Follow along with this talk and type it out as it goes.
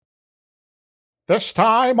This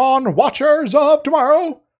time on Watchers of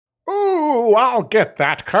Tomorrow. Ooh, I'll get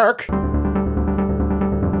that, Kirk.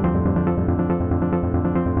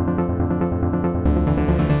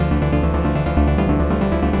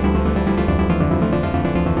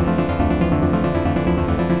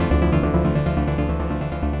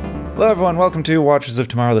 Hello everyone, welcome to Watchers of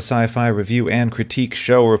Tomorrow, the sci-fi review and critique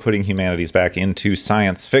show. We're putting humanities back into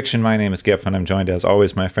science fiction. My name is Gip, and I'm joined as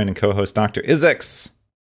always by my friend and co-host Dr. Izix.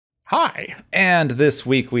 Hi. And this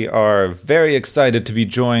week we are very excited to be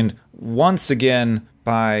joined once again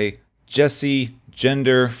by Jesse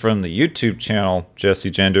Gender from the YouTube channel Jesse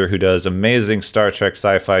Gender, who does amazing Star Trek,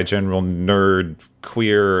 sci-fi, general nerd,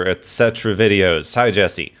 queer, etc. videos. Hi,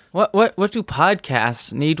 Jesse. What do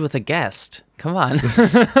podcasts need with a guest? Come on. So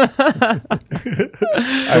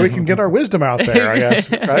we can get our wisdom out there, I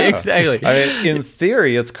guess. Right? Exactly. I mean, in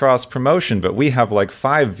theory, it's cross-promotion, but we have like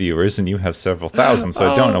 5 viewers and you have several thousand,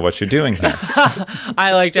 so I don't know what you're doing here.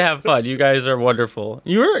 I like to have fun. You guys are wonderful.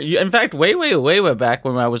 You in fact, way back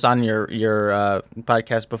when I was on your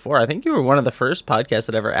podcast before, I think you were one of the first podcasts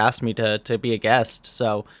that ever asked me to be a guest,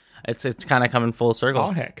 so... It's kind of coming full circle.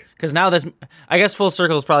 Oh, heck. Because now this, I guess full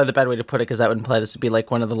circle is probably the bad way to put it, because that would imply this would be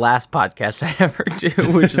like one of the last podcasts I ever do,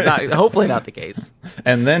 which is not, hopefully not the case.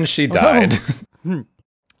 And then she died.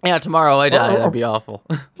 Yeah, tomorrow I die. That'd be awful.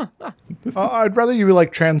 I'd rather you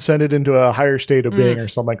like transcended into a higher state of being or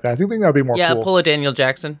something like that. I think that would be more Yeah, cool. pull a Daniel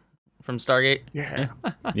Jackson from Stargate. Yeah.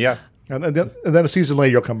 Yeah. And then a season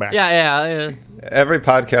later you'll come back. Yeah. Every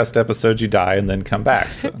podcast episode you die and then come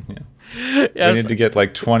back. So yeah. Yes. We need to get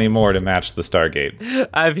like 20 more to match the Stargate.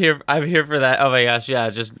 I'm here for that. Oh my gosh, yeah,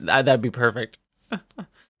 that'd be perfect.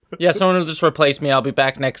 Yeah, someone will just replace me. I'll be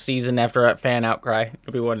back next season after a fan outcry.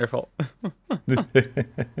 It'll be wonderful.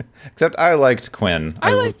 Except I liked Quinn.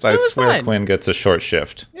 I swear fine. Quinn gets a short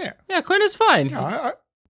shift. Yeah, Quinn is fine. Yeah,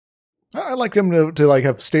 I like him to like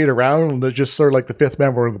have stayed around and to just sort of like the fifth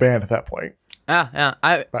member of the band at that point. Yeah.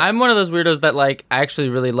 I'm one of those weirdos that like I actually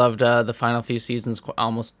really loved the final few seasons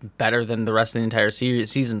almost better than the rest of the entire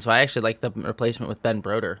season. So I actually like the replacement with Ben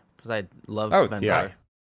Broder because I love Ben Broder.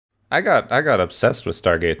 I got obsessed with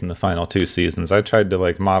Stargate in the final 2 seasons. I tried to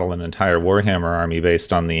like model an entire Warhammer army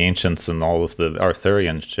based on the ancients and all of the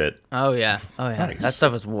Arthurian shit. Oh yeah. Nice. That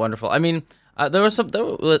stuff was wonderful. I mean, was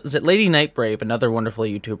it Lady Nightbrave, another wonderful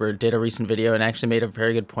YouTuber, did a recent video and actually made a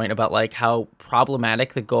very good point about like how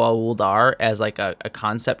problematic the Goa'uld are as like a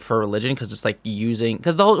concept for religion, because it's like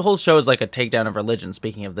because the whole show is like a takedown of religion.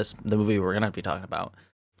 Speaking of the movie we're gonna be talking about,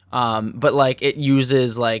 but like it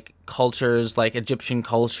uses like cultures like Egyptian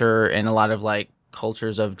culture and a lot of like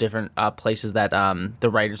cultures of different places that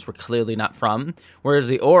the writers were clearly not from, whereas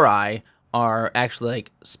the Ori are actually like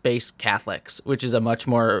space Catholics, which is a much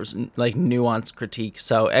more like nuanced critique.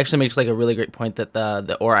 So it actually makes like a really great point that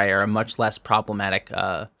the Ori are a much less problematic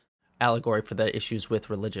allegory for the issues with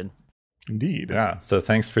religion. Indeed. Yeah. So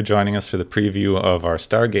thanks for joining us for the preview of our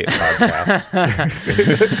Stargate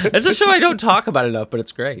podcast. It's a show I don't talk about enough, but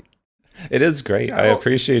it's great. It is great. Yeah, I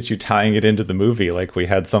appreciate you tying it into the movie like we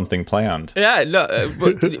had something planned. Yeah, no,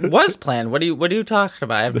 it was planned. What are you talking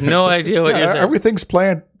about? I have no idea what you're saying. Everything's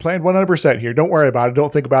planned 100% here. Don't worry about it.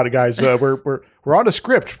 Don't think about it, guys. We're on a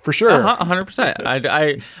script for sure.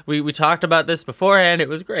 100%. We talked about this beforehand. It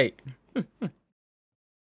was great.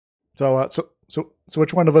 So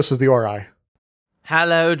which one of us is the Ori?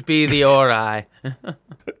 Hallowed be the Ori.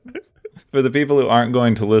 For the people who aren't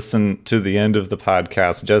going to listen to the end of the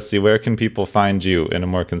podcast, Jesse, where can people find you in a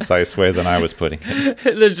more concise way than I was putting it?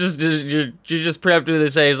 You're just preemptively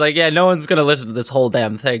saying, it's like, yeah, no one's going to listen to this whole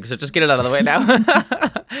damn thing, so just get it out of the way now.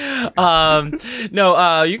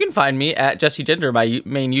 No, you can find me at Jesse Gender, my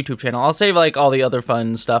main YouTube channel. I'll save like all the other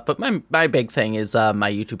fun stuff, but my big thing is my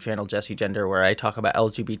YouTube channel, Jesse Gender, where I talk about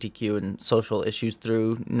LGBTQ and social issues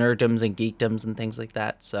through nerddoms and geekdoms and things like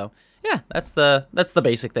that. So yeah, that's the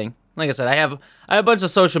basic thing. Like I said, I have a bunch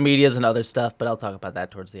of social medias and other stuff, but I'll talk about that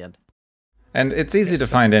towards the end. And it's easy to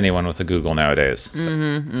find anyone with a Google nowadays.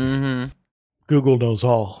 So. Google knows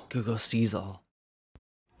all. Google sees all.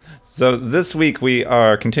 So this week we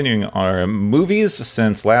are continuing our movies.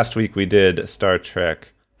 Since last week we did Star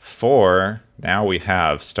Trek 4, now we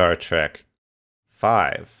have Star Trek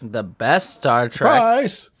 5. The best Star Trek.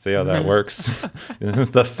 Surprise! See how that works?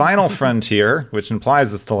 The Final Frontier, which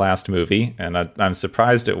implies it's the last movie, and I'm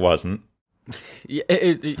surprised it wasn't.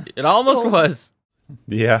 It almost was.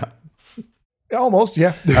 Yeah. Almost,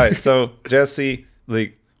 yeah. All right, so Jesse,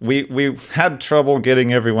 like we had trouble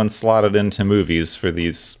getting everyone slotted into movies for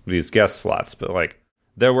these guest slots, but like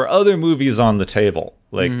there were other movies on the table.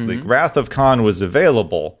 Like Wrath of Khan was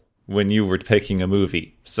available when you were picking a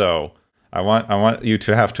movie. So want you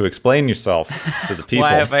to have to explain yourself to the people.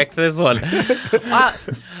 Why I picked this one?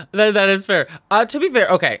 That is fair. To be fair,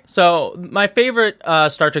 okay. So my favorite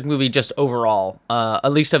Star Trek movie, just overall,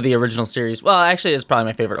 at least of the original series. Well, actually, it's probably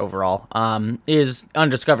my favorite overall. Is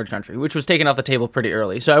Undiscovered Country, which was taken off the table pretty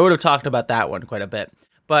early. So I would have talked about that one quite a bit.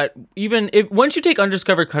 But even if once you take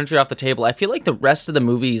Undiscovered Country off the table, I feel like the rest of the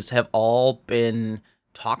movies have all been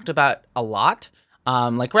talked about a lot.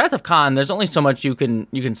 Like Wrath of Khan, there's only so much you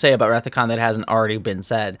can say about Wrath of Khan that hasn't already been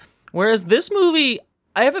said. Whereas this movie,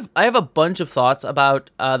 I have a bunch of thoughts about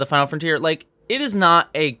The Final Frontier. Like, it is not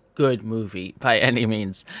a good movie by any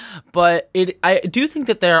means, but I do think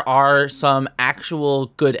that there are some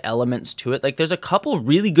actual good elements to it. Like, there's a couple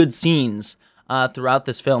really good scenes throughout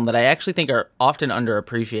this film that I actually think are often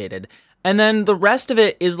underappreciated. And then the rest of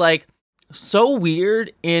it is like so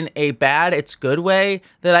weird in a bad it's good way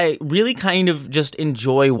that I really kind of just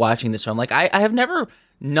enjoy watching this film. Like, I have never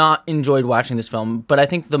not enjoyed watching this film, but I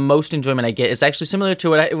think the most enjoyment I get is actually similar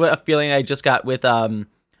to what a feeling I just got with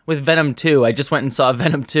Venom 2. I just went and saw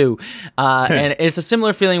Venom 2, and it's a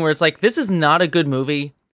similar feeling where it's like, this is not a good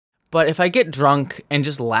movie, but if I get drunk and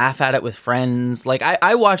just laugh at it with friends, like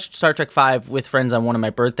I watched Star Trek V with friends on one of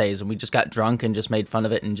my birthdays, and we just got drunk and just made fun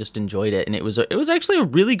of it and just enjoyed it, and it was actually a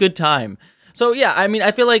really good time. So yeah, I mean,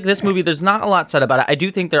 I feel like this movie, there's not a lot said about it. I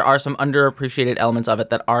do think there are some underappreciated elements of it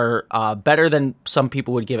that are better than some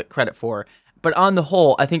people would give it credit for. But on the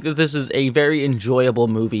whole, I think that this is a very enjoyable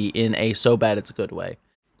movie in a so bad it's a good way.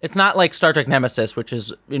 It's not like Star Trek Nemesis, which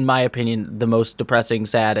is, in my opinion, the most depressing,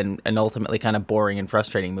 sad, and ultimately kind of boring and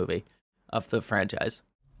frustrating movie of the franchise.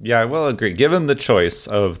 Yeah, I will agree. Given the choice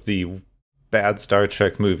of the bad Star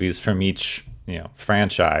Trek movies from each,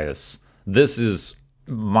 franchise, this is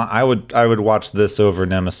I would watch this over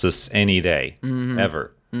Nemesis any day,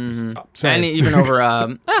 ever. Mm-hmm. And even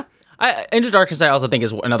over Into Darkness, I also think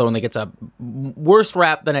is another one that gets a worse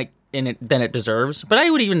rap than it deserves. But I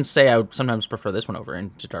would even say I would sometimes prefer this one over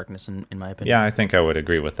Into Darkness, in my opinion. Yeah, I think I would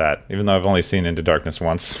agree with that, even though I've only seen Into Darkness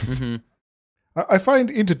once. Mm-hmm. I find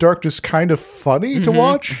Into Darkness kind of funny to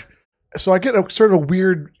watch, so I get a sort of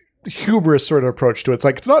weird hubris sort of approach to it. It's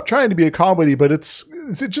like, it's not trying to be a comedy, but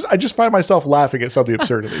I just find myself laughing at some of the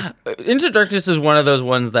absurdity. Into Darkness is one of those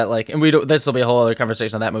ones that, like, and this will be a whole other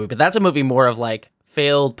conversation on that movie, but that's a movie more of like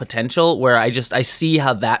failed potential, where I see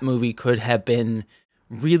how that movie could have been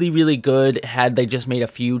really, really good had they just made a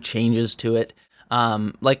few changes to it.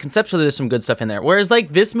 Like, conceptually, there's some good stuff in there. Whereas, like,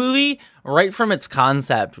 this movie, right from its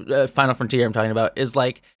concept, Final Frontier I'm talking about, is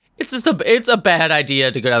like, it's a bad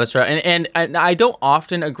idea to go down this route. And I don't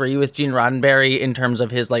often agree with Gene Roddenberry in terms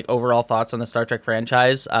of his, like, overall thoughts on the Star Trek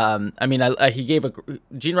franchise. Gene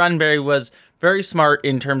Roddenberry was very smart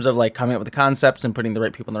in terms of, like, coming up with the concepts and putting the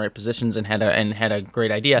right people in the right positions, and had a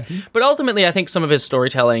great idea. Mm-hmm. But ultimately, I think some of his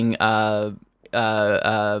storytelling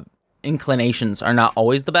inclinations are not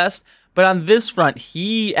always the best. But on this front,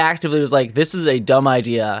 he actively was like, this is a dumb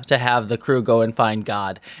idea to have the crew go and find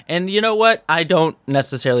God. And you know what? I don't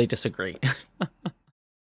necessarily disagree.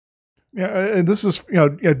 Yeah, and this is,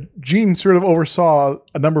 Gene sort of oversaw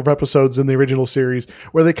a number of episodes in the original series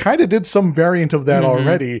where they kind of did some variant of that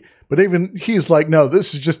already, but even he's like, no,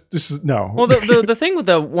 this is no. Well, the thing with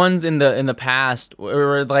the ones in the past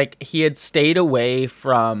were, like, he had stayed away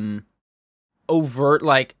from overt,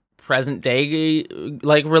 like, present day,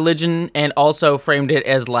 like, religion, and also framed it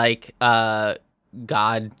as like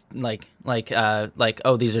God, like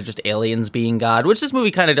oh, these are just aliens being God, which this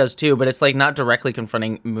movie kind of does too, but it's like not directly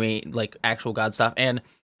confronting me, like, actual God stuff. And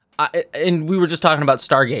we were just talking about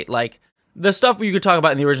Stargate, like, the stuff you could talk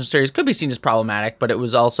about in the original series could be seen as problematic, but it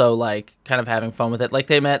was also, like, kind of having fun with it. Like,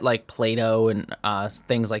 they met, like, Plato and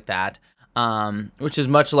things like that. Which is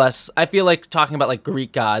much less, I feel like, talking about, like,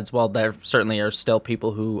 Greek gods, while there certainly are still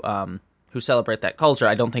people who celebrate that culture.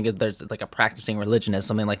 I don't think there's, like, a practicing religion as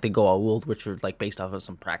something like the Goa'uld, which are, like, based off of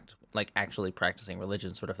some actually practicing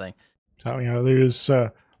religion sort of thing. So, there's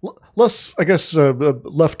less, I guess,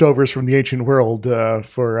 leftovers from the ancient world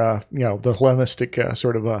for the Hellenistic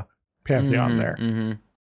sort of pantheon there. Mm-hmm.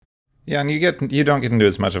 Yeah, and you don't get into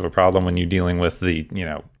as much of a problem when you're dealing with the,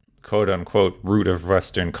 quote-unquote root of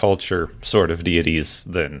Western culture sort of deities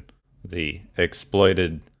than the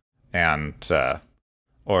exploited and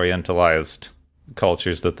orientalized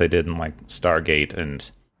cultures that they did in, like, Stargate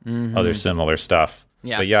and other similar stuff.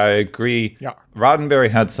 Yeah. But yeah, I agree. Yeah. Roddenberry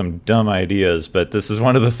had some dumb ideas, but this is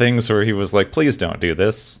one of the things where he was like, please don't do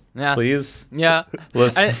this. Yeah. Please. Yeah.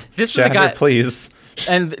 This is Shatner, the guy, please.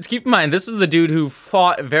 And keep in mind, this is the dude who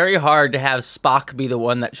fought very hard to have Spock be the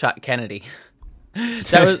one that shot Kennedy.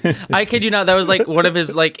 That was, I kid you not, that was like one of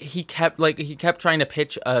his, like, he kept trying to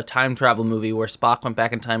pitch a time travel movie where Spock went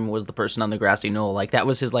back in time and was the person on the grassy knoll. Like, that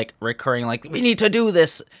was his, like, recurring, like, we need to do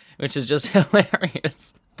this, which is just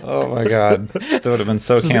hilarious. Oh my god, that would have been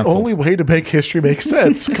so This is the canceled. only way to make history make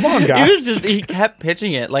sense. Come on, guys. He kept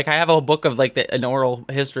pitching it. Like, I have a whole book of, like, an oral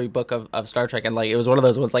history book of Star Trek, and, like, it was one of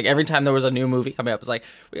those ones, like, every time there was a new movie coming up, it's like,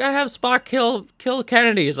 we gotta have Spock kill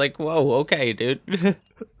Kennedy. It's like, whoa, okay, dude.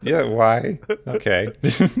 Yeah, why? Okay.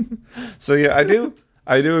 So yeah, I do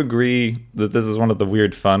agree that this is one of the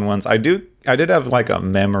weird fun ones. I did have like a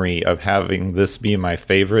memory of having this be my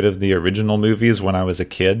favorite of the original movies when I was a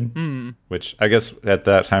kid, which I guess at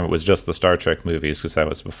that time it was just the Star Trek movies because that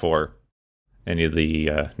was before any of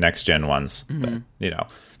the next gen ones. But, you know.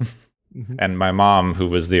 And my mom, who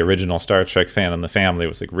was the original Star Trek fan in the family,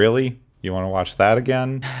 was like, "Really? You want to watch that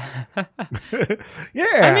again?" Yeah.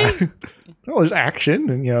 I mean, well, there's action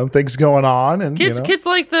and things going on, and kids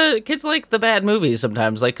like the bad movies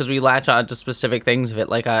sometimes, like, because we latch on to specific things of it.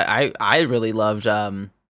 Like, I really loved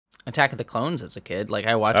Attack of the Clones as a kid. Like,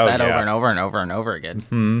 I watched that over and over and over and over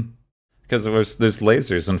again. Because there's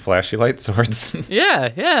lasers and flashy light swords.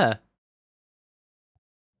 Yeah.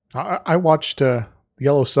 I watched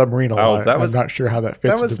Yellow Submarine a lot. I'm not sure how that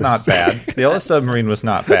fits. That was into not this. bad. The Yellow Submarine was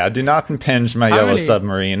not bad. Do not impinge my Yellow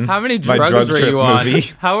Submarine. How many my drugs drug were trip you on? movie.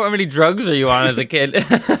 How many drugs are you on as a kid?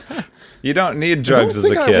 You don't need drugs as a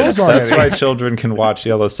think I kid. was on That's any. why children can watch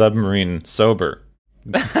Yellow Submarine sober.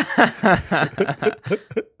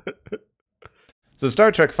 So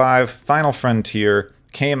Star Trek V, Final Frontier,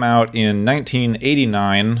 came out in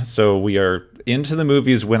 1989, so we are into the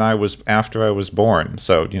movies after I was born.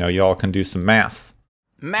 So, y'all can do some math.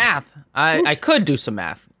 Math. I could do some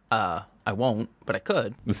math. I won't, but I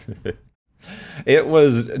could. It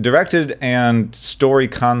was directed and story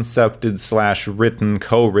concepted /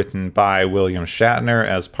 co-written by William Shatner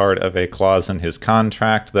as part of a clause in his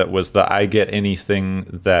contract that was the "I get anything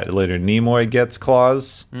that Leonard Nimoy gets"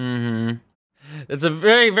 clause. Mm-hmm. It's a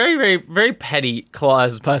very, very, very, very petty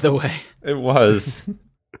clause, by the way. It was.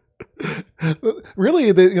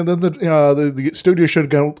 Really, the studio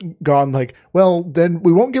should have gone like, well, then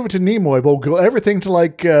we won't give it to Nimoy, but we'll go everything to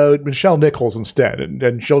like Michelle Nichols instead,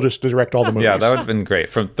 and she'll just direct all the movies. Yeah, that would have been great.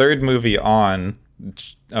 From third movie on,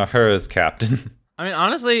 her as captain. I mean,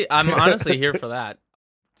 honestly, I'm honestly here for that,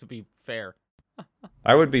 to be fair.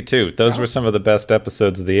 I would be too. Those were some of the best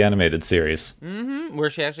episodes of the animated series. Mm-hmm. Where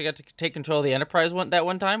she actually got to take control of the Enterprise that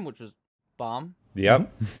one time, which was bomb.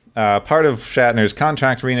 Yep. Part of Shatner's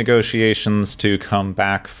contract renegotiations to come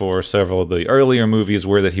back for several of the earlier movies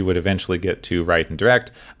were that he would eventually get to write and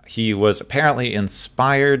direct. He was apparently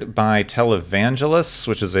inspired by Televangelists,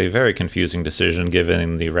 which is a very confusing decision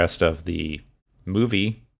given the rest of the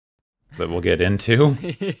movie that we'll get into.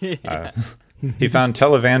 He found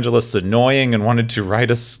Televangelists annoying and wanted to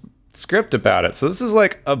write a script about it. So this is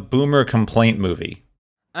like a boomer complaint movie.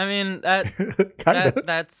 I mean, that's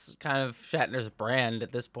kind of Shatner's brand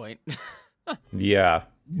at this point. Yeah.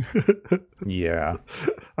 Yeah.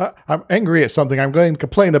 I'm angry at something. I'm going to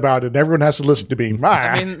complain about it, and everyone has to listen to me.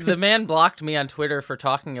 I mean, the man blocked me on Twitter for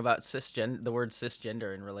talking about the word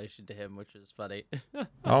cisgender in relation to him, which is funny.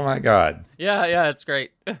 Oh my god. Yeah, it's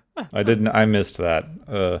great. I missed that.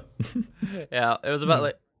 Yeah, it was about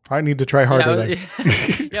like. I need to try harder.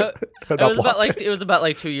 It was about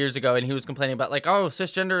like 2 years ago, and he was complaining about like, oh,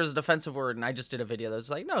 cisgender is a defensive word, and I just did a video that was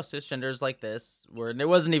like, no, cisgender is like this word, and it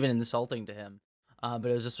wasn't even insulting to him, but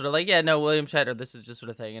it was just sort of like, yeah, no, William Shatner, this is just sort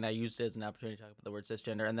of thing, and I used it as an opportunity to talk about the word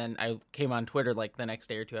cisgender, and then I came on Twitter like the next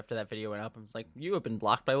day or two after that video went up, and was like, you have been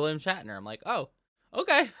blocked by William Shatner. I'm like, oh,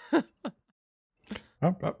 okay.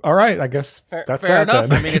 All right, I guess that's fair that enough.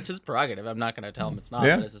 then. I mean, it's his prerogative. I'm not going to tell him it's not.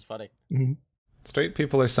 Yeah. But it's just funny. Mhm. Straight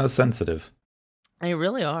people are so sensitive. They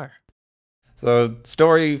really are. So,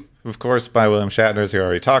 story, of course, by William Shatner, as we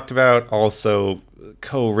already talked about. Also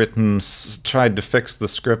co-written, tried to fix the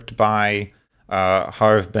script by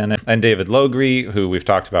Harve Bennett and David Lowery, who we've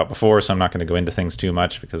talked about before, so I'm not going to go into things too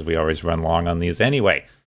much because we always run long on these anyway.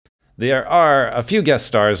 There are a few guest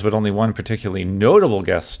stars, but only one particularly notable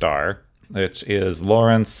guest star, which is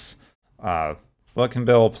Lawrence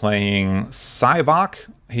Luckinbill playing Sybok.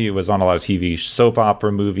 He was on a lot of TV soap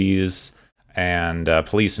opera movies and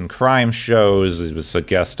police and crime shows. He was a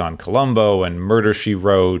guest on Columbo and Murder, She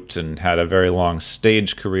Wrote, and had a very long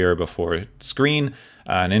stage career before screen.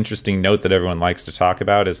 An interesting note that everyone likes to talk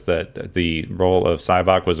about is that the role of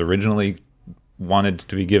Sybok was originally wanted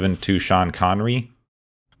to be given to Sean Connery,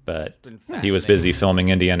 but he was busy filming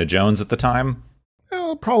Indiana Jones at the time.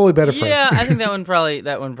 Well, probably better for Yeah, I think that one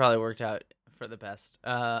probably worked out for the best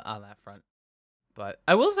on that front. But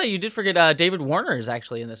I will say you did forget David Warner is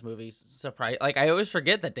actually in this movie. Surprise! Like I always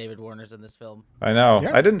forget that David Warner's in this film. I know.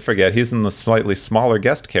 Yeah. I didn't forget. He's in the slightly smaller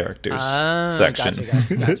guest characters section.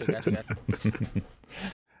 Gotcha.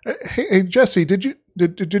 Hey, Jesse, did you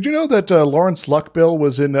know that Lawrence Luckbill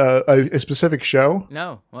was in a specific show?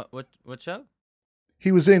 No, what show?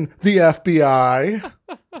 He was in the FBI.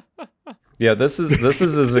 Yeah, this is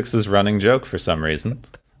Izix's running joke for some reason.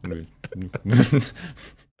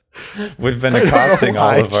 We've been accosting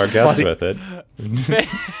all of our guests with it.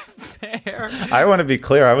 Fair. I want to be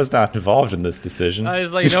clear. I was not involved in this decision. I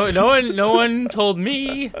was like, no one told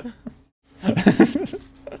me.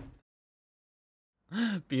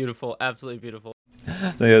 Beautiful, absolutely beautiful.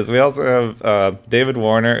 Yes, we also have David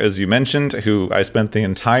Warner, as you mentioned, who I spent the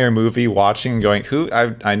entire movie watching, going, "Who?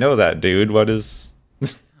 I know that dude. What is?"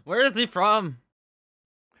 Where is he from?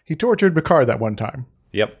 He tortured Picard that one time.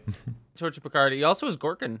 Yep. Torture Picard. He also was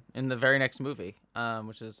Gorkin in the very next movie,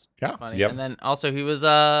 which is funny. Yep. And then also he was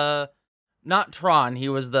not Tron. He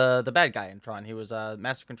was the bad guy in Tron. He was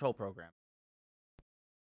Master Control Program.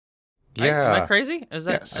 Yeah. Am I crazy? Is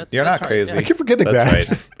that? Yes. You're not right, crazy. yeah. I keep forgetting That's that.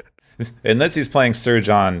 right. In this, he's playing Sir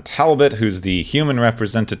John Talbot, who's the human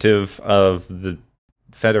representative of the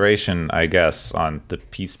Federation, I guess, on the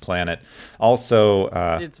Peace Planet. Also,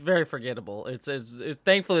 It's very forgettable. It's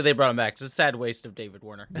thankfully they brought him back. It's a sad waste of David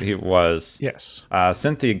Warner. he was. Yes.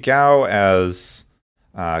 Cynthia Gao as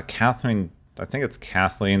Kathleen. I think it's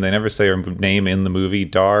Kathleen. They never say her name in the movie.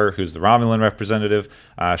 Dar, who's the Romulan representative.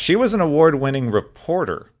 She was an award-winning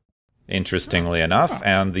reporter, interestingly enough,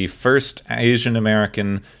 and the first Asian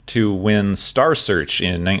American to win Star Search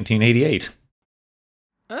in 1988.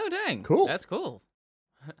 Oh dang! Cool. That's cool.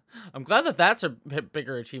 I'm glad that's a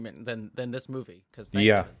bigger achievement than this movie.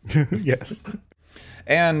 Yeah. Yes.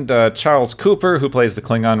 And Charles Cooper, who plays the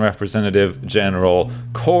Klingon representative, General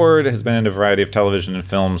Cord, has been in a variety of television and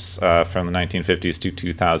films from the 1950s to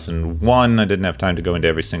 2001. I didn't have time to go into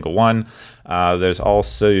every single one. There's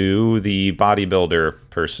also the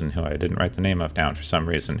bodybuilder person, who I didn't write the name of down for some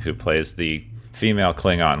reason, who plays the female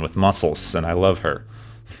Klingon with muscles, and I love her.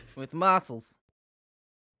 With muscles.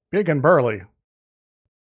 Big and burly.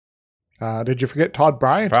 Did you forget Todd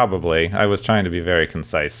Bryant? Probably. I was trying to be very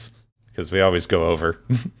concise, because we always go over.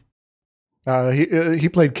 He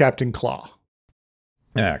played Captain Claw.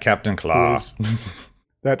 Yeah, Captain who Claw. is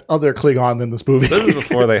that other Klingon in this movie. This is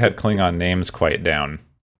before they had Klingon names quite down.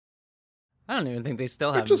 I don't even think they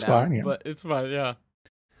still have Which is him down, fine, yeah. but it's fine. Yeah.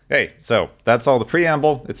 Hey, so that's all the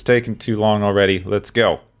preamble. It's taken too long already. Let's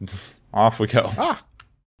go. Off we go.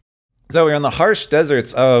 So we're in the harsh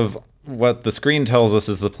deserts of what the screen tells us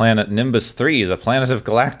is the planet Nimbus 3, the planet of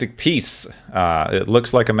galactic peace. It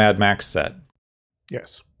looks like a Mad Max set.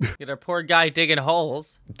 Yes. Get our poor guy digging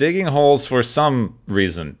holes. Digging holes for some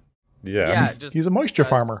reason. Yeah, just He's a moisture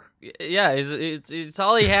farmer. Yeah, it's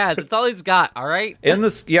all he has. It's all he's got. All right. In the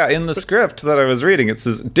script that I was reading, it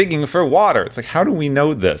says digging for water. It's like, how do we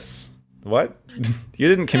know this? What? You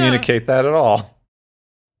didn't communicate that at all.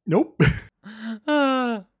 Nope.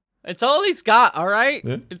 It's all he's got. All right.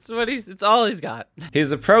 Yeah. It's all he's got.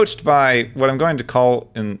 He's approached by what I'm going to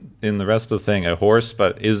call in the rest of the thing a horse,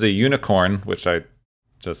 but is a unicorn, which I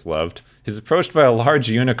just loved. He's approached by a large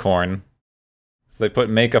unicorn. So they put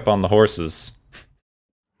makeup on the horses.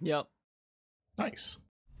 Yep. Nice.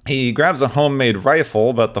 He grabs a homemade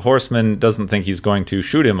rifle, but the horseman doesn't think he's going to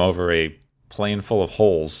shoot him over a plane full of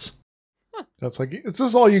holes. That's like, is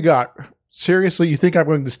this all you got? Seriously, you think I'm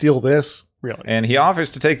going to steal this? Really? And he offers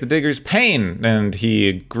to take the digger's pain, and he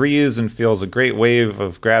agrees and feels a great wave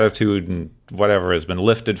of gratitude and whatever has been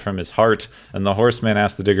lifted from his heart. And the horseman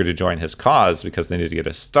asks the digger to join his cause because they need to get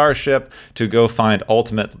a starship to go find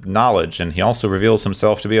ultimate knowledge. And he also reveals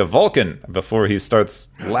himself to be a Vulcan before he starts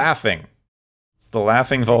laughing. It's the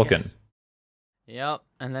laughing Vulcan. Yes. Yep.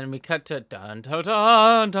 And then we cut to dun dun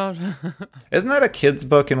dun dun. Isn't that a kid's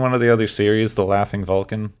book in one of the other series, The Laughing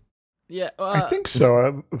Vulcan? Yeah. I think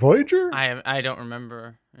so. Voyager? I don't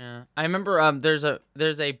remember. Yeah, I remember. There's a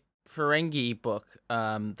Ferengi book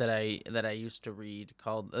that I used to read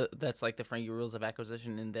called that's like the Ferengi Rules of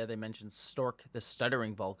Acquisition. And there they mention Stork, the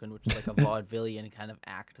Stuttering Vulcan, which is like a vaudevillian kind of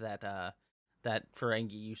act that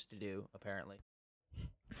Ferengi used to do apparently.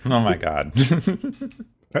 Oh my god.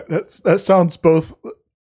 That sounds both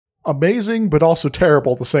amazing but also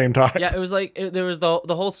terrible at the same time. Yeah, it was like there was the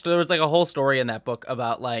whole there was like a whole story in that book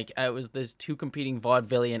about like it was these two competing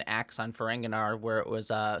vaudevillian acts on Ferenginar where it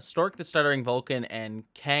was Stork the Stuttering Vulcan and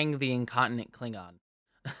Kang the Incontinent Klingon,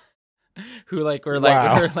 who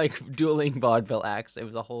were dueling vaudeville acts. It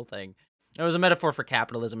was a whole thing. It was a metaphor for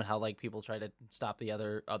capitalism and how like people try to stop the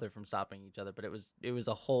other from stopping each other, but it was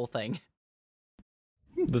a whole thing.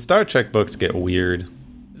 The Star Trek books get weird.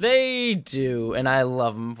 They do, and I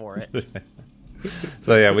love them for it.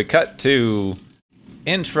 So yeah, we cut to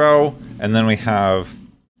intro, and then we have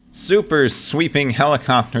super sweeping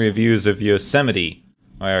helicopter views of Yosemite,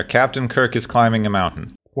 where Captain Kirk is climbing a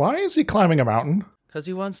mountain. Why is he climbing a mountain? Because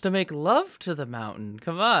he wants to make love to the mountain.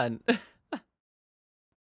 Come on.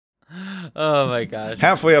 Oh my gosh.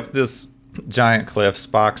 Halfway up this giant cliff,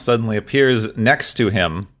 Spock suddenly appears next to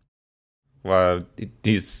him.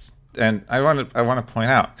 And I want to point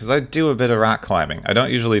out, because I do a bit of rock climbing. I don't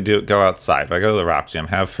usually go outside, but I go to the rock gym,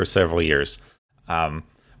 have for several years.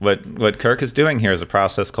 What Kirk is doing here is a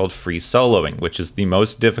process called free soloing, which is the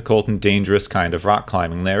most difficult and dangerous kind of rock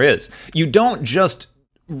climbing there is. You don't just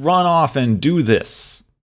run off and do this.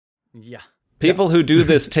 Yeah. People who do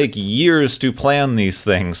this take years to plan these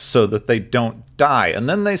things so that they don't die, and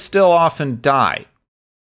then they still often die.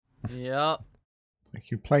 Yep.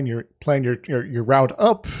 You plan your route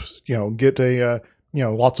up, get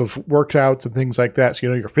lots of workouts and things like that,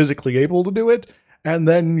 so you're physically able to do it, and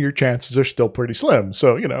then your chances are still pretty slim.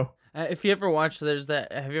 So if you ever watched,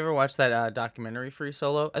 have you ever watched that documentary Free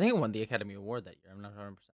Solo? I think it won the Academy Award that year. I'm not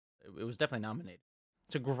 100%. It was definitely nominated.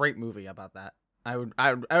 It's a great movie about that. I would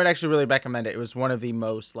actually really recommend it. It was one of the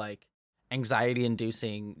most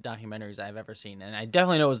anxiety-inducing documentaries I've ever seen, and I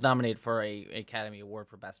definitely know it was nominated for a Academy Award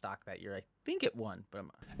for Best Doc that year. I think it won, but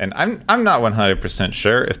I'm not 100%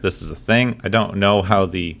 sure if this is a thing. I don't know how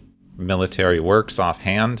the military works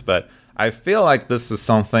offhand, but I feel like this is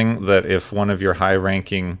something that if one of your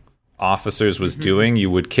high-ranking officers was doing, you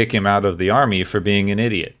would kick him out of the army for being an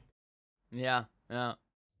idiot. Yeah.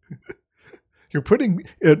 You're putting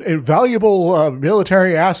valuable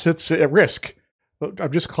military assets at risk.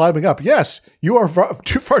 I'm just climbing up. Yes, you are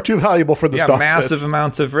far too valuable for this. Yeah, massive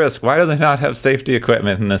amounts of risk. Why do they not have safety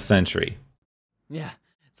equipment in this century? Yeah,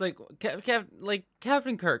 it's like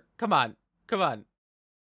Captain Kirk. Come on.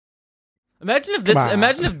 Imagine if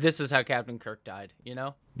this is how Captain Kirk died.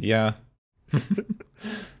 Yeah,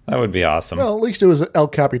 that would be awesome. Well, at least it was El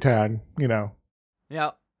Capitan. Yeah.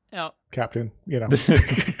 Captain.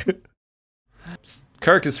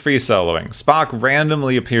 Kirk is free soloing. Spock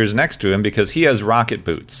randomly appears next to him because he has rocket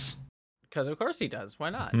boots. Because of course he does. Why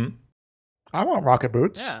not? I want rocket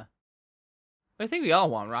boots. Yeah. I think we all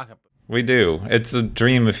want rocket boots. We do. It's a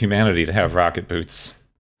dream of humanity to have rocket boots.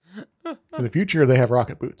 In the future, they have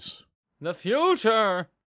rocket boots. The future!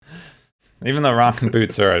 Even though rocket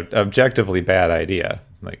boots are an objectively bad idea.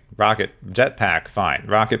 Like, rocket jetpack, fine.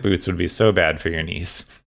 Rocket boots would be so bad for your knees.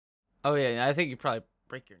 Oh, yeah. I think you probably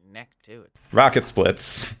break your neck, too. Rocket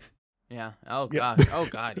splits. Yeah. Oh, gosh. Oh,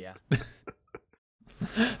 God, yeah.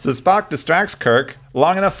 So Spock distracts Kirk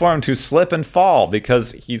long enough for him to slip and fall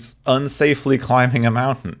because he's unsafely climbing a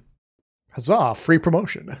mountain. Huzzah, free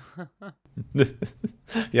promotion.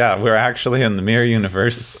 Yeah, we're actually in the mirror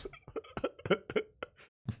universe.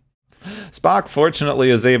 Spock, fortunately,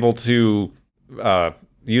 is able to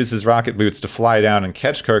use his rocket boots to fly down and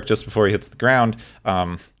catch Kirk just before he hits the ground.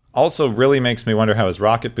 Also really makes me wonder how his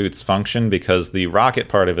rocket boots function, because the rocket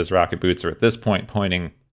part of his rocket boots are at this point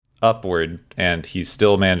pointing upward, and he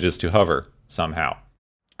still manages to hover somehow.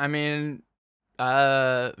 I mean,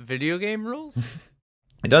 video game rules?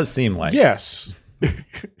 It does seem like. Yes.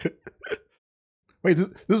 Wait, this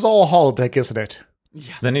is all a holodeck, isn't it?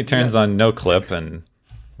 Yeah. Then he turns on no clip and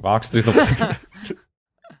walks through the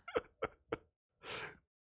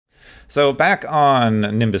So back on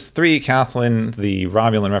Nimbus 3, Kathleen, the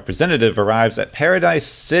Romulan representative, arrives at Paradise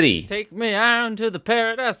City. Take me out to the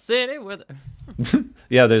Paradise City with her.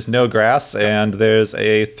 Yeah, there's no grass, and there's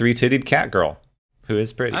a three-titted cat girl who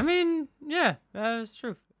is pretty. I mean, yeah, that's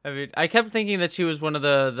true. I mean, I kept thinking that she was one of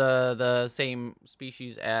the same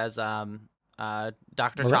species as Dr.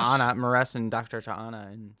 Ta'ana, Maress and Dr. Ta'ana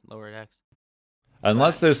in Lower Decks.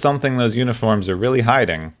 Unless there's something those uniforms are really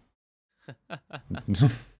hiding.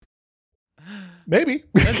 Maybe.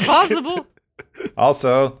 It's possible.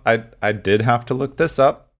 Also, I did have to look this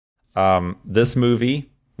up. This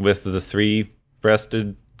movie with the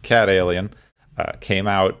three-breasted cat alien came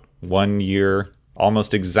out 1 year,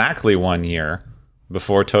 almost exactly 1 year,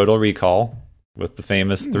 before Total Recall, with the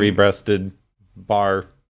famous three-breasted bar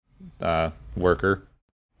worker.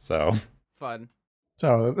 So fun.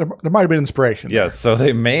 So there might have been inspiration. Yes, so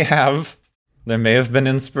there may have been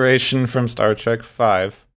inspiration from Star Trek V.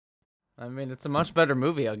 I mean, it's a much better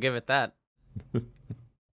movie, I'll give it that.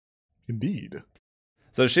 Indeed.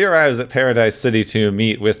 So she arrives at Paradise City to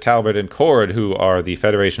meet with Talbot and Cord, who are the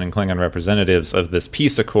Federation and Klingon representatives of this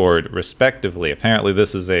peace accord, respectively. Apparently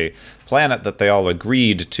this is a planet that they all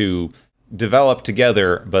agreed to develop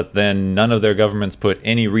together, but then none of their governments put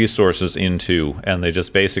any resources into, and they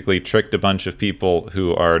just basically tricked a bunch of people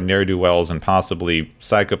who are ne'er-do-wells and possibly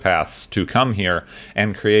psychopaths to come here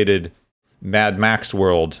and created Mad Max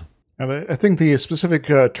world. And I think the specific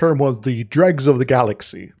term was the dregs of the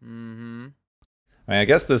galaxy. Mm-hmm. I mean, I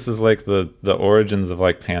guess this is like the origins of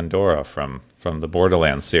like Pandora from the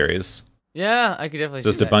Borderlands series. Yeah, I could definitely It's see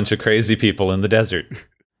just that. a bunch of crazy people in the desert.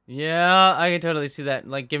 Yeah, I can totally see that.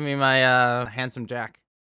 Like, give me my handsome Jack.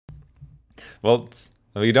 Well,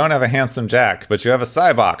 you don't have a handsome Jack, but you have a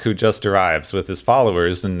Cybok who just arrives with his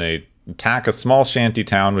followers, and they attack a small shanty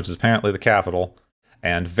town, which is apparently the capital,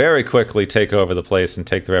 and very quickly take over the place and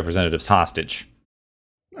take the representatives hostage.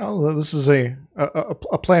 Well, this is a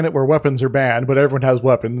planet where weapons are banned, but everyone has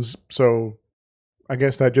weapons, so I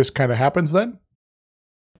guess that just kind of happens then?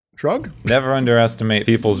 Shrug? Never underestimate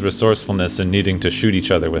people's resourcefulness in needing to shoot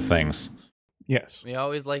each other with things. Yes. We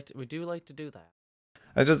do like to do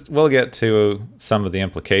that. We'll get to some of the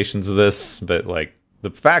implications of this, but like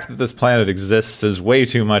the fact that this planet exists is way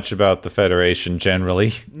too much about the Federation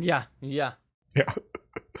generally. Yeah. Yeah.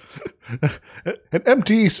 An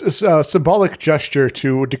empty symbolic gesture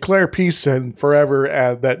to declare peace and forever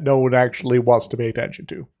and that no one actually wants to pay attention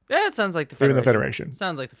to. Yeah, it sounds like the Even Federation. the Federation.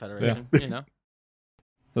 Sounds like the Federation, you know?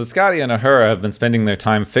 The Scotty and Uhura have been spending their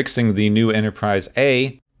time fixing the new Enterprise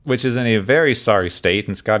A, which is in a very sorry state,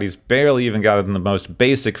 and Scotty's barely even gotten the most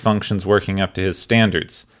basic functions working up to his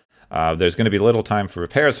standards. There's going to be little time for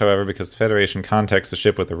repairs, however, because the Federation contacts the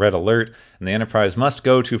ship with a red alert, and the Enterprise must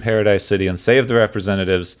go to Paradise City and save the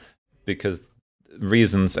representatives because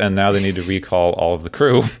reasons, and now they need to recall all of the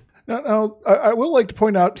crew. Now, I will like to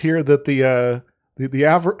point out here that the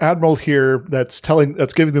admiral here that's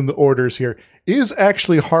giving them the orders here is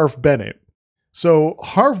actually Harv Bennett. So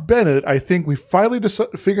Harv Bennett, I think we finally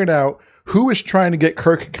figured out who is trying to get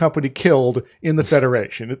Kirk and company killed in the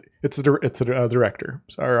Federation. It's the director.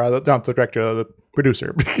 Sorry, not the director, the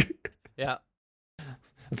producer. Yeah.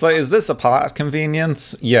 It's like, is this a plot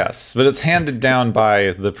convenience? Yes, but it's handed down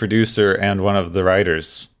by the producer and one of the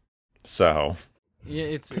writers. So Yeah,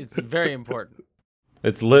 it's very important.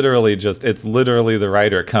 it's literally the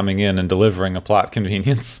writer coming in and delivering a plot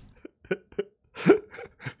convenience.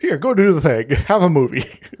 Here, go do the thing. Have a movie.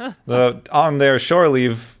 On their shore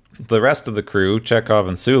leave, the rest of the crew, Chekhov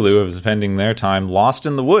and Sulu, have been spending their time lost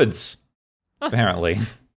in the woods, apparently.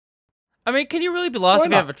 I mean, can you really be lost Why if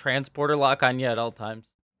you not? have a transporter lock on you at all times?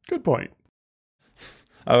 Good point.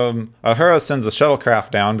 Uhura sends a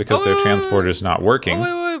shuttlecraft down because their transporter's not working.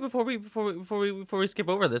 Wait! Before we skip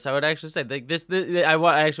over this, I would actually say like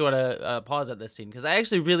I actually want to pause at this scene because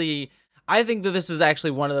I think that this is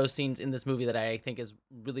actually one of those scenes in this movie that I think is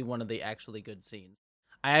really one of the actually good scenes.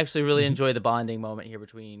 I actually really enjoy the bonding moment here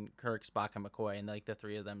between Kirk, Spock, and McCoy, and like the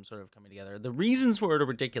three of them sort of coming together. The reasons for it are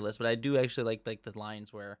ridiculous, but I do actually like the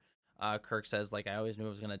lines where Kirk says like I always knew I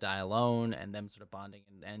was gonna die alone, and them sort of bonding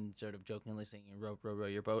and sort of jokingly singing "Row, row, row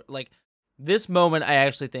your boat." Like this moment, I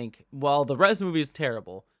actually think while the rest of the movie is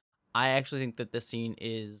terrible, I actually think that this scene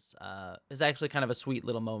is actually kind of a sweet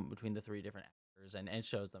little moment between the three different actors, and it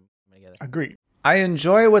shows them coming together. Agreed. I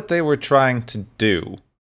enjoy what they were trying to do.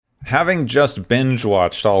 Having just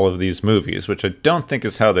binge-watched all of these movies, which I don't think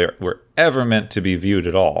is how they were ever meant to be viewed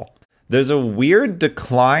at all, there's a weird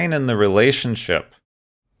decline in the relationship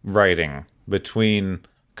writing between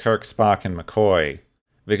Kirk, Spock, and McCoy,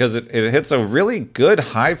 because it hits a really good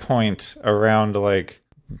high point around like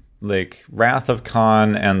Wrath of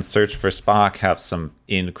Khan and Search for Spock have some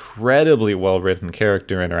incredibly well-written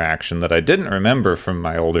character interaction that I didn't remember from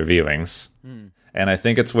my older viewings. And I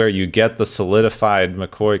think it's where you get the solidified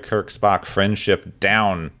McCoy-Kirk-Spock friendship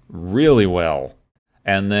down really well.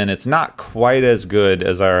 And then it's not quite as good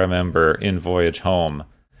as I remember in Voyage Home.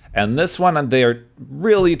 And this one, they are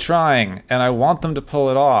really trying, and I want them to pull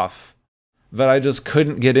it off. But I just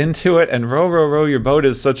couldn't get into it, and Row, Row, Row Your Boat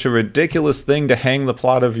is such a ridiculous thing to hang the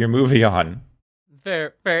plot of your movie on.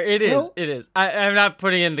 Fair. It is. Well- It is. I'm not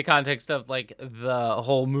putting in the context of like the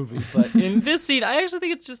whole movie, but in this scene, I actually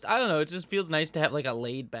think it's just I don't know. It just feels nice to have like a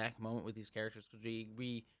laid back moment with these characters because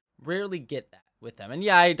we rarely get that with them. And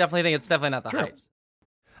yeah, I definitely think it's definitely not the Sure. heights.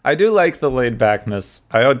 I do like the laid backness.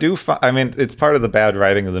 I mean, it's part of the bad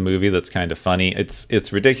writing of the movie that's kind of funny.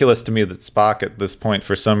 It's ridiculous to me that Spock at this point,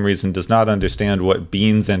 for some reason, does not understand what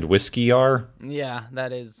beans and whiskey are. Yeah,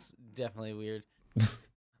 that is definitely weird.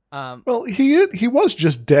 Well, he was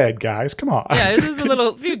just dead, guys. Come on. Yeah, there's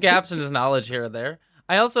a few gaps in his knowledge here or there.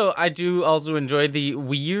 I do also enjoy the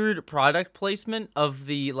weird product placement of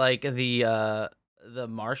the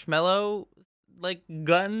marshmallow like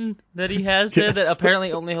gun that he has there that Yes.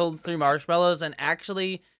 apparently only holds 3 marshmallows, and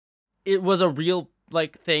actually it was a real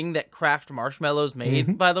like thing that Kraft Marshmallows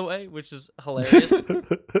made, by the way, which is hilarious.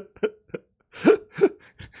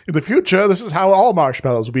 In the future, this is how all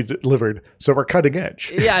marshmallows will be delivered. So we're cutting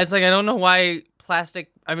edge. Yeah, it's like I don't know why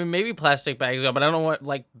maybe plastic bags go, but I don't know what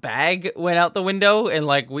like bag went out the window and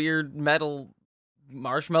like weird metal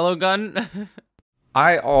marshmallow gun.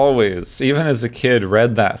 I always, even as a kid,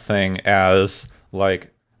 read that thing as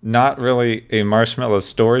like not really a marshmallow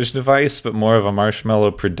storage device, but more of a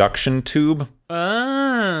marshmallow production tube.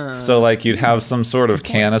 So like you'd have some sort of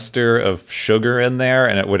canister of sugar in there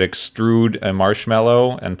and it would extrude a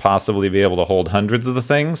marshmallow and possibly be able to hold hundreds of the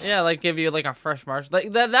things. Yeah, like give you like a fresh marshmallow.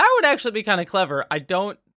 Like, that would actually be kind of clever. I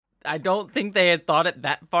don't think they had thought it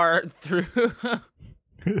that far through.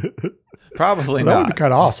 Probably That not. would be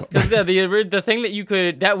kind of awesome. Because yeah, the thing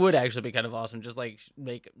that would actually be kind of awesome, just like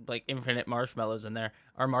make like infinite marshmallows in there,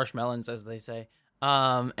 or marshmelons as they say.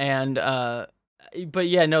 But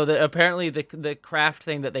yeah, no. Apparently the Kraft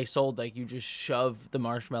thing that they sold, like you just shove the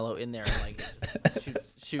marshmallow in there and like it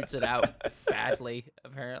just shoots it out badly.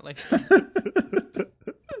 Apparently.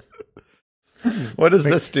 What does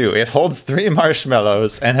this do? It holds 3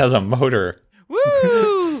 marshmallows and has a motor.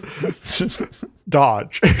 Woo!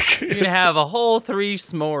 Dodge. You're gonna have a whole 3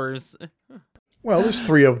 s'mores. Well, there's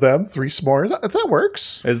 3 of them, 3 s'mores. That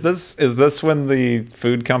works. Is this when the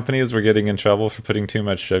food companies were getting in trouble for putting too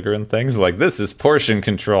much sugar in things? Like, this is portion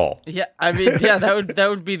control. Yeah, I mean, yeah, that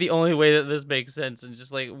would be the only way that this makes sense, and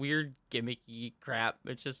just like weird gimmicky crap.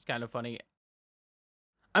 It's just kind of funny.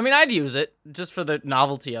 I mean, I'd use it just for the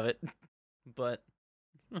novelty of it, but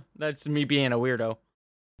that's me being a weirdo.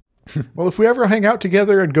 Well, if we ever hang out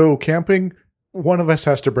together and go camping, one of us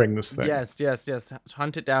has to bring this thing. Yes.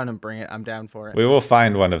 Hunt it down and bring it. I'm down for it. We will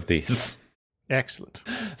find one of these. Excellent.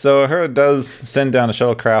 So Uhura does send down a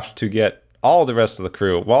shuttlecraft to get all the rest of the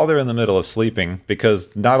crew while they're in the middle of sleeping,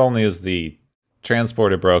 because not only is the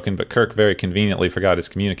transporter broken, but Kirk very conveniently forgot his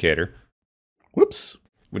communicator. Whoops.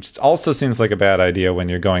 Which also seems like a bad idea when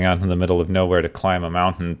you're going out in the middle of nowhere to climb a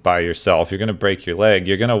mountain by yourself. You're going to break your leg.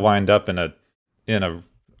 You're going to wind up in a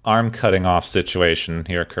arm cutting off situation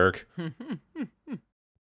here, Kirk.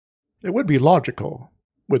 It would be logical,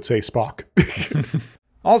 would say Spock.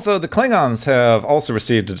 Also, the Klingons have also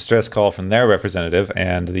received a distress call from their representative,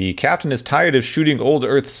 and the captain is tired of shooting old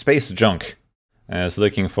Earth space junk and is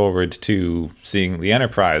looking forward to seeing the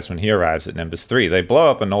Enterprise when he arrives at Nimbus 3. They blow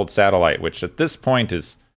up an old satellite, which at this point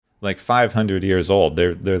is like 500 years old.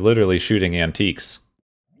 They're literally shooting antiques.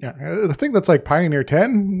 Yeah, the thing that's like Pioneer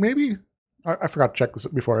 10, maybe? I forgot to check this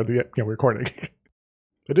before the recording.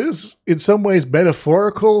 It is, in some ways,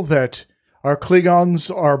 metaphorical that our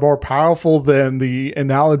Klingons are more powerful than the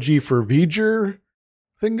analogy for V'ger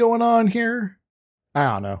thing going on here.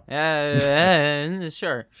 I don't know.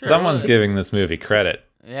 Sure. Someone's giving this movie credit.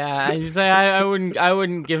 Yeah, I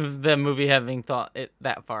wouldn't give the movie having thought it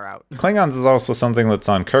that far out. Klingons is also something that's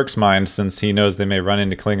on Kirk's mind, since he knows they may run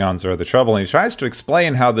into Klingons or other trouble, and he tries to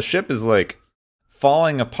explain how the ship is like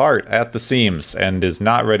falling apart at the seams and is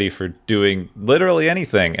not ready for doing literally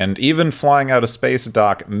anything, and even flying out a space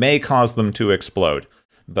dock may cause them to explode.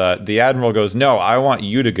 But the Admiral goes, "No, I want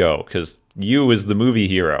you to go, because you is the movie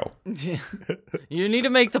hero." You need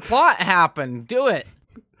to make the plot happen. Do it.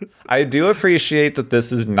 I do appreciate that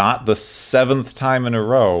this is not the 7th time in a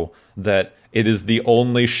row that it is the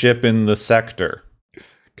only ship in the sector.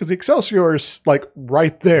 Because the Excelsior's like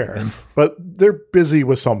right there, but they're busy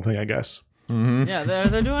with something, I guess. Mm-hmm. Yeah,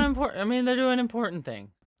 they're doing important. I mean, they're doing important thing.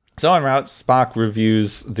 So en route, Spock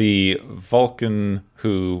reviews the Vulcan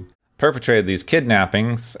who perpetrated these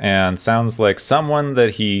kidnappings, and sounds like someone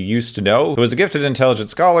that he used to know, who was a gifted intelligent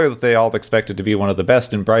scholar that they all expected to be one of the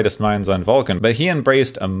best and brightest minds on Vulcan. But he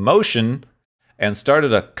embraced emotion and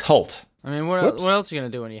started a cult. I mean, what else are you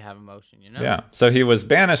gonna do when you have emotion? You know? Yeah. So he was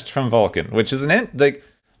banished from Vulcan, which is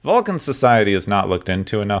Vulcan society is not looked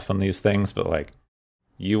into enough on these things, but like,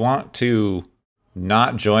 you want to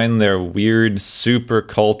not join their weird, super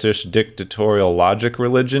cultish, dictatorial logic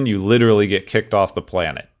religion, you literally get kicked off the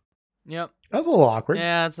planet. Yep. That's a little awkward.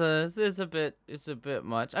 Yeah, it's a bit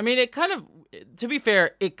much. I mean, it kind of, to be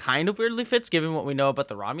fair, it kind of weirdly fits given what we know about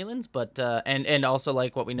the Romulans, but and also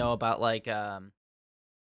like what we know about like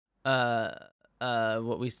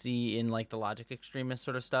what we see in like the logic extremist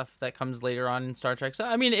sort of stuff that comes later on in Star Trek. So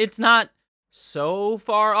I mean, it's not so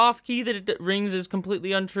far off key that it rings as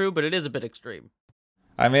completely untrue, but it is a bit extreme.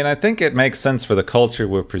 I mean, I think it makes sense for the culture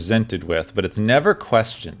we're presented with, but it's never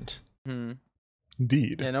questioned.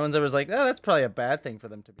 Indeed. Yeah, no one's ever like, oh, that's probably a bad thing for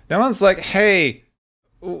them to be. No one's like, hey,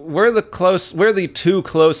 we're the 2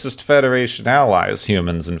 closest Federation allies,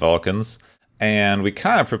 humans and Vulcans, and we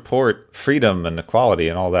kind of purport freedom and equality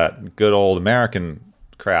and all that good old American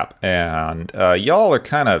crap. And y'all are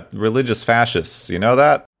kind of religious fascists. You know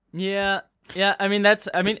that? Yeah. Yeah, I mean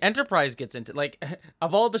Enterprise gets into like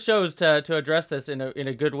of all the shows to address this in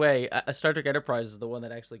a good way. Star Trek Enterprise is the one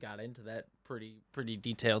that actually got into that pretty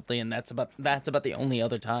detailedly, and that's about the only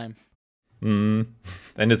other time. And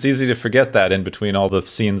it's easy to forget that in between all the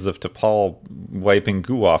scenes of T'Pol wiping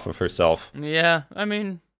goo off of herself. Yeah, I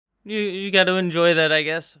mean, you got to enjoy that, I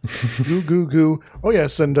guess. Goo goo goo. Oh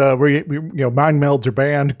yes, and we mind melds are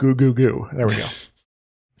banned. Goo goo goo. There we go.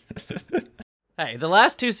 Hey, the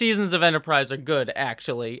last 2 seasons of Enterprise are good,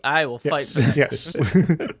 actually. I will fight for that. Yes.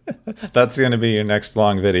 That's going to be your next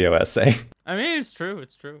long video essay. I mean, it's true.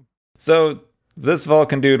 So, this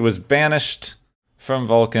Vulcan dude was banished from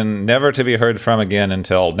Vulcan, never to be heard from again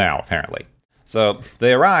until now, apparently. So,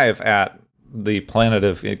 they arrive at the planet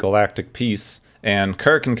of galactic peace, and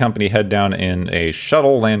Kirk and company head down in a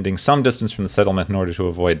shuttle landing some distance from the settlement in order to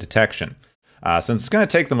avoid detection. Since it's going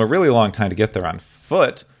to take them a really long time to get there on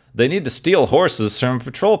foot, they need to steal horses from a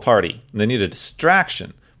patrol party. They need a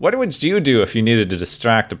distraction. What would you do if you needed to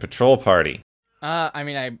distract a patrol party? I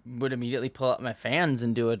mean, I would immediately pull up my fans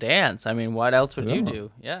and do a dance. I mean, what else would you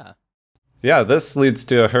do? Yeah. Yeah, this leads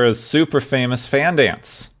to her super famous fan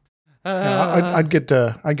dance. I'd get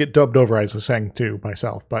dubbed over as a sang too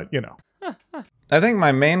myself, but you know. I think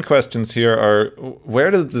my main questions here are,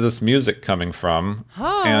 where did this music coming from?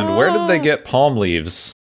 And where did they get palm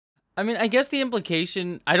leaves? I mean, I guess the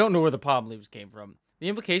implication, I don't know where the palm leaves came from. The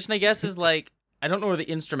implication, I guess, is like, I don't know where the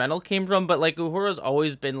instrumental came from, but like Uhura's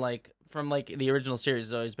always been like, from like the original series,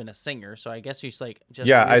 has always been a singer. So I guess she's like, just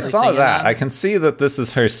yeah, I saw that. On. I can see that this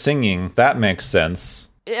is her singing. That makes sense.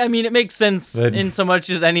 I mean, it makes sense in so much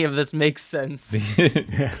as any of this makes sense.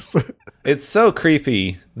 Yes. It's so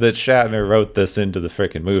creepy that Shatner wrote this into the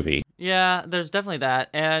frickin' movie. Yeah, there's definitely that.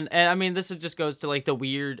 And I mean, this just goes to like the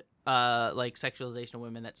weird like sexualization of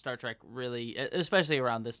women that Star Trek really, especially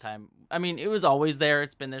around this time. I mean, it was always there.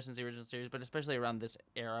 It's been there since the original series, but especially around this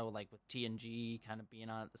era, like with TNG kind of being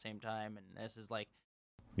on at the same time. And this is like,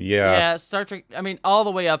 yeah, Star Trek. I mean, all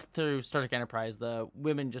the way up through Star Trek Enterprise, the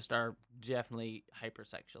women just are definitely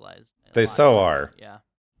hypersexualized. They so are. Yeah.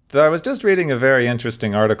 I was just reading a very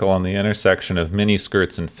interesting article on the intersection of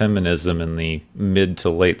miniskirts and feminism in the mid to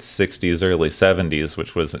late 60s, early 70s,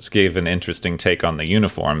 which gave an interesting take on the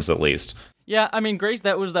uniforms, at least. Yeah, I mean, Grace,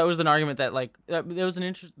 that was an argument that like there's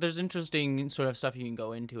interesting sort of stuff you can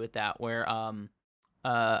go into with that, where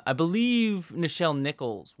I believe Nichelle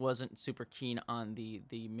Nichols wasn't super keen on the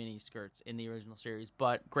miniskirts in the original series,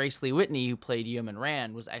 but Grace Lee Whitney, who played Yeoman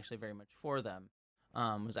Rand, was actually very much for them.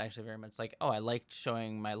 Was actually very much like, oh, I liked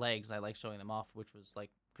showing my legs, I liked showing them off, which was like,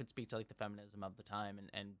 could speak to like the feminism of the time,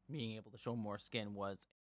 and being able to show more skin was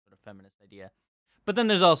a sort of feminist idea. But then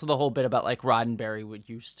there's also the whole bit about like Gene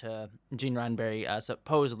Roddenberry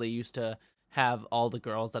supposedly used to have all the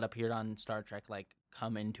girls that appeared on Star Trek like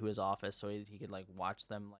come into his office so he could like watch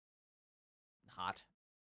them like hot.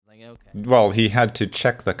 Like, okay. Well, he had to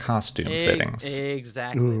check the costume fittings.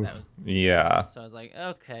 Exactly. That was, yeah. So I was like,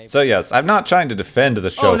 okay. So yes, I'm not trying to defend the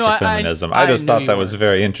show for feminism. I just thought that was a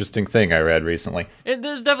very interesting thing I read recently.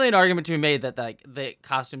 There's definitely an argument to be made that like the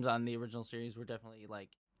costumes on the original series were definitely like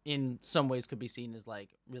in some ways could be seen as like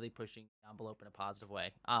really pushing the envelope in a positive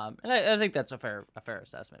way. And I think that's a fair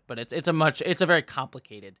assessment. But it's a very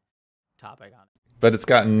complicated topic on it. But it's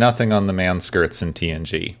got nothing on the man skirts in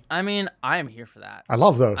TNG. I mean, I am here for that. I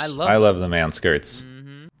love those. I love the man skirts.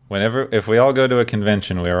 Mm-hmm. If we all go to a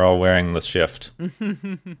convention, we are all wearing the shift.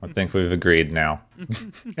 I think we've agreed now.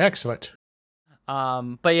 Excellent.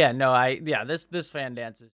 But yeah, no, this fan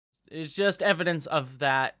dance is just evidence of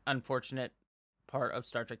that unfortunate part of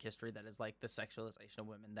Star Trek history that is like the sexualization of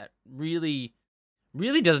women that really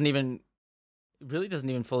doesn't even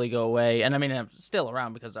fully go away. And I mean, it's still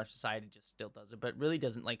around because our society just still does it, but really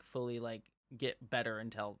doesn't like fully like get better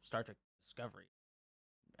until Star Trek Discovery.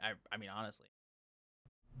 I mean, honestly,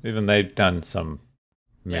 even they've done some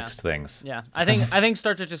mixed things. Yeah, I think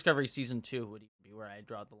Star Trek Discovery season 2 would even be where I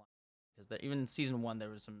draw the line, because even in season 1 there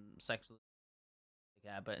was some sexual,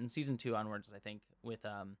 yeah, but in season 2 onwards, I think with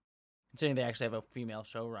considering they actually have a female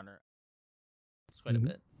showrunner, it's quite a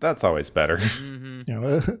bit. That's always better.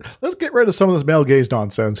 Mm-hmm. Let's get rid of some of this male gaze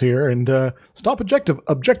nonsense here and stop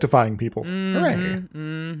objectifying people. Hooray!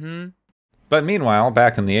 Mm-hmm. But meanwhile,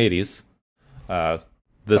 back in the 80s,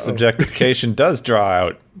 this objectification does draw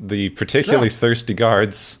out the particularly thirsty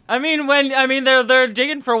guards. I mean, they're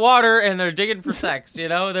digging for water and they're digging for sex. You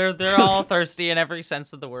know, they're all thirsty in every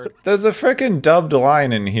sense of the word. There's a freaking dubbed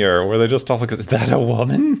line in here where they just all look. Is that a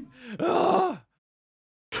woman?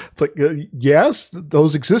 It's It's like, yes,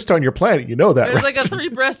 those exist on your planet. You know that, There's right? like a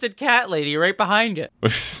three-breasted cat lady right behind you.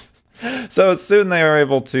 So soon they are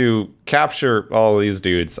able to capture all these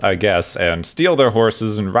dudes, I guess, and steal their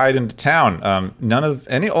horses and ride into town.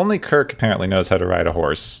 Only Kirk apparently knows how to ride a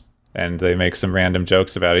horse. And they make some random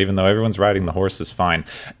jokes about it, even though everyone's riding the horses fine.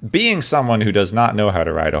 Being someone who does not know how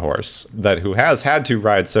to ride a horse, who has had to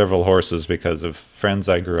ride several horses because of friends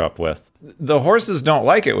I grew up with, the horses don't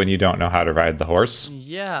like it when you don't know how to ride the horse.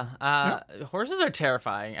 Yeah, horses are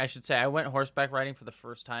terrifying, I should say. I went horseback riding for the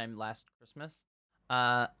first time last Christmas,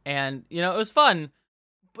 and, it was fun,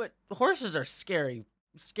 but horses are scary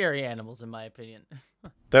animals, in my opinion.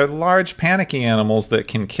 They're large, panicky animals that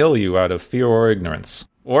can kill you out of fear or ignorance.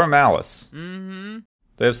 Or malice. Mm-hmm.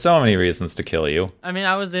 They have so many reasons to kill you. I mean,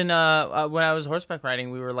 I was in, when I was horseback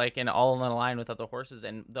riding, we were, like, all in a line with other horses,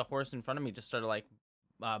 and the horse in front of me just started, like,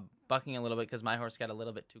 bucking a little bit because my horse got a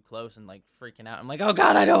little bit too close and, like, freaking out. I'm like, oh,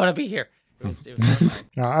 God, I don't want to be here. It was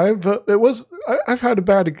terrifying. I've had a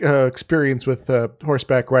bad experience with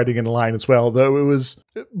horseback riding in a line as well, though it was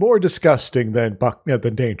more disgusting than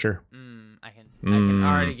danger. I can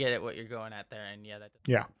already get at what you're going at there, and that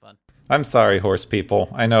doesn't sound fun. I'm sorry, horse people.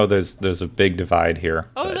 I know there's a big divide here.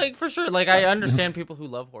 Oh, but... like, for sure. Like, I understand people who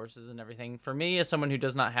love horses and everything. For me, as someone who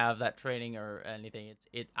does not have that training or anything,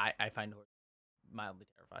 I find horses mildly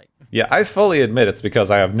terrifying. Yeah, I fully admit it's because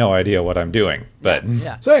I have no idea what I'm doing. But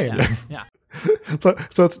same. Yeah.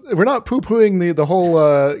 So we're not poo-pooing the whole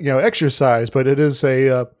exercise, but it is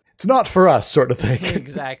it's not for us sort of thing.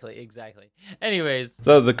 Exactly. Anyways.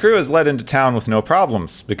 So the crew is led into town with no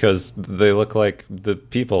problems because they look like the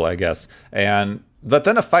people, I guess. But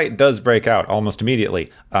then a fight does break out almost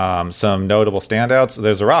immediately. Some notable standouts.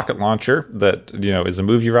 There's a rocket launcher that, is a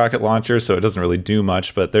movie rocket launcher, so it doesn't really do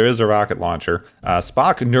much, but there is a rocket launcher.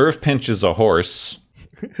 Spock nerve pinches a horse.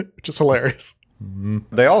 Which is hilarious.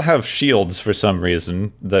 They all have shields for some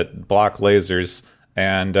reason that block lasers.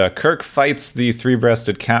 And Kirk fights the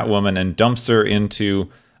three-breasted Catwoman and dumps her into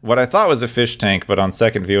what I thought was a fish tank, but on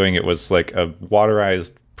second viewing it was like a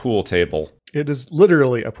waterized pool table. It is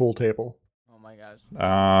literally a pool table. Oh my gosh.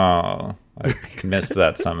 Oh, I missed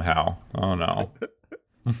that somehow. Oh no.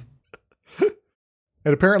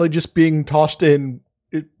 And apparently just being tossed in,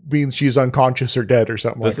 it means she's unconscious or dead or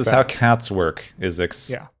something like that. This is how cats work, Isix.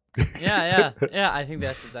 Yeah. Yeah, I think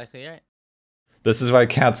that's exactly right. This is why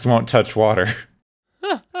cats won't touch water.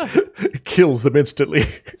 It kills them instantly.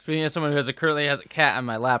 Speaking of someone who currently has a cat on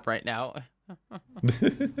my lap right now.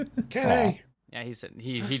 Kenny. Yeah, he said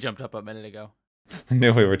he jumped up a minute ago. I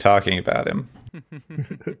knew we were talking about him.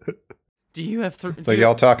 Do you have three? So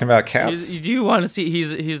y'all talking about cats? Do you want to see?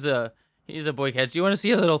 He's a boy cat. Do you want to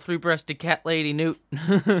see a little three-breasted cat lady, Newt?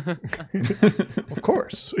 Of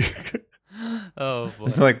course. Oh boy.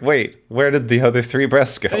 It's like, wait, where did the other three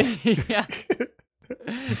breasts go? Yeah.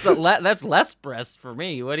 So that's less breasts for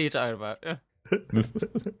me. What are you talking about?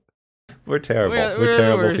 We're terrible. We're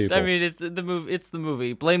terrible worst. people. I mean, it's the movie. It's the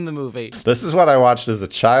movie. Blame the movie. This is what I watched as a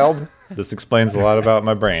child. This explains a lot about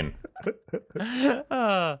my brain.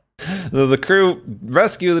 So the crew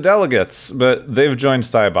rescue the delegates, but they've joined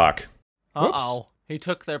Cybok. Uh-oh. He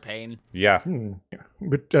took their pain. Yeah.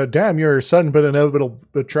 But damn your sudden but inevitable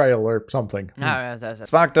betrayal or something.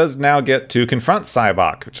 Spock does now get to confront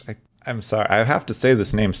Cybok, which I'm sorry, I have to say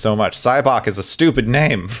this name so much. Cybok is a stupid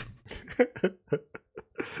name.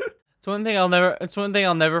 It's one thing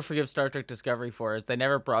I'll never forgive Star Trek Discovery for is they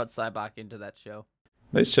never brought Cybok into that show.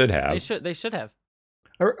 They should have. They should have.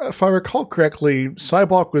 If I recall correctly,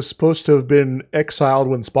 Cybok was supposed to have been exiled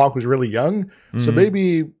when Spock was really young. Mm-hmm. So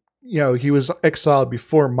maybe, he was exiled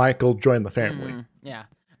before Michael joined the family. Yeah.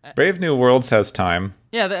 Brave New Worlds has time.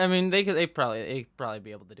 Yeah, I mean, they'd probably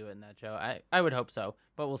be able to do it in that show. I would hope so,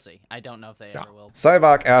 but we'll see. I don't know if they ever will.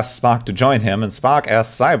 Cybok asks Spock to join him, and Spock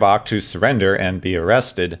asks Cybok to surrender and be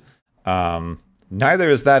arrested. Neither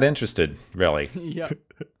is that interested, really. Yeah.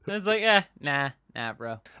 It's like, nah,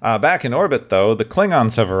 bro. Back in orbit, though, the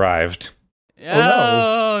Klingons have arrived.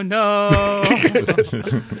 Oh no.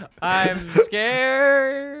 I'm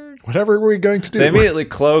scared. Whatever are we going to do? They immediately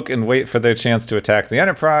cloak and wait for their chance to attack the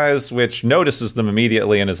Enterprise, which notices them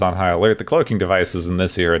immediately and is on high alert. The cloaking devices in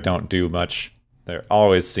this era don't do much. They're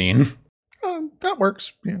always seen. That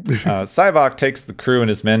works. Yeah. Cybok takes the crew and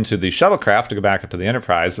his men to the shuttlecraft to go back up to the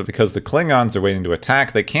Enterprise, but because the Klingons are waiting to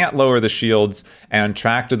attack, they can't lower the shields and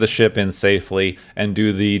tractor the ship in safely and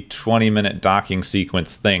do the 20-minute docking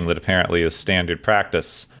sequence thing that apparently is standard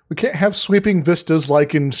practice. We can't have sweeping vistas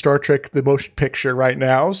like in Star Trek The Motion Picture right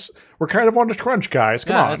now. We're kind of on a crunch, guys.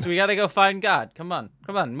 Come on. We gotta go find God. Come on,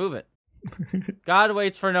 move it. God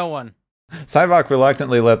waits for no one. Sybok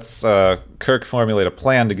reluctantly lets Kirk formulate a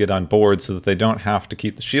plan to get on board so that they don't have to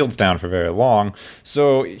keep the shields down for very long.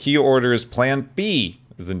 So he orders Plan B,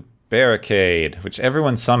 as in barricade, which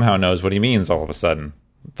everyone somehow knows what he means all of a sudden.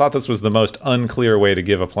 Thought this was the most unclear way to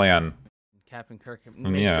give a plan. Captain Kirk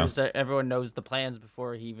makes Yeah. sure that everyone knows the plans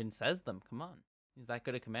before he even says them. Come on. He's that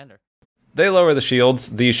good a commander. They lower the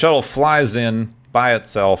shields. The shuttle flies in by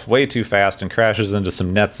itself way too fast and crashes into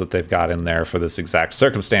some nets that they've got in there for this exact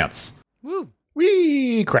circumstance. Woo!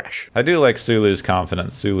 We crash. I do like Sulu's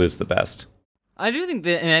confidence. Sulu's the best. I do think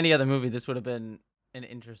that in any other movie, this would have been an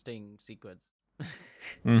interesting sequence.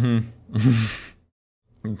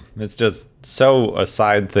 It's just so a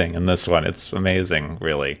side thing in this one. It's amazing,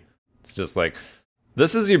 really. It's just like,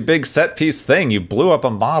 this is your big set piece thing. You blew up a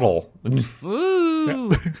model.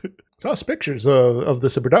 Woo! Saw us pictures of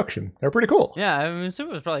this in production. They're pretty cool. Yeah, I mean, it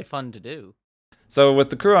was probably fun to do. So with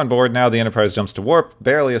the crew on board, now the Enterprise jumps to warp,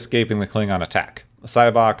 barely escaping the Klingon attack.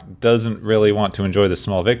 Sybok doesn't really want to enjoy the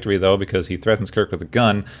small victory, though, because he threatens Kirk with a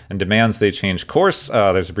gun and demands they change course.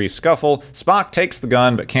 There's a brief scuffle. Spock takes the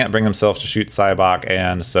gun, but can't bring himself to shoot Sybok,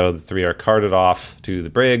 and so the three are carted off to the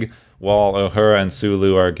brig, while Uhura and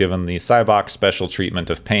Sulu are given the Sybok special treatment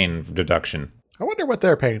of pain reduction. I wonder what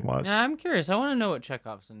their pain was. Yeah, I'm curious. I want to know what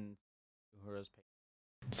Chekhov's and Uhura's pain.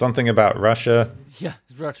 Something about Russia. Yeah,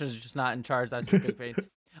 Russia's just not in charge. That's a big pain.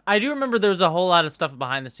 I do remember there was a whole lot of stuff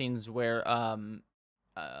behind the scenes where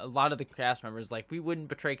a lot of the cast members, like, we wouldn't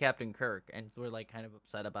betray Captain Kirk, and so we're, like, kind of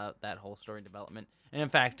upset about that whole story development. And in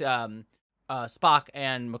fact, Spock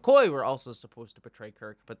and McCoy were also supposed to betray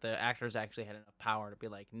Kirk, but the actors actually had enough power to be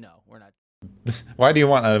like, no, we're not. Why do you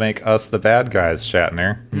want to make us the bad guys,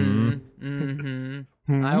 Shatner?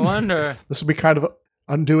 I wonder. This would be kind of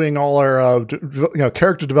undoing all our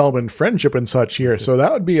character development and friendship and such here. So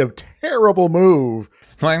that would be a terrible move.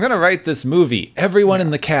 Well, I'm going to write this movie. Everyone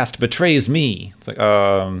in the cast betrays me. It's like,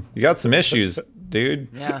 you got some issues, dude.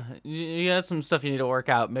 Yeah, you got some stuff you need to work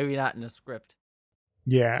out. Maybe not in a script.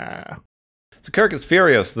 Yeah. So Kirk is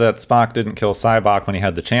furious that Spock didn't kill Sybok when he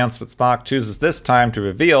had the chance, but Spock chooses this time to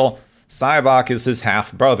reveal Sybok is his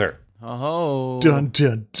half-brother. Oh. Dun,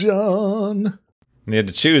 dun, dun. And he had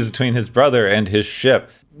to choose between his brother and his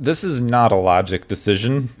ship. This is not a logic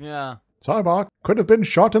decision. Yeah. Sybok could have been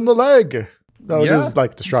shot in the leg. No, Yeah. it is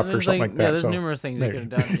like disruptor or There's something like that. Yeah, there's so numerous things you maybe.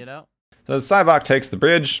 could have done, you know? So Sybok takes the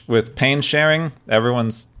bridge with pain sharing.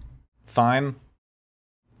 Everyone's fine.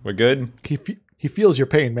 We're good. He feels your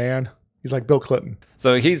pain, man. He's like Bill Clinton.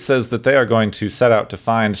 So he says that they are going to set out to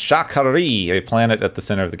find Shakari, a planet at the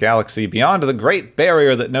center of the galaxy, beyond the Great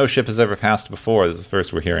Barrier that no ship has ever passed before. This is the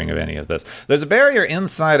first we're hearing of any of this. There's a barrier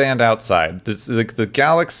inside and outside. The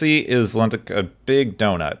galaxy is like a big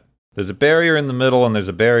donut. There's a barrier in the middle, and there's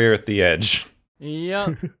a barrier at the edge.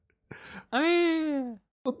 Yep. I mean,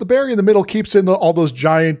 The barrier in the middle keeps in all those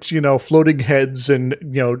giant, floating heads and,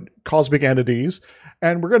 cosmic entities.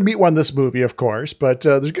 And we're going to meet one in this movie, of course, but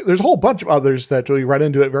there's a whole bunch of others that we run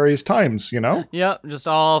into at various times, Yep, just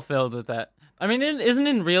all filled with that. I mean, isn't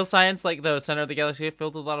in real science, like, the center of the galaxy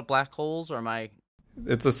filled with a lot of black holes, or am I...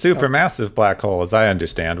 It's a supermassive black hole, as I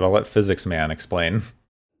understand. Well, let Physics Man explain.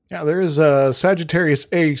 Yeah, there is a Sagittarius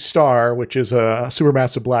A star, which is a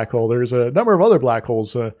supermassive black hole. There's a number of other black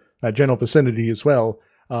holes in that general vicinity as well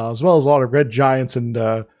as a lot of red giants and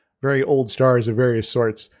very old stars of various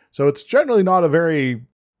sorts. So it's generally not a very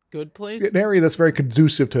Good place? an area that's very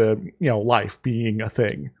conducive to life being a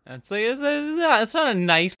thing. It's like, it's not a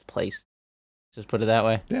nice place. Just put it that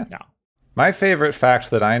way. Yeah. My favorite fact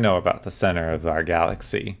that I know about the center of our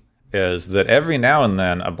galaxy is that every now and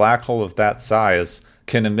then a black hole of that size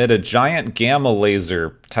can emit a giant gamma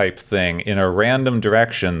laser type thing in a random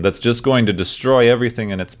direction that's just going to destroy everything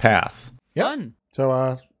in its path. Yep. Fun.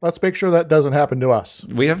 So let's make sure that doesn't happen to us.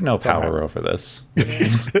 We have no power over this.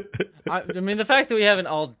 I mean, the fact that we haven't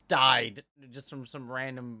all died just from some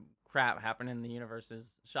random crap happening in the universe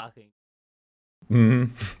is shocking.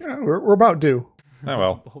 Mm-hmm. Yeah, we're about due. Oh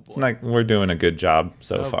well, Oh, it's boy. like we're doing a good job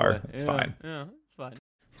so Oh, far. boy. It's Yeah, fine. Yeah, it's fine.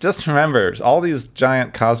 Just remember, all these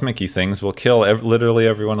giant cosmic-y things will kill literally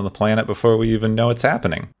everyone on the planet before we even know it's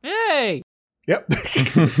happening. Hey! Yep.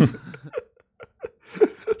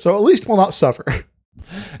 So at least we'll not suffer.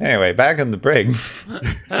 Anyway, back in the brig.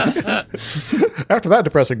 After that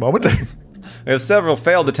depressing moment. We have several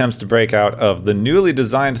failed attempts to break out of the newly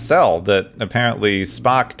designed cell that apparently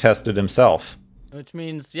Spock tested himself. Which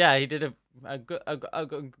means, yeah, he did a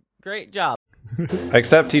great job.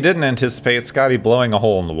 Except he didn't anticipate Scotty blowing a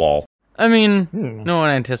hole in the wall. I mean, no one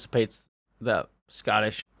anticipates the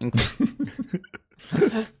Scottish.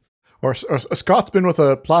 Or Scott's been with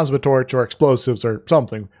a plasma torch or explosives or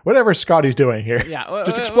something. Whatever Scotty's doing here. Yeah,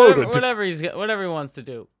 just exploded. Whatever he wants to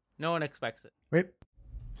do. No one expects it. Wait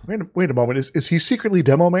a moment. Is he secretly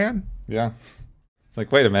Demo Man? Yeah. It's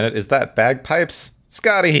like, wait a minute, is that bagpipes?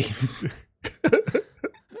 Scotty!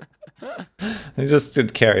 He just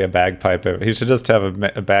should carry a bagpipe. He should just have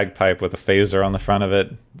a bagpipe with a phaser on the front of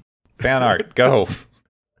it. Fan art, go!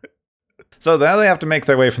 So now they have to make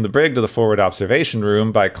their way from the brig to the forward observation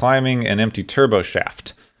room by climbing an empty turbo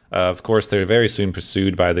shaft. Of course, they're very soon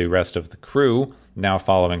pursued by the rest of the crew, now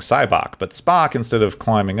following Sybok. But Spock, instead of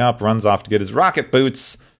climbing up, runs off to get his rocket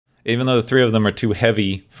boots. Even though the three of them are too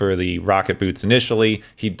heavy for the rocket boots initially,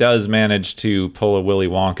 he does manage to pull a Willy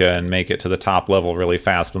Wonka and make it to the top level really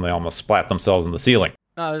fast when they almost splat themselves in the ceiling.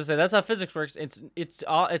 I was gonna say, that's how physics works. It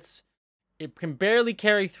can barely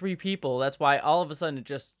carry 3 people. That's why all of a sudden it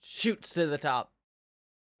just shoots to the top.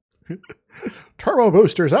 Turbo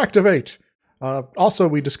boosters activate. Also,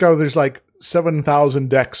 we discover there's like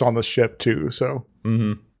 7,000 decks on the ship too. So,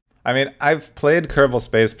 I mean, I've played Kerbal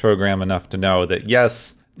Space Program enough to know that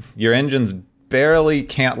yes, your engines barely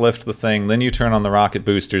can't lift the thing. Then you turn on the rocket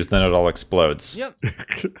boosters, then it all explodes. Yep.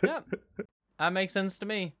 That makes sense to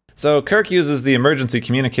me. So Kirk uses the emergency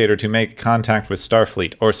communicator to make contact with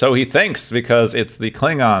Starfleet, or so he thinks, because it's the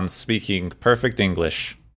Klingons speaking perfect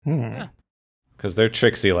English. Yeah. Because they're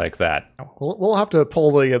tricksy like that. We'll have to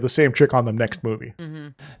pull the same trick on them next movie.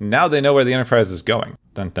 Now they know where the Enterprise is going.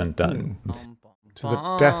 Dun dun dun. To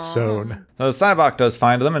the death zone. So Sybok does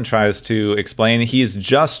find them and tries to explain he's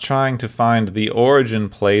just trying to find the origin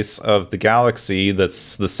place of the galaxy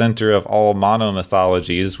that's the center of all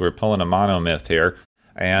monomythologies. We're pulling a monomyth here.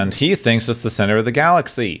 And he thinks it's the center of the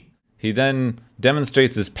galaxy. He then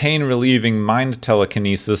demonstrates his pain-relieving mind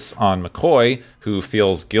telekinesis on McCoy, who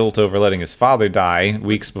feels guilt over letting his father die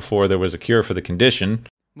weeks before there was a cure for the condition.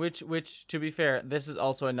 Which, to be fair, this is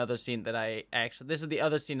also another scene that this is the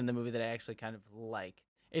other scene in the movie that I actually kind of like.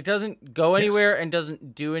 It doesn't go anywhere and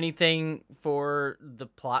doesn't do anything for the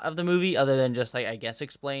plot of the movie other than just, like, I guess,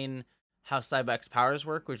 explain how Sybok's powers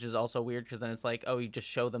work, which is also weird because then it's like, oh, you just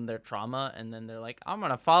show them their trauma and then they're like, I'm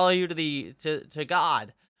gonna follow you to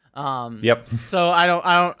God. Yep. So I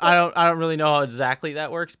don't really know how exactly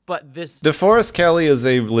that works, but DeForest Kelley is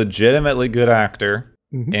a legitimately good actor.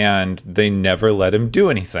 And they never let him do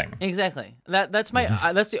anything. Exactly. That's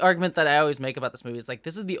the argument that I always make about this movie. It's like,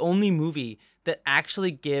 this is the only movie that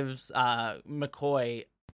actually gives McCoy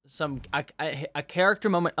a character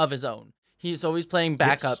moment of his own. He's always playing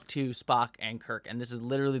backup to Spock and Kirk, and this is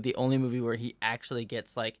literally the only movie where he actually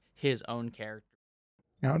gets like his own character.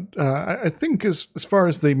 Now, I think as far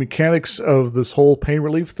as the mechanics of this whole pain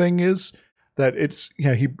relief thing is that it's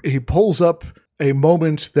he pulls up a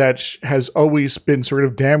moment that has always been sort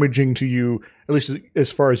of damaging to you, at least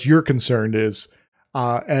as far as you're concerned, is,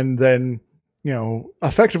 and then,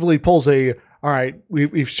 effectively pulls all right,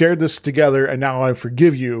 we've shared this together and now I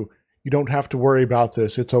forgive you. You don't have to worry about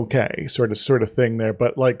this. It's okay. Sort of thing there,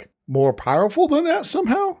 but like more powerful than that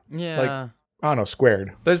somehow. Yeah. Like, I don't know,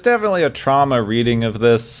 squared. There's definitely a trauma reading of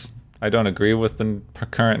this. I don't agree with the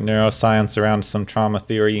current neuroscience around some trauma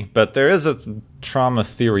theory, but there is a trauma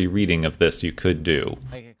theory reading of this you could do.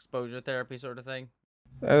 Like exposure therapy sort of thing?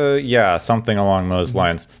 Yeah, something along those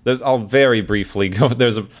lines. I'll very briefly go.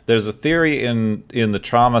 There's a theory in the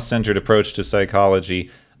trauma-centered approach to psychology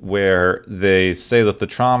where they say that the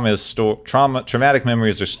traumatic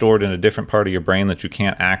memories are stored in a different part of your brain that you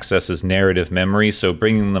can't access as narrative memory. So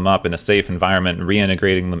bringing them up in a safe environment and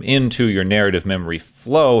reintegrating them into your narrative memory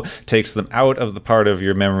flow takes them out of the part of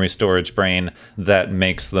your memory storage brain that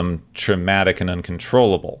makes them traumatic and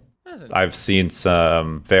uncontrollable. I've seen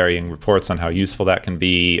some varying reports on how useful that can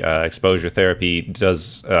be. Exposure therapy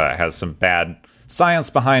has some bad science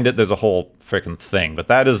behind it. There's a whole freaking thing, but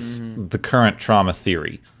that is the current trauma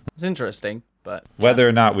theory. It's interesting, but whether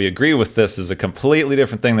or not we agree with this is a completely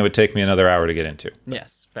different thing that would take me another hour to get into.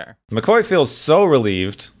 Yes, fair. McCoy feels so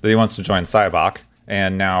relieved that he wants to join Sybok,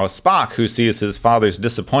 and now Spock, who sees his father's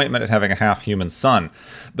disappointment at having a half-human son.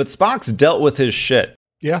 But Spock's dealt with his shit.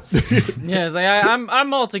 Yeah. Yeah, it's like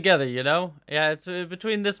I'm all together, Yeah, it's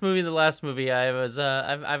between this movie and the last movie. I've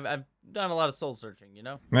done a lot of soul searching,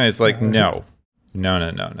 And it's like no.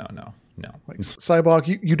 Like,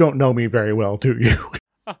 Sybok, you don't know me very well, do you?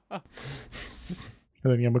 And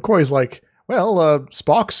then McCoy's like, well,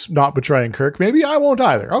 Spock's not betraying Kirk. Maybe I won't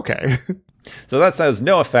either. Okay. So that has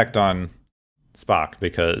no effect on Spock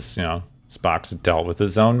because, Spock's dealt with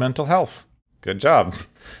his own mental health. Good job.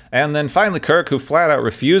 And then finally Kirk, who flat out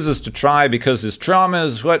refuses to try because his trauma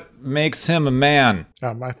is what makes him a man.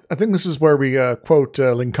 I think this is where we quote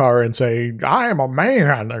Linkara and say, "I am a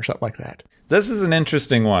man," or something like that. This is an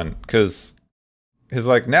interesting one, because he's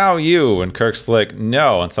like, "Now you," and Kirk's like,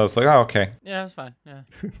 "No." And so I was like, "Oh, okay. Yeah, that's fine. Yeah.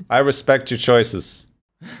 I respect your choices."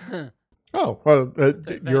 Oh, well,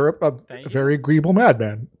 you're a very agreeable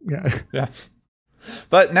madman. Yeah. Yeah.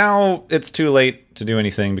 But now it's too late to do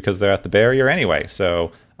anything because they're at the barrier anyway.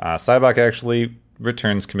 So Sybok actually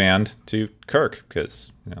returns command to Kirk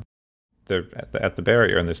because they're at the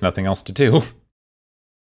barrier and there's nothing else to do.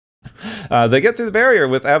 They get through the barrier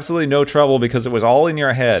with absolutely no trouble because it was all in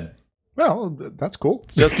your head. Well, that's cool.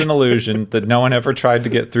 It's just an illusion that no one ever tried to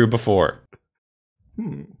get through before.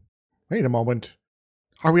 Wait a moment.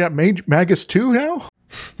 Are we at Magus 2 now?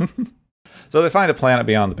 So they find a planet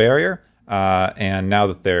beyond the barrier. And now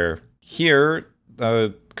that they're here,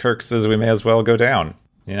 Kirk says we may as well go down.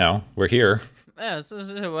 We're here. Yeah,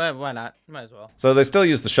 so why not? Might as well. So they still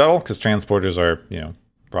use the shuttle because transporters are,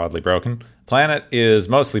 broadly broken. Planet is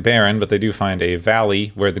mostly barren, but they do find a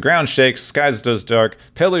valley where the ground shakes, skies goes dark,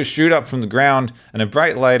 pillars shoot up from the ground, and a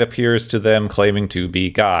bright light appears to them claiming to be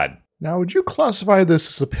God. Now, would you classify this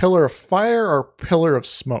as a pillar of fire or a pillar of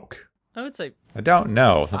smoke? I would say I don't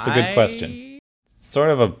know. That's a good question. Sort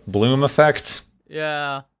of a bloom effect.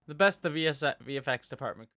 Yeah, the best the VFX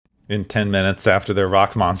department. In 10 minutes after their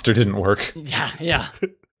rock monster didn't work. Yeah.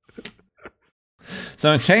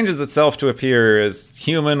 So it changes itself to appear as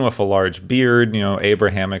human with a large beard,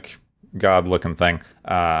 Abrahamic god-looking thing,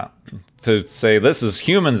 to say, "This is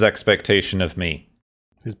humans' expectation of me."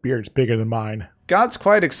 His beard's bigger than mine. God's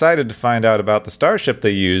quite excited to find out about the starship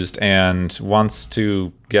they used and wants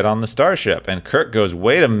to get on the starship. And Kirk goes,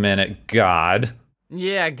 "Wait a minute, God.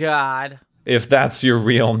 Yeah, God. If that's your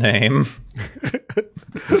real name."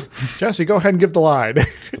 Jesse, go ahead and give the line.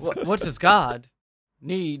 What does God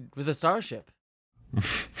need with a starship?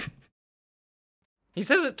 He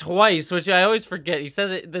says it twice, which I always forget. He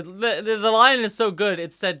says it. The line is so good;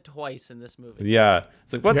 it's said twice in this movie. Yeah,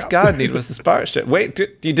 it's like, what's God need with the starship? Wait,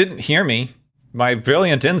 you didn't hear me. My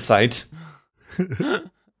brilliant insight.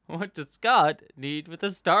 What does God need with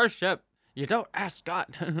a starship? You don't ask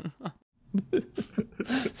God.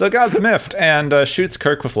 So God's miffed and shoots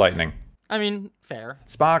Kirk with lightning. I mean, fair.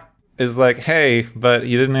 Spock is like, "Hey," but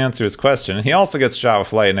he didn't answer his question. And he also gets shot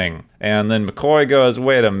with lightning. And then McCoy goes,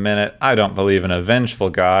 "Wait a minute, I don't believe in a vengeful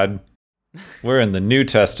God. We're in the New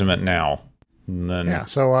Testament now." And then Yeah,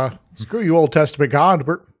 so screw you, Old Testament God.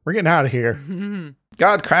 We're getting out of here.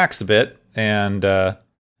 God cracks a bit and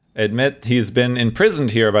admit he's been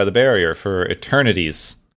imprisoned here by the barrier for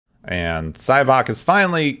eternities. And Sybok is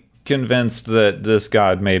finally convinced that this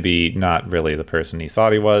God may be not really the person he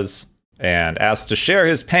thought he was, and asks to share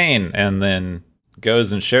his pain, and then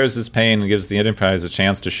goes and shares his pain and gives the Enterprise a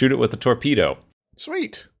chance to shoot it with a torpedo.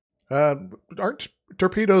 Sweet. Aren't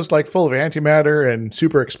torpedoes like full of antimatter and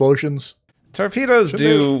super explosions? Torpedoes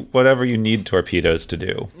do whatever you need torpedoes to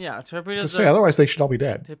do. Yeah, torpedoes. Otherwise they should all be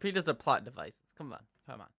dead. Torpedoes are plot devices. Come on.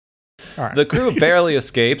 All right. The crew barely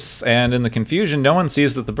escapes, and in the confusion, no one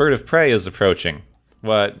sees that the bird of prey is approaching.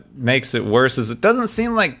 What makes it worse is it doesn't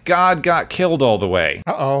seem like God got killed all the way.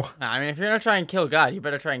 Uh-oh. I mean, if you're gonna try and kill God, you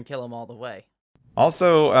better try and kill him all the way.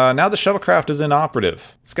 Also, now the shuttlecraft is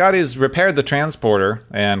inoperative. Scotty's repaired the transporter,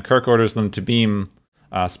 and Kirk orders them to beam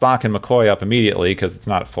Spock and McCoy up immediately because it's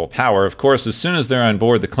not at full power. Of course, as soon as they're on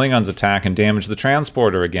board, the Klingons attack and damage the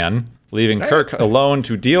transporter again, leaving Kirk alone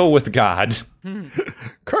to deal with God.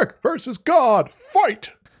 Kirk versus God,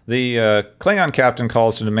 fight! The Klingon captain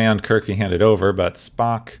calls to demand Kirk be handed over, but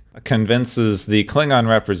Spock convinces the Klingon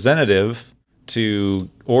representative to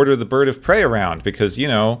order the bird of prey around because,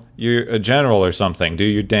 you're a general or something. Do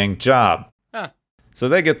your dang job. Huh. So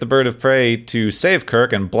they get the bird of prey to save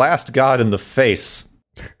Kirk and blast God in the face.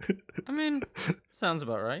 I mean, sounds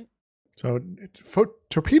about right. So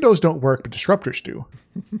torpedoes don't work, but disruptors do.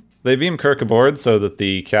 They beam Kirk aboard so that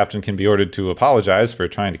the captain can be ordered to apologize for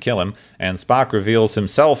trying to kill him, and Spock reveals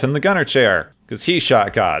himself in the gunner chair because he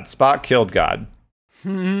shot God. Spock killed God.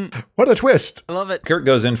 What a twist! I love it. Kirk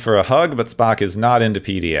goes in for a hug, but Spock is not into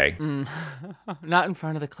PDA. Not in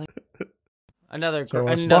front of the Klingon. Another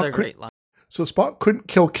Spock great line. So Spock couldn't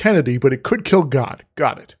kill Kennedy, but it could kill God.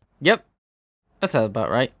 Got it. Yep. That sounds about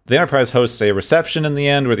right. The Enterprise hosts a reception in the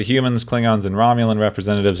end where the humans, Klingons, and Romulan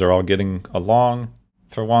representatives are all getting along.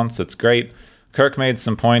 For once, it's great. Kirk made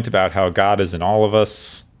some point about how God is in all of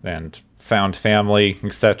us and found family,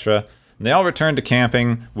 etc. And they all return to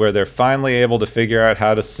camping, where they're finally able to figure out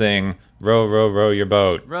how to sing "Row, row, row your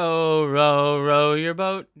boat." Row, row, row your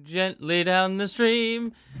boat gently down the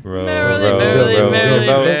stream. Row, Merrily, row, merrily, row merrily, your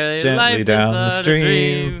boat merrily, life gently is down the but a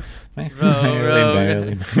stream. dream. Row,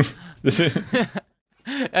 Merrily, merrily.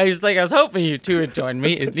 I was hoping you two would join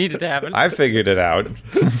me. It needed to happen. I figured it out.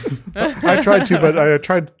 I tried to, but I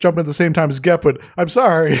tried to jump at the same time as Gep, but I'm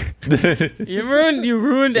sorry. You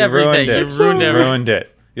ruined everything. Ruined it. You ruined everything. Ruined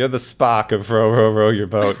it. You're the Spock of row, row, row your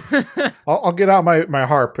boat. I'll get out my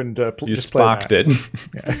harp and You just play spocked that.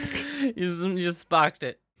 it. You just spocked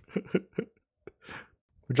it.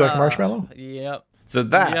 Would you like a marshmallow? Yep. So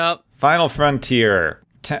that Yep. Final Frontier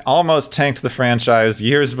almost tanked the franchise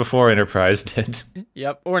years before Enterprise did.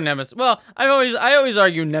 Yep. Or Nemesis. Well, I always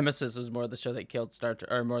argue Nemesis was more the show that killed Star Trek,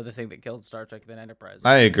 or more the thing that killed Star Trek than Enterprise.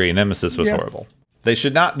 I agree. Nemesis was Yeah. horrible. They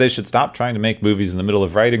should stop trying to make movies in the middle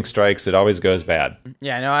of writing strikes. It always goes bad.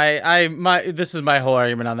 Yeah, no, this is my whole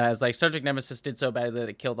argument on that. Is like Star Trek Nemesis did so badly that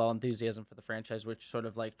it killed all enthusiasm for the franchise, which sort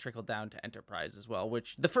of like trickled down to Enterprise as well.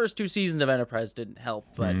 Which the first 2 seasons of Enterprise didn't help,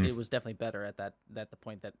 but it was definitely better at the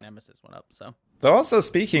point that Nemesis went up. So. Though also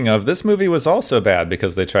speaking of, this movie was also bad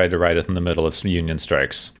because they tried to write it in the middle of union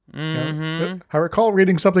strikes. Mm-hmm. I recall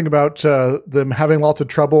reading something about them having lots of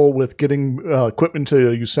trouble with getting equipment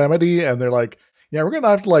to Yosemite, and they're like, yeah, we're going to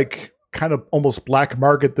have to like kind of almost black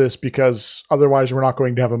market this because otherwise we're not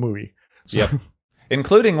going to have a movie. So, Yep.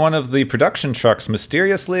 Including one of the production trucks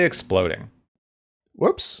mysteriously exploding.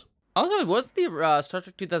 Whoops. Also, was the Star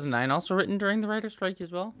Trek 2009 also written during the writer's strike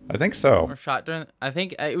as well? I think so. Or shot during? I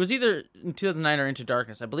think it was either in 2009 or Into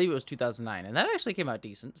Darkness. I believe it was 2009, and that actually came out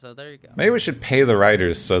decent. So there you go. Maybe we should pay the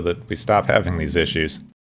writers so that we stop having these issues.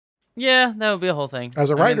 Yeah, that would be a whole thing. As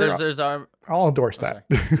a writer, there's our. I'll endorse that.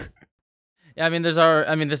 Yeah,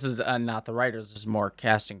 this is not the writers. This is more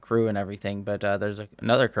cast and crew and everything. But there's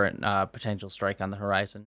another current potential strike on the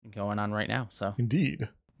horizon going on right now. So. Indeed.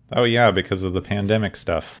 Oh yeah, because of the pandemic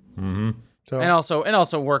stuff. Mm-hmm. So, And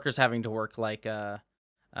also workers having to work like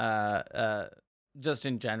just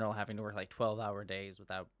in general having to work like 12-hour days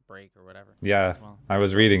without break or whatever. Yeah, Well, I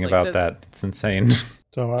was reading like about that. It's insane.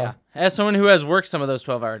 so yeah. As someone who has worked some of those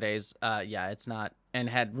 12-hour days, it's not, and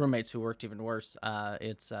had roommates who worked even worse.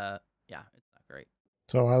 It's not great.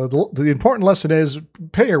 So the important lesson is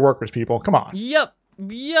pay your workers, people. Come on. Yep.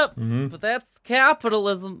 Mhm. But that's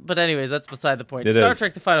capitalism. But anyways, that's beside the point. It Star is.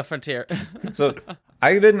 Trek: The Final Frontier. So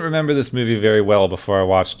I didn't remember this movie very well before I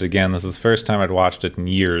watched it again. This is the first time I'd watched it in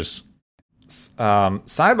years.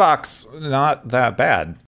 Cybok's not that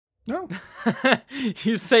bad. No.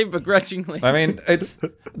 You say begrudgingly. I mean, it's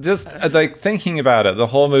just like thinking about it. The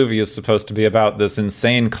whole movie is supposed to be about this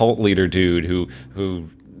insane cult leader dude who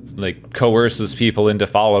like coerces people into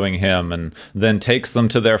following him and then takes them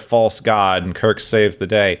to their false god, and Kirk saves the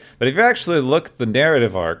day. But if you actually look at the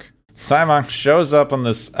narrative arc, Cybok shows up on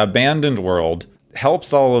this abandoned world,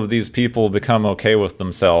 helps all of these people become okay with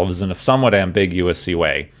themselves in a somewhat ambiguous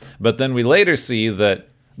way. But then we later see that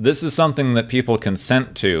this is something that people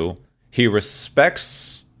consent to. He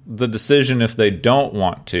respects the decision if they don't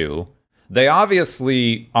want to. They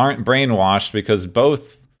obviously aren't brainwashed because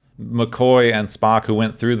both McCoy and Spock, who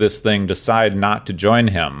went through this thing, decide not to join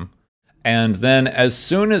him. And then as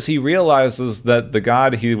soon as he realizes that the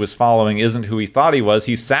god he was following isn't who he thought he was,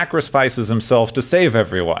 he sacrifices himself to save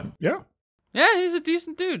everyone. Yeah. Yeah, he's a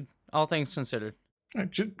decent dude, all things considered. I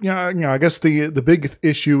guess the big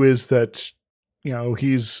issue is that,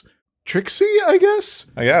 he's tricksy, I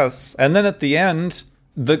guess. And then at the end,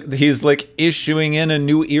 he's like issuing in a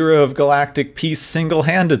new era of galactic peace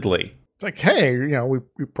single-handedly. It's like, hey, we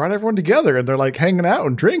brought everyone together and they're like hanging out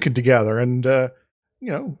and drinking together and,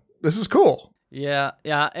 this is cool. Yeah.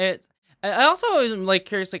 I also always am like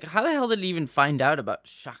curious, like how the hell did he even find out about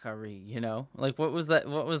Shakari? Like what was that?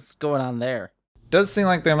 What was going on there? Does seem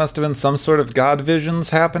like there must have been some sort of god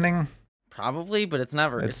visions happening. Probably, but it's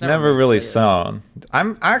never really clear. shown.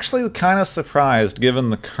 I'm actually kind of surprised,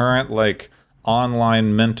 given the current like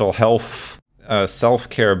online mental health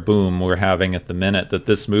self-care boom we're having at the minute, that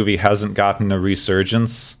this movie hasn't gotten a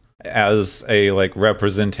resurgence as a like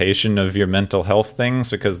representation of your mental health things,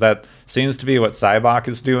 because that seems to be what Cybok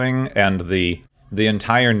is doing, and the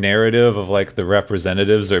entire narrative of like the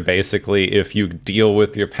representatives are basically, if you deal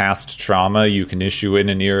with your past trauma, you can issue in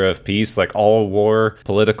an era of peace. Like all war,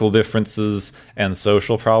 political differences, and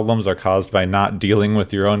social problems are caused by not dealing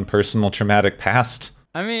with your own personal traumatic past.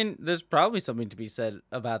 I mean, there's probably something to be said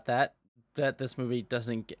about that this movie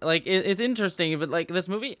doesn't get. Like it's interesting, but like this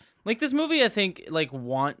movie I think like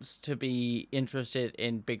wants to be interested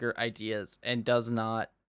in bigger ideas and does not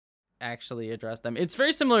actually address them. It's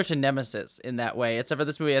very similar to Nemesis in that way, except for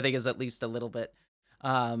this movie I think is at least a little bit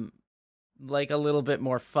like a little bit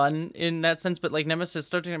more fun in that sense. But like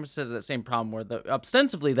Star Trek Nemesis has that same problem where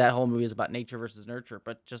ostensibly that whole movie is about nature versus nurture,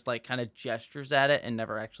 but just like kind of gestures at it and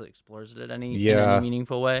never actually explores it in any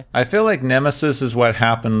meaningful way. I feel like Nemesis is what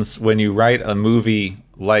happens when you write a movie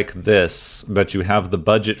like this, but you have the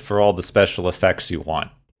budget for all the special effects you want.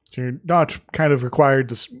 So you're not kind of required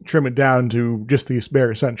to trim it down to just these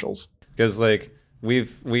bare essentials. Because like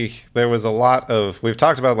we've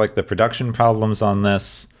talked about like the production problems on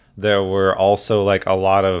this. There were also like a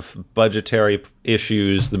lot of budgetary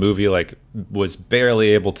issues. The movie like was barely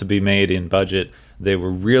able to be made in budget. They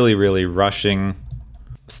were really, really rushing.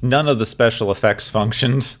 None of the special effects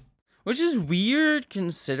functioned. Which is weird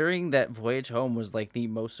considering that Voyage Home was like the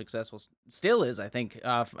most successful, still is, I think,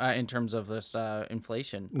 in terms of this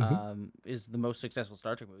inflation, is the most successful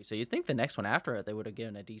Star Trek movie. So you'd think the next one after it, they would have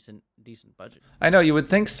given a decent budget. I know, you would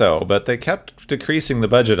think so, but they kept decreasing the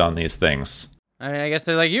budget on these things. I mean, I guess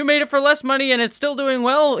they're like, you made it for less money and it's still doing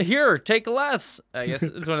well. Here, take less. I guess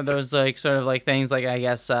it's one of those like sort of like things like, I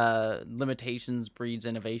guess, limitations breeds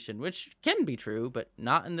innovation, which can be true, but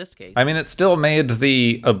not in this case. I mean, it still made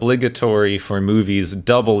the obligatory for movies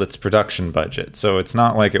double its production budget. So it's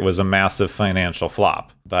not like it was a massive financial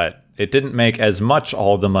flop, but it didn't make as much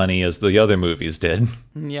all the money as the other movies did.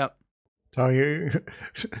 Yep. So you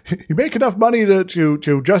make enough money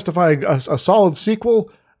to justify a solid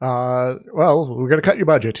sequel. Well, we're going to cut your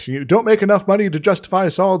budget. You don't make enough money to justify a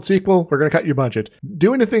solid sequel, we're going to cut your budget.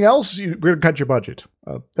 Do anything else, we're going to cut your budget.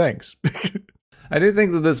 Thanks. I do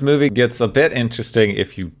think that this movie gets a bit interesting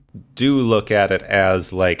if you do look at it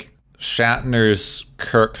as like Shatner's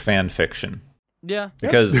Kirk fan fiction. Yeah.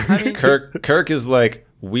 Because I mean, Kirk is like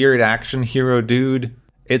weird action hero dude.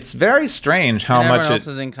 It's very strange how much everyone else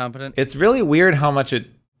is incompetent. It's really weird how much it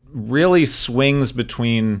really swings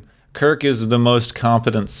between Kirk is the most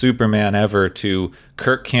competent Superman ever to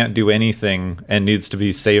Kirk can't do anything and needs to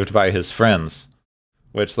be saved by his friends.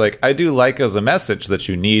 Which, like, I do like as a message that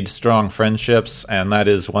you need strong friendships, and that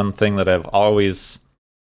is one thing that I've always...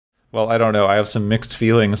 Well, I don't know, I have some mixed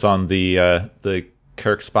feelings on the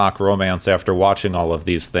Kirk-Spock romance after watching all of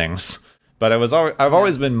these things. But I've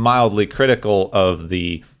always been mildly critical of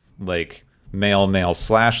the, like... male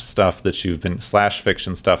slash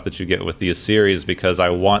fiction stuff that you get with these series, because I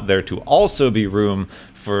want there to also be room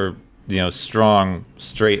for, strong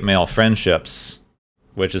straight male friendships,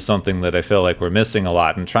 which is something that I feel like we're missing a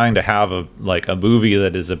lot. And trying to have a movie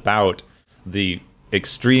that is about the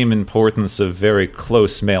extreme importance of very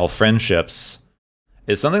close male friendships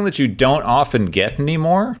is something that you don't often get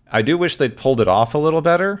anymore. I do wish they'd pulled it off a little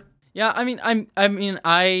better. Yeah,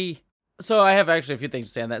 So I have actually a few things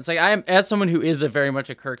to say on that. It's like, I am, as someone who is a very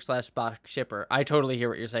much a Kirk/Spock shipper, I totally hear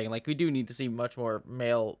what you're saying. Like, we do need to see much more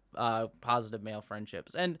positive male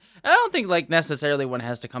friendships. And I don't think, like, necessarily one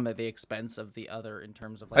has to come at the expense of the other in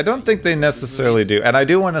terms of, like... I don't think they necessarily do. And I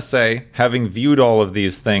do want to say, having viewed all of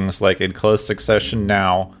these things, like, in close succession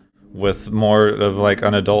now, with more of, like,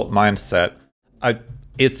 an adult mindset,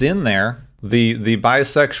 it's in there. The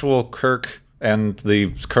bisexual Kirk... and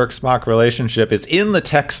the Kirk-Spock relationship is in the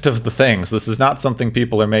text of the things. This is not something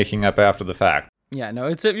people are making up after the fact. Yeah, no,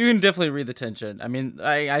 you can definitely read the tension. I mean,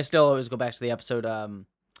 I still always go back to the episode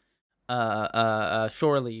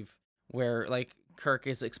Shore Leave, where like Kirk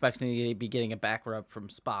is expecting to be getting a back rub from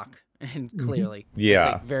Spock, and clearly, yeah,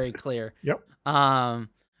 it's like very clear. Yep.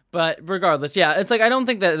 But regardless, yeah, it's like I don't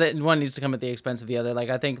think that one needs to come at the expense of the other. Like,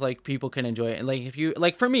 I think like people can enjoy it. And like if you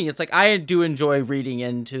like, for me, it's like I do enjoy reading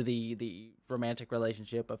into the romantic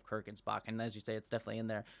relationship of Kirk and Spock, and as you say, it's definitely in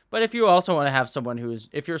there. But if you also want to have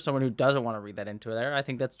if you're someone who doesn't want to read that into there, I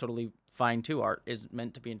think that's totally fine too. Art is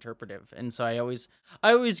meant to be interpretive, and so I'm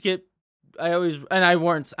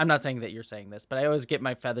not saying that you're saying this, but I always get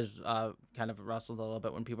my feathers kind of rustled a little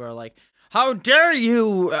bit when people are like, how dare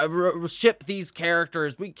you ship these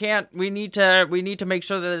characters? We need to make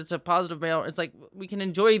sure that it's a positive male. It's like, we can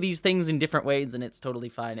enjoy these things in different ways, and it's totally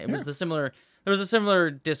fine. There was a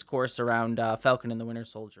similar discourse around Falcon and the Winter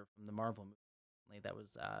Soldier from the Marvel movie. That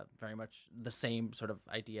was very much the same sort of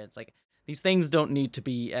idea. It's like, these things don't need to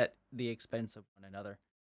be at the expense of one another.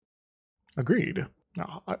 Agreed.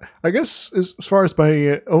 I guess as far as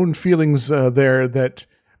my own feelings there, that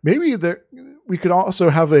maybe we could also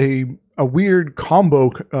have a weird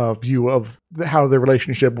combo view of how their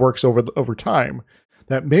relationship works over time.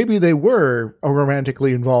 That maybe they were a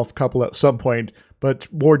romantically involved couple at some point,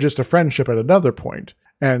 but more just a friendship at another point.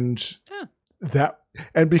 And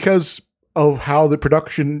because of how the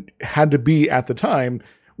production had to be at the time,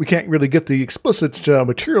 we can't really get the explicit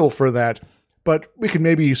material for that. but we can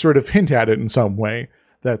maybe sort of hint at it in some way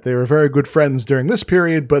that they were very good friends during this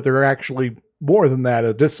period, but they're actually more than that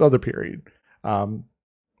at this other period.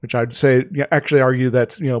 Which I'd say, actually argue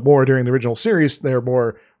that, more during the original series, they're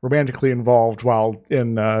more romantically involved, while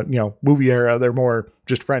in, movie era, they're more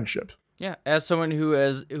just friendship. Yeah, as someone who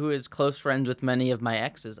is close friends with many of my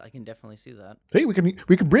exes, I can definitely see that. See, we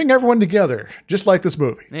can bring everyone together, just like this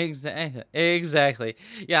movie. Exactly.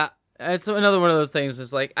 Yeah, it's another one of those things.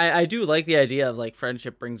 Is like I do like the idea of like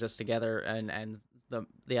friendship brings us together and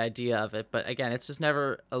the idea of it, but again, it's just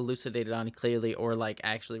never elucidated on clearly or like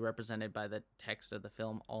actually represented by the text of the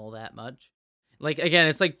film all that much. Like, again,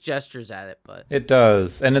 it's like gestures at it, but it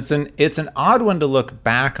does, and it's an odd one to look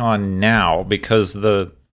back on now because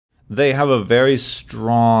they have a very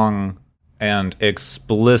strong and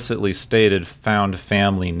explicitly stated found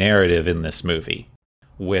family narrative in this movie,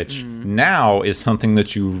 which now is something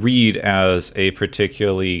that you read as a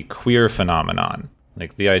particularly queer phenomenon.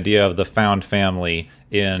 Like the idea of the found family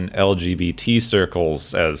in LGBT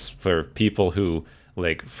circles as for people who,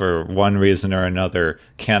 like, for one reason or another,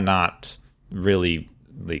 cannot really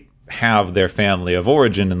like have their family of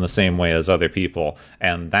origin in the same way as other people,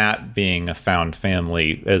 and that being a found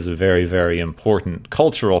family is a very, very important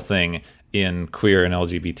cultural thing in queer and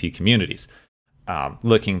LGBT communities.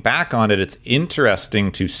 Looking back on it, it's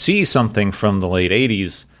interesting to see something from the late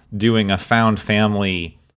 80s doing a found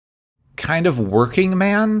family kind of working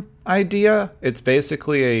man idea. It's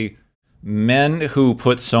basically a men who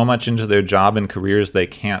put so much into their job and careers they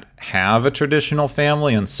can't have a traditional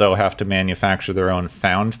family and so have to manufacture their own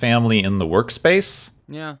found family in the workspace.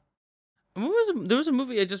 Yeah. There was a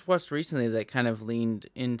movie I just watched recently that kind of leaned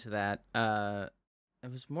into that.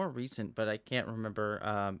 It was more recent, but I can't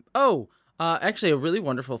remember. Actually, a really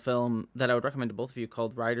wonderful film that I would recommend to both of you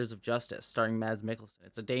called Riders of Justice, starring Mads Mikkelsen.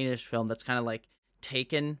 It's a Danish film that's kind of like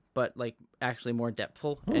Taken, but like actually more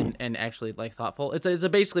depthful and actually like thoughtful. It's a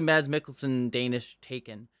basically Mads Mikkelsen Danish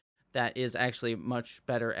Taken that is actually much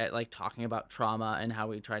better at like talking about trauma and how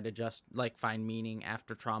we try to just like find meaning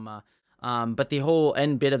after trauma. But the whole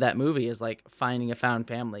end bit of that movie is like finding a found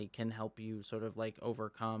family can help you sort of like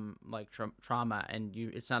overcome like trauma, and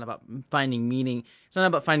it's not about finding meaning. It's not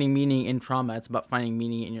about finding meaning in trauma. It's about finding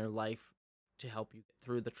meaning in your life to help you get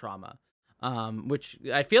through the trauma. Which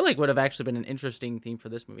I feel like would have actually been an interesting theme for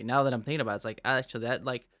this movie. Now that I'm thinking about it, it's like actually that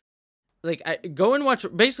go and watch.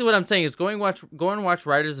 Basically, what I'm saying is go and watch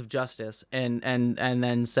Riders of Justice, and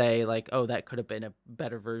then say like, oh, that could have been a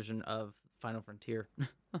better version of Final Frontier.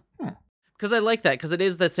 Because I like that, because it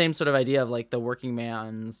is the same sort of idea of like the working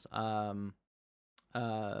man's family.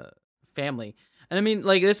 And I mean,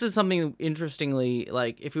 like, this is something interestingly,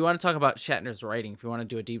 like, if we want to talk about Shatner's writing, if we want to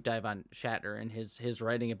do a deep dive on Shatner and his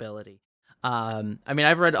writing ability. I mean,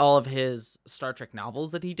 I've read all of his Star Trek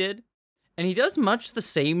novels that he did, and he does much the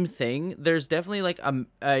same thing. There's definitely like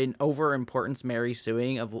an over-importance Mary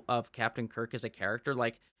Suing of Captain Kirk as a character.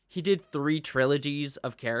 Like, he did 3 trilogies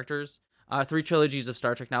of characters, 3 trilogies of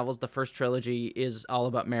Star Trek novels. The first trilogy is all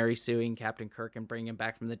about Mary Suing Captain Kirk and bringing him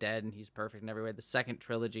back from the dead, and he's perfect in every way. The second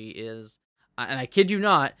trilogy is, and I kid you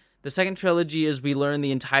not, the second trilogy is we learn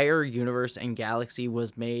the entire universe and galaxy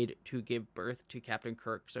was made to give birth to Captain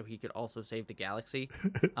Kirk so he could also save the galaxy.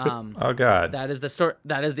 Oh God. That is the story.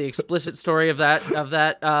 That is the explicit story of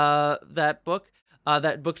that book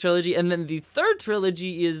trilogy. And then the third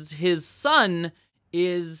trilogy is his son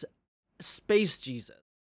is Space Jesus.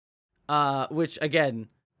 Which again,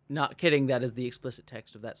 not kidding, that is the explicit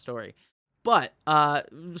text of that story. But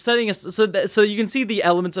setting us so you can see the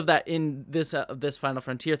elements of that in this Final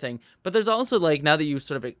Frontier thing. But there's also, like, now that you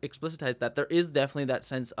sort of explicitized that, there is definitely that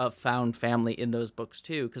sense of found family in those books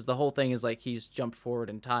too, because the whole thing is like he's jumped forward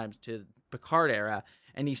in times to Picard era,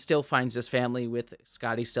 and he still finds his family with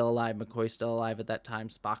Scotty still alive, McCoy still alive at that time,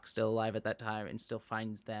 Spock still alive at that time, and still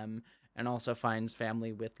finds them, and also finds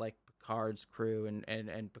family with like Picard's crew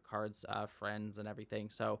and Picard's friends and everything.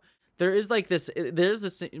 So there's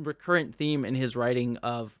this recurrent theme in his writing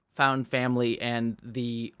of found family and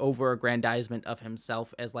the over-aggrandizement of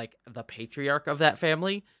himself as like the patriarch of that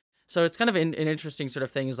family. So it's kind of an interesting sort of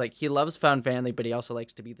thing, is like he loves found family, but he also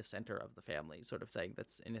likes to be the center of the family sort of thing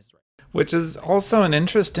that's in his writing. Which is also an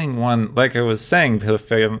interesting one, like I was saying,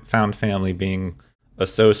 the found family being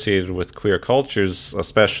associated with queer cultures,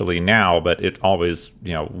 especially now, but it always,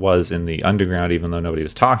 was in the underground, even though nobody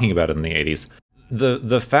was talking about it in the 80s.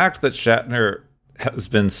 The fact that Shatner has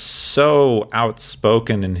been so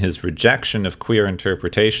outspoken in his rejection of queer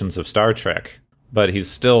interpretations of Star Trek, but he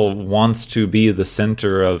still wants to be the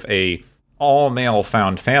center of a all-male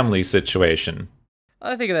found family situation.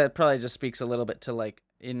 I think that probably just speaks a little bit to like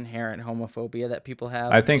inherent homophobia that people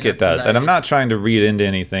have. I think it does. And I'm not trying to read into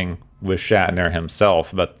anything with Shatner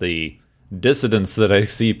himself, but the dissonance that I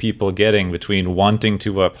see people getting between wanting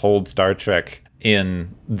to uphold Star Trek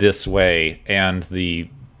in this way and the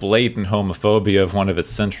blatant homophobia of one of its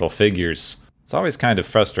central figures. It's always kind of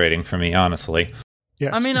frustrating for me, honestly.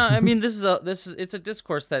 Yes. I mean, it's a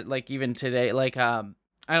discourse that, like, even today, like, I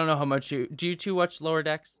don't know how much do you two watch Lower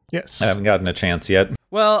Decks? Yes. I haven't gotten a chance yet.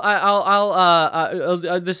 Well,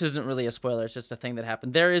 I'll this isn't really a spoiler. It's just a thing that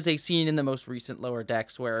happened. There is a scene in the most recent Lower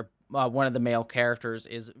Decks where one of the male characters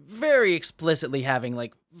is very explicitly having,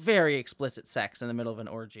 like, very explicit sex in the middle of an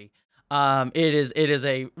orgy. The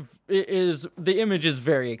image is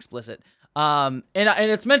very explicit. And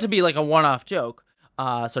it's meant to be like a one-off joke,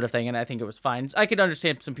 sort of thing, and I think it was fine. I could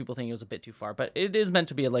understand some people think it was a bit too far, but it is meant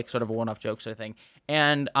to be like sort of a one-off joke sort of thing.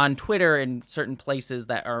 And on Twitter and certain places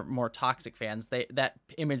that are more toxic fans, that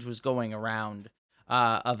image was going around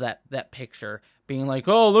of that picture, being like,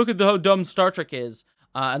 "Oh, look at how dumb Star Trek is,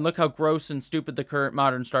 and look how gross and stupid the current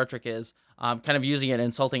modern Star Trek is." Kind of using it,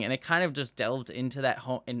 insulting, and it kind of just delved into that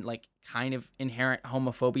kind of inherent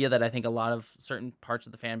homophobia that I think a lot of certain parts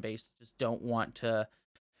of the fan base just don't want to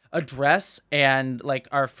address, and like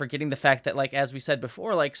are forgetting the fact that, like, as we said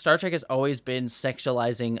before, like, Star Trek has always been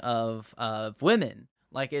sexualizing of women.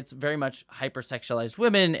 Like, it's very much hypersexualized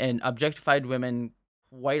women and objectified women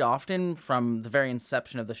quite often from the very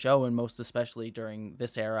inception of the show, and most especially during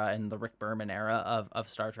this era and the Rick Berman era of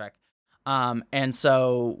Star Trek. And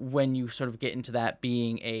so when you sort of get into that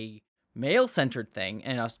being a male-centered thing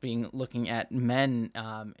and us looking at men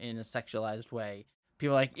in a sexualized way,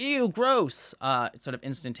 people are like, "Ew, gross," sort of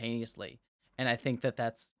instantaneously. And I think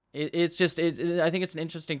that's I think it's an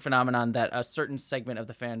interesting phenomenon that a certain segment of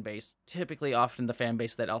the fan base, typically often the fan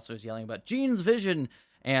base that also is yelling about Gene's vision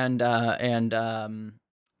and how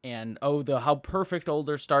perfect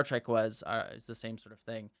older Star Trek was, is the same sort of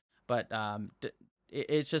thing. But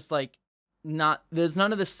it's just like, there's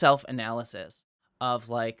none of the self-analysis of,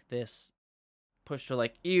 like, this push to,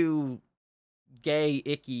 like, ew, gay,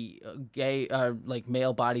 icky, like,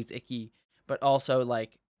 male bodies icky, but also,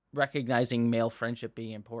 like, recognizing male friendship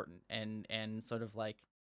being important, and sort of, like,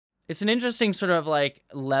 it's an interesting sort of, like,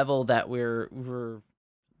 level that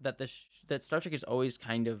that Star Trek has always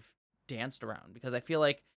kind of danced around, because I feel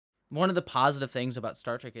like one of the positive things about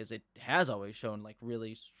Star Trek is it has always shown, like,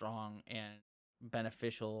 really strong and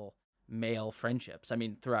beneficial male friendships. I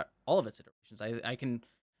mean, throughout all of its iterations, I can,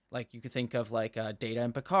 like, you could think of, like, Data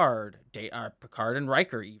and Picard, Picard and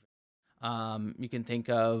Riker even. You can think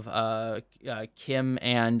of Kim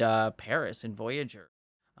and Paris in Voyager,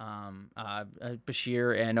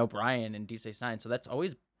 Bashir and O'Brien in Deep Space Nine. So that's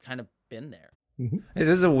always kind of been there. Mm-hmm. It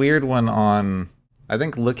is a weird one I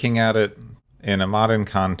think looking at it in a modern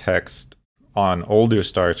context on older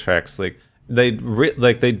Star Treks, like, they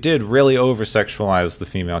did really over-sexualize the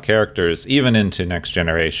female characters, even into Next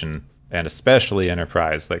Generation, and especially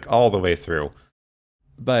Enterprise, like, all the way through.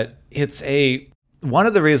 But it's one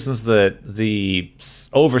of the reasons that the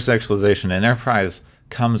over-sexualization in Enterprise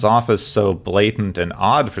comes off as so blatant and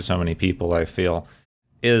odd for so many people, I feel,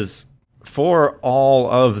 is for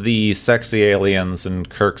all of the sexy aliens and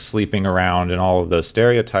Kirk sleeping around and all of those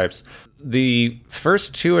stereotypes, the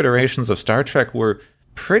first two iterations of Star Trek were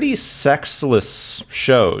pretty sexless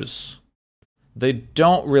shows. They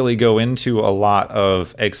don't really go into a lot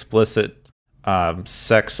of explicit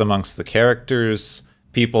sex amongst the characters.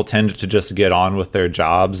 People tend to just get on with their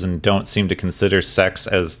jobs and don't seem to consider sex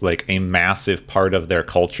as, like, a massive part of their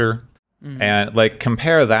culture. Mm-hmm. And, like,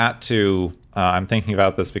 compare that to, I'm thinking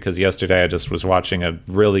about this because yesterday I just was watching a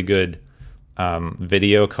really good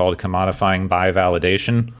video called Commodifying Bi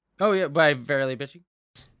Validation. Oh, yeah, by Verily Bitchy.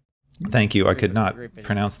 Thank you. I could not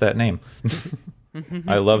pronounce that name.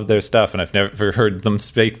 I love their stuff, and I've never heard them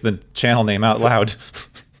speak the channel name out loud.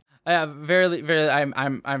 Verily,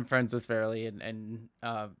 I'm friends with Verily, and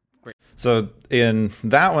great. So in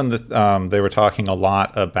that one, they were talking a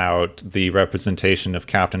lot about the representation of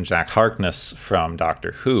Captain Jack Harkness from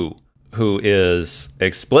Doctor Who is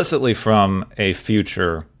explicitly from a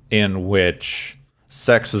future in which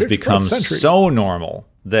sex has become so normal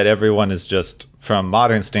that everyone is just, from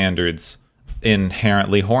modern standards,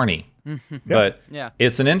 inherently horny. Mm-hmm. But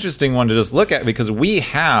it's an interesting one to just look at, because we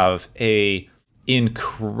have a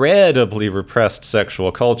incredibly repressed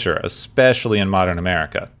sexual culture, especially in modern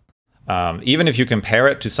America. Even if you compare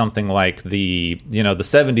it to something like the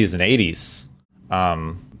 70s and 80s,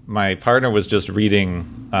 my partner was just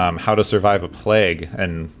reading How to Survive a Plague,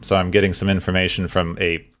 and so I'm getting some information from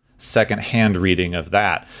a second-hand reading of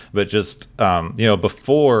that. But just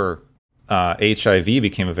before HIV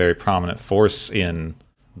became a very prominent force in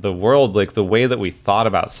the world, like the way that we thought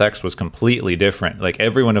about sex was completely different. Like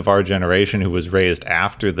everyone of our generation who was raised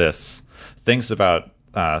after this thinks about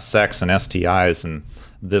sex and STIs and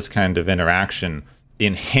this kind of interaction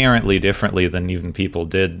inherently differently than even people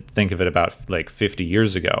did think of it about like 50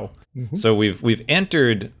 years ago. So we've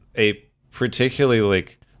entered a particularly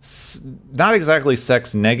like not exactly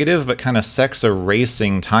sex negative, but kind of sex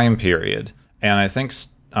erasing time period. And I think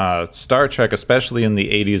Star Trek, especially in the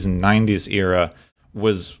 80s and 90s era,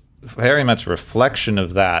 was very much a reflection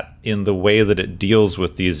of that in the way that it deals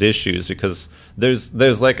with these issues, because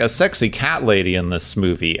there's like a sexy cat lady in this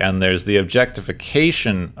movie, and there's the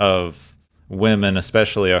objectification of women,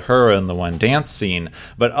 especially Uhura in the one dance scene,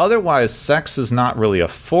 but otherwise sex is not really a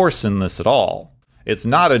force in this at all. It's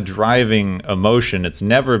not a driving emotion. It's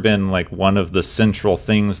never been like one of the central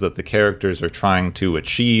things that the characters are trying to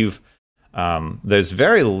achieve. There's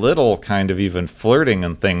very little kind of even flirting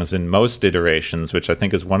and things in most iterations, which I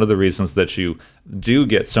think is one of the reasons that you do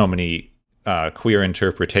get so many queer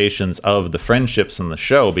interpretations of the friendships in the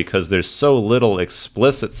show, because there's so little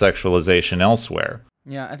explicit sexualization elsewhere.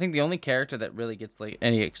 Yeah, I think the only character that really gets like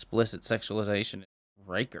any explicit sexualization is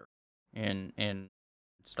Riker in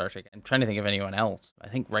Star Trek. I'm trying to think of anyone else. I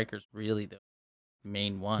think Riker's really the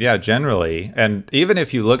main one. Yeah, generally. And even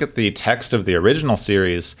if you look at the text of the original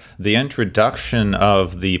series, the introduction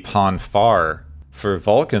of the Pon farr for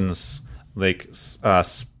Vulcans, like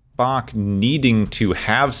Spock needing to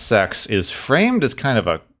have sex, is framed as kind of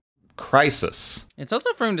a crisis. It's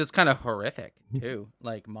also framed as kind of horrific too,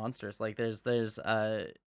 like monsters. Like there's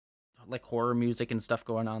like horror music and stuff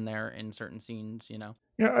going on there in certain scenes, you know.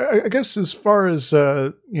 Yeah, I guess as far as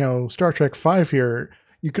Star Trek V here,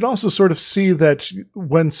 you could also sort of see that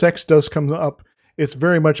when sex does come up, it's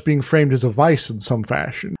very much being framed as a vice in some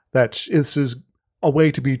fashion. That this is a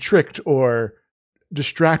way to be tricked or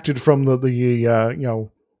distracted from the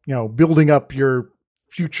building up your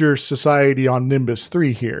future society on Nimbus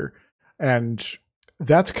 3 here, and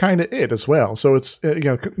that's kind of it as well. So it's with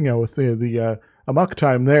the Amok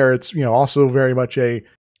Time there, it's also very much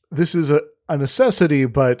this is a necessity,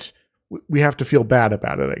 but we have to feel bad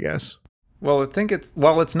about it, I guess. Well, I think it's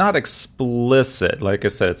not explicit. Like I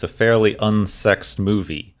said, it's a fairly unsexed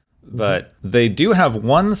movie. But they do have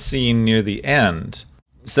one scene near the end.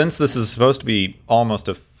 Since this is supposed to be almost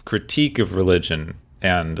a critique of religion,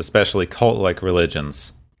 and especially cult-like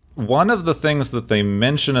religions, one of the things that they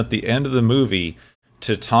mention at the end of the movie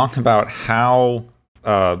to talk about how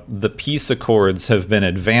the peace accords have been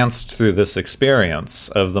advanced through this experience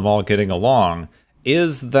of them all getting along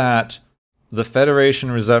is that the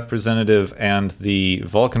Federation representative and the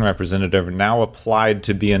Vulcan representative are now applied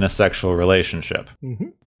to be in a sexual relationship,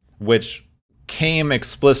 which came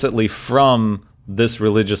explicitly from this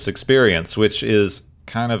religious experience, which is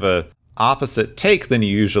kind of a opposite take than you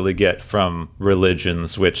usually get from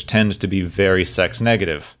religions, which tend to be very sex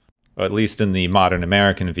negative, or at least in the modern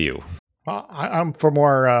American view. I'm for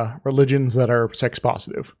more religions that are sex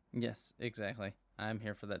positive. Yes, exactly. I'm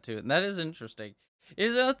here for that too. And that is interesting.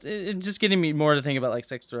 It's just getting me more to think about like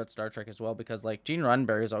sex throughout Star Trek as well, because like Gene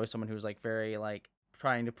Roddenberry is always someone who's like very like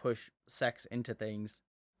trying to push sex into things.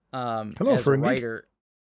 Hello, as for a writer.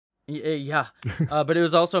 Yeah. But it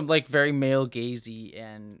was also like very male gazy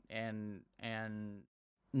and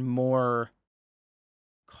more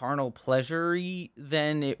carnal pleasure-y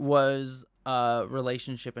than it was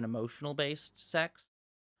relationship and emotional based sex.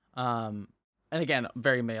 And again,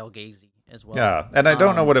 very male gazy as well. Yeah, and I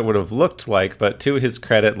don't know what it would have looked like, but to his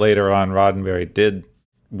credit, later on, Roddenberry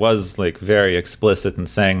was like very explicit in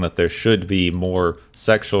saying that there should be more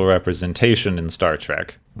sexual representation in Star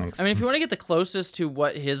Trek. I mean, if you want to get the closest to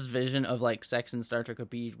what his vision of like sex in Star Trek would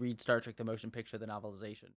be, read Star Trek: The Motion Picture, the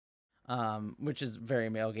novelization, which is very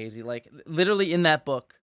male gazy. Like literally in that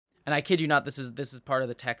book, and I kid you not, this is part of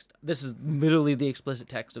the text. This is literally the explicit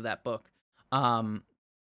text of that book.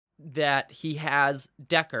 That he has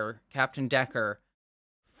Captain Decker,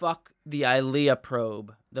 fuck the Ilea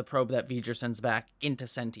probe, the probe that V'ger sends back, into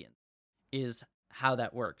sentience, is how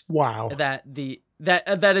that works. Wow. That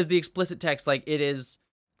is the explicit text. Like it is,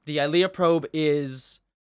 the Ilea probe is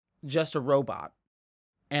just a robot,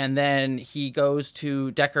 and then he goes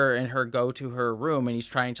to Decker and her go to her room, and he's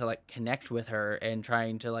trying to like connect with her and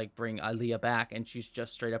trying to like bring Ilea back, and she's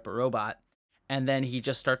just straight up a robot, and then he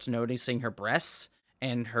just starts noticing her breasts.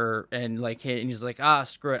 And he's like,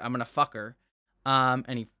 screw it, I'm gonna fuck her.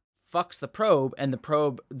 And he fucks the probe, and the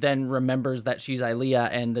probe then remembers that she's Ilea,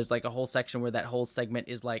 and there's like a whole section where that whole segment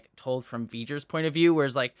is like told from V'ger's point of view,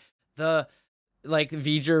 whereas like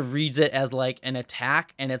V'ger reads it as like an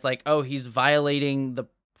attack, and it's like, oh, he's violating the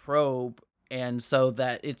probe and so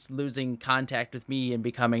that it's losing contact with me and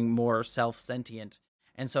becoming more self-sentient.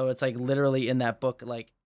 And so it's like literally in that book,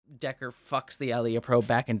 like Decker fucks the Alea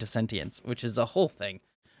back into sentience, which is a whole thing.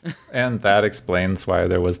 And that explains why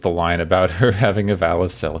there was the line about her having a vow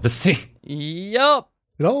of celibacy. Yup.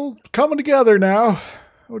 It all coming together now.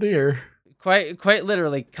 Oh dear. Quite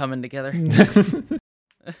literally coming together.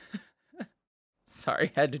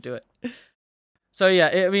 Sorry, had to do it. So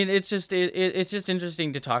yeah, I mean, it's just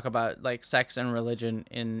interesting to talk about like sex and religion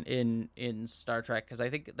in Star Trek, because I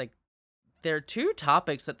think like there are two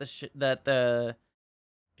topics that the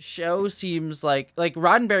show seems like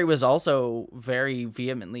Roddenberry was also very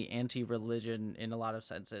vehemently anti-religion in a lot of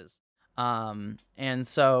senses. And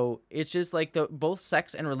so it's just like both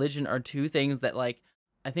sex and religion are two things that like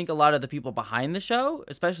I think a lot of the people behind the show,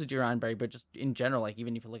 especially Roddenberry, but just in general, like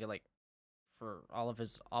even if you look at like for all of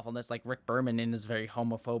his awfulness, like Rick Berman in his very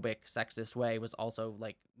homophobic, sexist way was also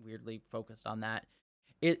like weirdly focused on that.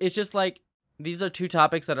 It's just like these are two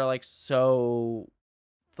topics that are like so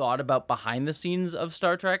thought about behind the scenes of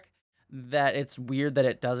Star Trek that it's weird that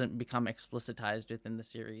it doesn't become explicitized within the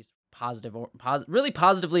series really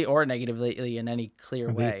positively or negatively in any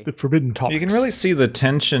clear way. The forbidden topics. You can really see the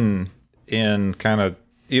tension in kind of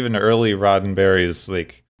even early Roddenberry's,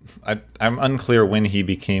 like, I'm unclear when he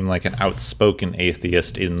became like an outspoken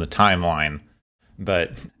atheist in the timeline,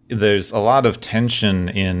 but there's a lot of tension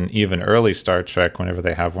in even early Star Trek whenever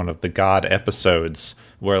they have one of the God episodes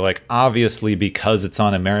where, like, obviously because it's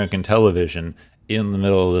on American television in the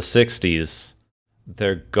middle of the 60s,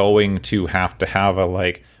 they're going to have a,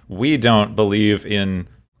 like, we don't believe in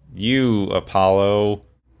you, Apollo.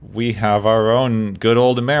 We have our own good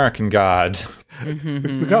old American God.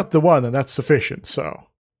 We got the one, and that's sufficient, so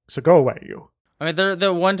go away, you. I mean,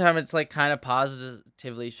 the one time it's like kind of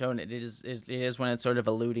positively shown it is when it's sort of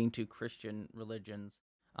alluding to Christian religions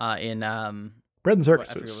in Bread and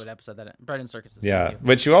Circuses. I forget what episode that is. Bread and Circuses. Yeah,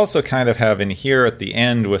 which you also kind of have in here at the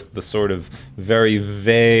end with the sort of very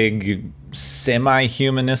vague,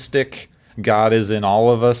 semi-humanistic God is in all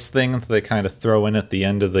of us thing that they kind of throw in at the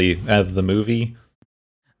end of the movie.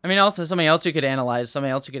 I mean, also something else you could analyze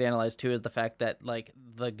too is the fact that like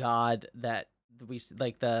the God that we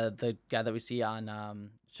like the God that we see on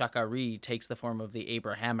Shakari takes the form of the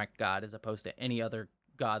Abrahamic God as opposed to any other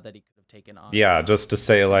God that he could have taken on. Yeah, just to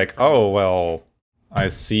say like, oh well, I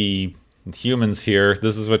see humans here.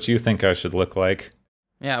 This is what you think I should look like.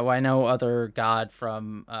 Yeah, why no other God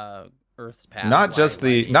from Earth's past?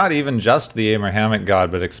 Not even just the Abrahamic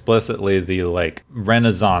God, but explicitly the like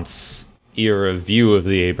Renaissance era view of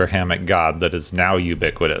the Abrahamic God that is now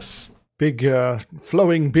ubiquitous. Big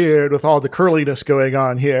flowing beard with all the curliness going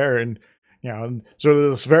on here, and sort of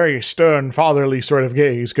this very stern fatherly sort of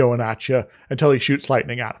gaze going at you until he shoots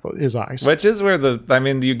lightning out of his eyes. Which is where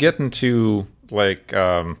you get into like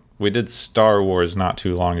we did Star Wars not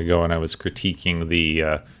too long ago, and I was critiquing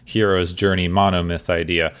the hero's journey monomyth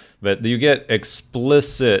idea, but you get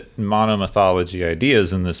explicit monomythology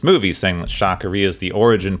ideas in this movie, saying that Shakari is the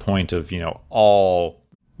origin point of all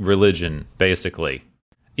religion, basically.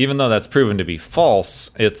 Even though that's proven to be false,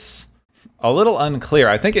 it's a little unclear.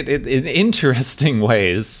 I think it in interesting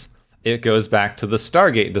ways, it goes back to the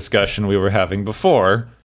Stargate discussion we were having before,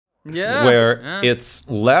 where it's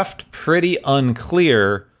left pretty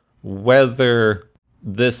unclear whether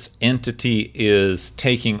this entity is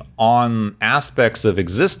taking on aspects of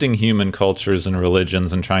existing human cultures and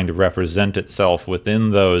religions and trying to represent itself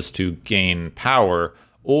within those to gain power,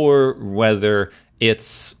 or whether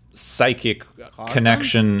its psychic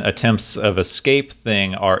connection attempts of escape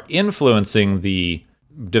thing are influencing the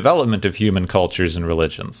development of human cultures and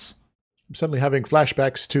religions. I'm suddenly having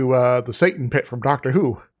flashbacks to the Satan pit from Doctor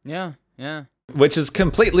Who. Yeah. Which is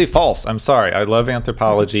completely false. I'm sorry. I love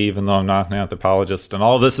anthropology, even though I'm not an anthropologist, and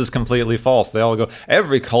all this is completely false. They all go,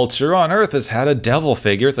 every culture on Earth has had a devil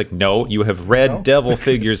figure. It's like, no, you have read devil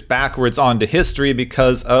figures backwards onto history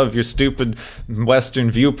because of your stupid Western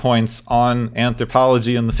viewpoints on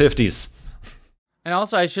anthropology in the 50s. And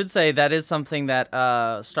also, I should say that is something that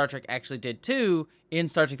Star Trek actually did too in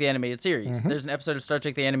Star Trek the Animated Series. Mm-hmm. There's an episode of Star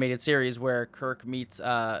Trek the Animated Series where Kirk meets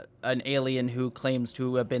an alien who claims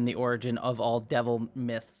to have been the origin of all devil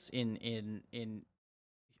myths in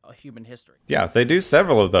human history. Yeah, they do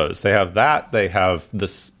several of those. They have that. They have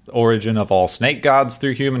this origin of all snake gods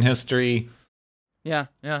through human history. Yeah.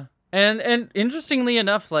 And interestingly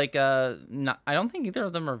enough, like I don't think either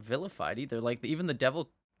of them are vilified either. Like even the devil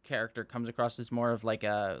character comes across as more of like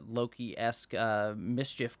a Loki-esque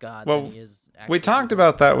mischief god than he is actually. We talked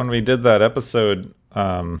about that when we did that episode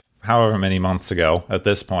however many months ago at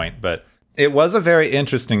this point, but It was a very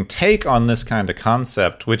interesting take on this kind of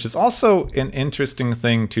concept, which is also an interesting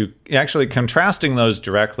thing to actually contrasting those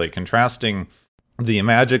directly, contrasting the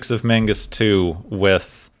magics of Mangus 2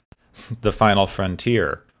 with the Final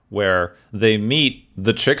Frontier, where they meet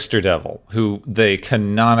the trickster devil, who they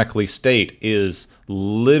canonically state is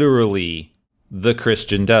literally the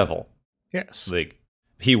Christian devil. Yes. Like,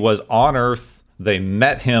 he was on Earth, they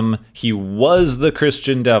met him, he was the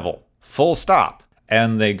Christian devil, full stop.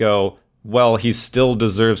 And they go, well, he still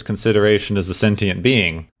deserves consideration as a sentient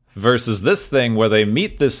being. Versus this thing where they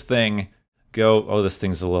meet this thing, go, oh, this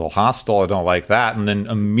thing's a little hostile, I don't like that, and then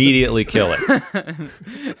immediately kill it.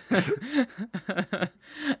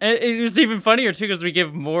 It was even funnier, too, because we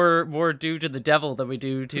give more due to the devil than we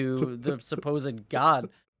do to the supposed god.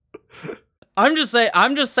 I'm just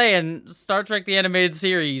saying, Star Trek the Animated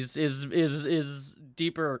Series is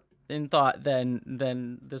deeper in thought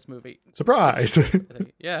than this movie. Surprise.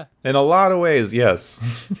 Yeah. In a lot of ways, yes.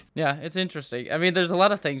 Yeah, it's interesting. I mean, there's a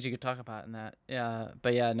lot of things you could talk about in that. Yeah,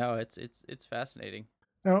 but yeah, no, it's fascinating.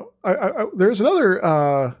 Now, there's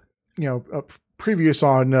another previous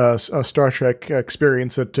on Star Trek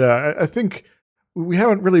experience that I think we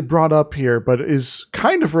haven't really brought up here, but is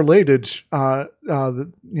kind of related.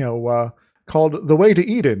 Called The Way to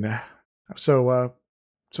Eden. So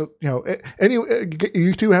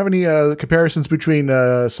you two have any comparisons between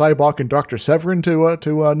Cybok and Dr. Severin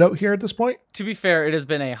to note here at this point? To be fair, it has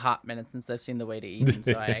been a hot minute since I've seen The Way to Eden,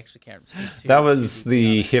 so I actually can't speak to That was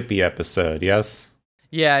the hippie episode, yes?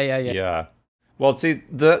 Yeah. Well, see,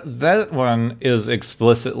 that one is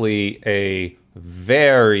explicitly a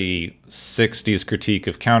very 60s critique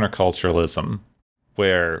of counterculturalism,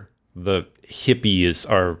 where the hippies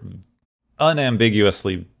are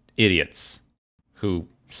unambiguously idiots who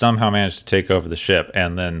somehow managed to take over the ship,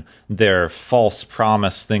 and then their false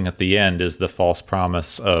promise thing at the end is the false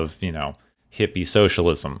promise of, hippie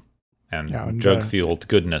socialism and drug-fueled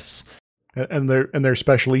goodness. And their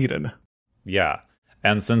special Eden. Yeah.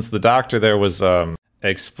 And since the Doctor there was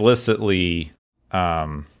explicitly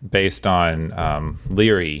based on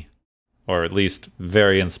Leary, or at least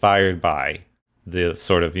very inspired by the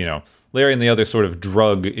sort of, Leary and the other sort of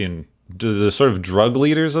drug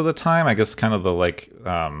leaders of the time, I guess kind of the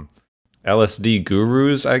LSD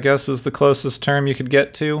gurus, I guess is the closest term you could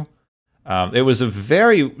get to. It was a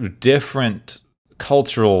very different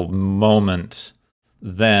cultural moment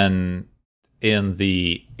than in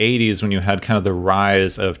the 80s when you had kind of the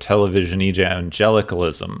rise of television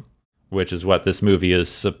evangelicalism, which is what this movie is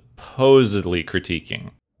supposedly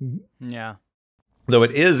critiquing. Yeah. Though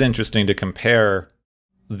it is interesting to compare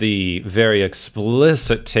the very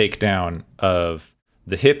explicit takedown of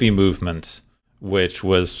the hippie movement, which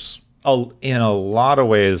was, in a lot of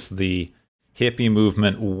ways, the hippie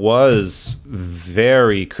movement was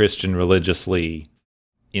very Christian religiously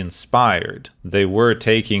inspired. They were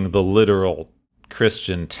taking the literal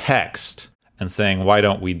Christian text and saying, why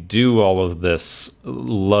don't we do all of this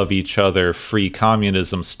love each other, free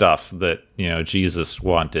communism stuff that, Jesus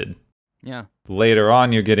wanted? Yeah. Later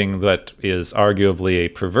on, you're getting what is arguably a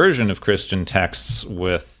perversion of Christian texts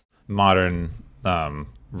with modern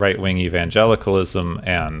right-wing evangelicalism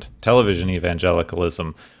and television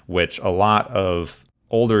evangelicalism, which a lot of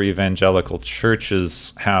older evangelical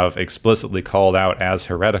churches have explicitly called out as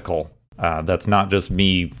heretical. That's not just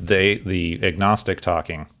me, the agnostic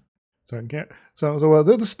talking. So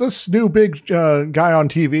this new big guy on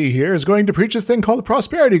TV here is going to preach this thing called the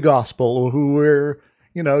prosperity gospel, where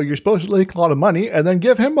you're supposed to make a lot of money and then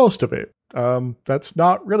give him most of it. That's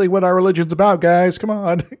not really what our religion's about, guys. Come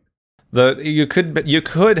on. You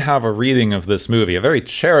could have a reading of this movie, a very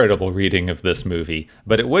charitable reading of this movie,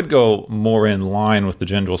 but it would go more in line with the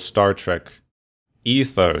general Star Trek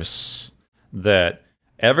ethos that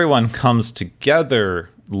everyone comes together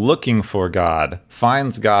looking for God,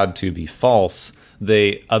 finds God to be false.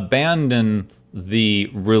 They abandon the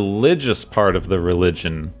religious part of the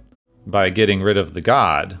religion by getting rid of the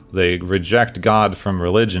God. They reject God from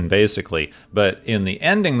religion, basically. But in the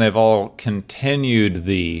ending, they've all continued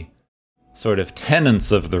the sort of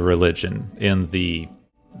tenets of the religion in the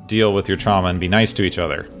deal with your trauma and be nice to each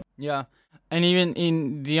other. Yeah. And even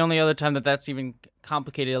in the only other time that's even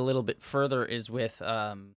complicated a little bit further is with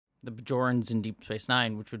the Bajorans in Deep Space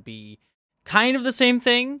Nine, which would be kind of the same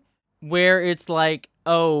thing, where it's like,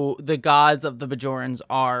 oh, the gods of the Bajorans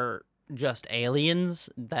are just aliens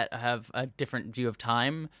that have a different view of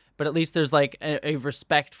time, but at least there's like a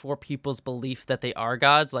respect for people's belief that they are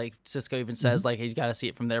gods. Like Sisko even says, like, you got to see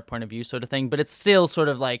it from their point of view, sort of thing. But it's still sort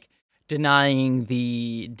of like denying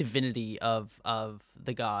the divinity of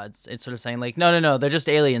the gods. It's sort of saying like, no, they're just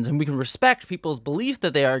aliens, and we can respect people's belief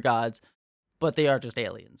that they are gods, but they are just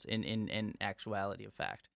aliens in actuality of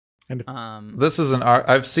fact. And This is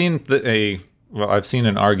I've seen I've seen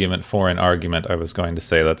an argument for an argument. I was going to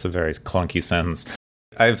say that's a very clunky sentence.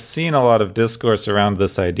 I've seen a lot of discourse around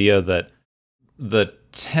this idea that the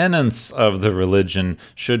tenets of the religion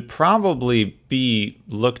should probably be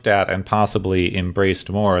looked at and possibly embraced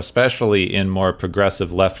more, especially in more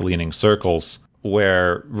progressive left-leaning circles,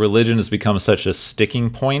 where religion has become such a sticking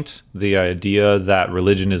point. The idea that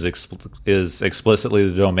religion is explicitly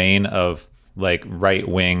the domain of like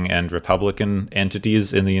right-wing and Republican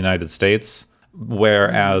entities in the United States,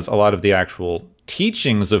 whereas a lot of the actual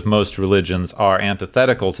teachings of most religions are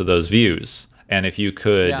antithetical to those views. And if you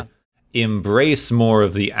could embrace more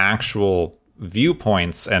of the actual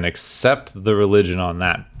viewpoints and accept the religion on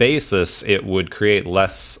that basis, it would create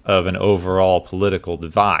less of an overall political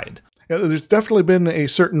divide. Yeah, there's definitely been a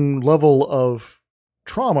certain level of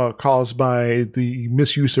trauma caused by the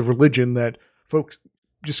misuse of religion that folks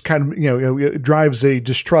just kind of, it drives a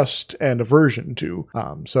distrust and aversion to.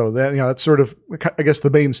 So that, that's sort of, I guess, the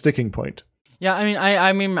main sticking point. Yeah,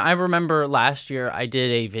 I mean, I remember last year I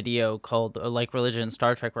did a video called like Religion in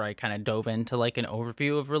Star Trek, where I kind of dove into like an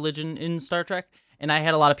overview of religion in Star Trek, and I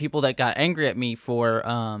had a lot of people that got angry at me for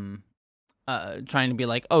trying to be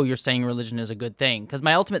like, oh, you're saying religion is a good thing. Because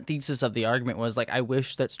my ultimate thesis of the argument was like, I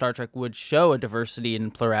wish that Star Trek would show a diversity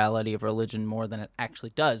and plurality of religion more than it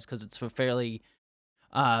actually does, because it's a fairly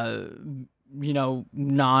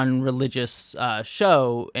non-religious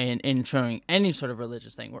show in showing any sort of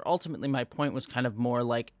religious thing, where ultimately my point was kind of more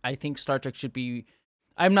like, I think Star Trek should be,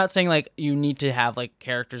 I'm not saying like you need to have like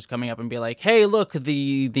characters coming up and be like, hey, look,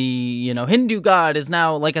 the Hindu god is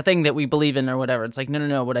now like a thing that we believe in or whatever. It's like,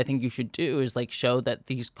 no. What I think you should do is like show that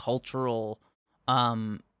these cultural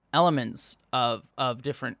elements of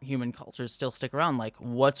different human cultures still stick around. Like,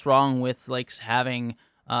 what's wrong with like having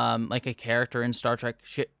like a character in Star Trek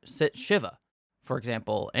Shiva, for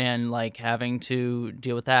example, and like having to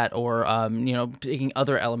deal with that, or taking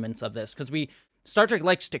other elements of this, because Star Trek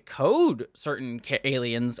likes to code certain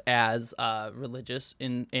aliens as religious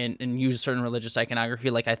and use certain religious iconography.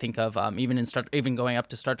 Like I think of even going up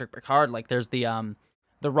to Star Trek Picard, like there's the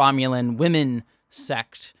Romulan women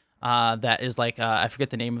sect that is like I forget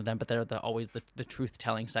the name of them, but they're always the truth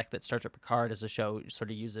telling sect that Star Trek Picard as a show sort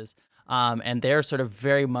of uses, and they're sort of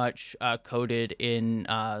very much coded in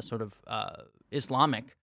sort of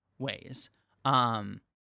Islamic ways.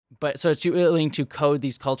 But so it's willing to code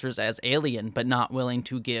these cultures as alien, but not willing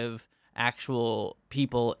to give actual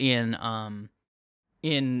people in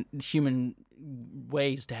human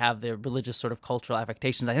ways to have their religious sort of cultural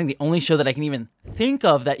affectations. I think the only show that I can even think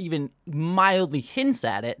of that even mildly hints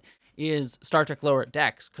at it is Star Trek Lower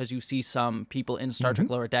Decks, because you see some people in Star Trek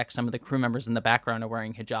Lower Decks, some of the crew members in the background are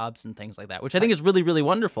wearing hijabs and things like that, which I think is really, really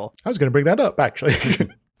wonderful. I was going to bring that up, actually.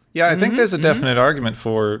 Yeah, I think there's a definite argument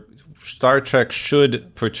for Star Trek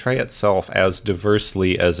should portray itself as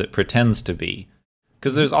diversely as it pretends to be.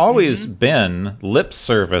 Because there's always been lip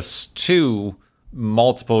service to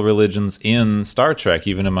multiple religions in Star Trek,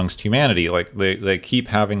 even amongst humanity. Like they keep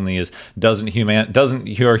having these, doesn't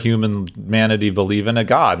your humanity believe in a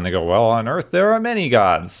god? And they go, well, on Earth there are many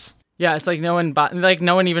gods. Yeah, it's like no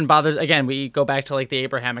one even bothers. Again, we go back to like the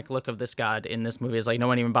Abrahamic look of this god in this movie. It's like no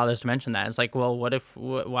one even bothers to mention that. It's like, well,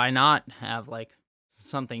 why not have like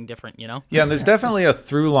something different, Yeah, and there's definitely a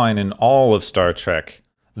through line in all of Star Trek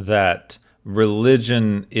that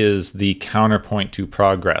religion is the counterpoint to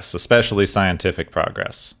progress, especially scientific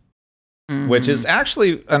progress. Which is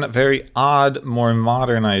actually a very odd, more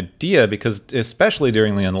modern idea, because especially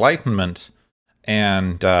during the Enlightenment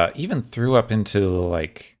and even through up into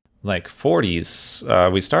like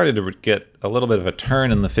 40s, we started to get a little bit of a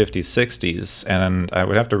turn in the 50s, 60s, and I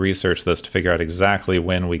would have to research this to figure out exactly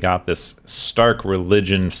when we got this stark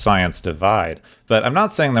religion-science divide. But I'm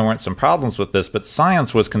not saying there weren't some problems with this, but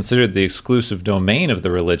science was considered the exclusive domain of the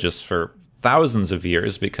religious for thousands of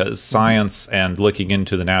years, because science and looking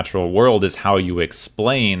into the natural world is how you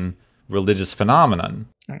explain religious phenomenon.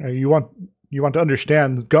 You want to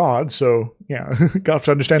understand God, so yeah, got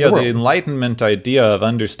to understand the world. The Enlightenment idea of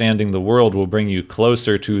understanding the world will bring you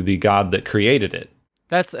closer to the God that created it.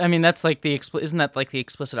 That's like isn't that like the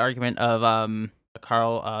explicit argument of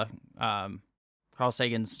Carl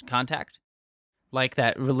Sagan's Contact? Like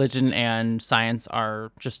that religion and science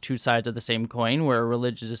are just two sides of the same coin, where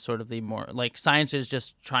religion is sort of the more, like science is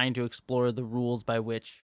just trying to explore the rules by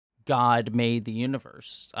which God made the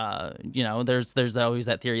universe. There's always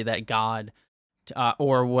that theory that God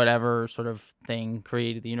or whatever sort of thing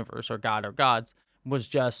created the universe, or God or gods, was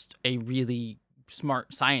just a really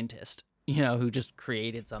smart scientist, who just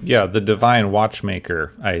created something. Yeah, the divine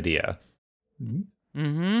watchmaker idea.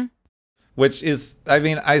 Mm-hmm. Which is, I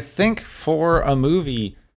mean, I think for a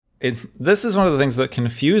movie, this is one of the things that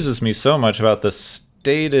confuses me so much about the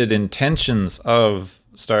stated intentions of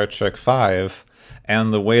Star Trek V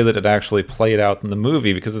and the way that it actually played out in the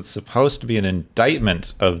movie, because it's supposed to be an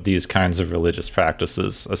indictment of these kinds of religious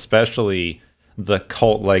practices, especially the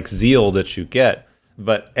cult-like zeal that you get.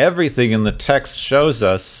 But everything in the text shows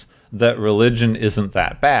us that religion isn't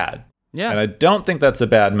that bad. Yeah. And I don't think that's a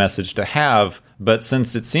bad message to have, but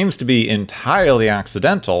since it seems to be entirely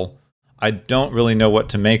accidental, I don't really know what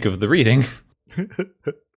to make of the reading.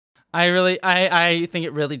 I think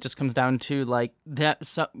it really just comes down to like that.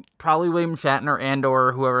 So, probably William Shatner and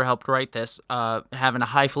or whoever helped write this, having a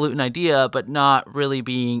highfalutin idea, but not really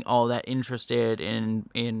being all that interested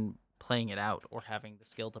in playing it out or having the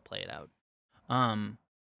skill to play it out. And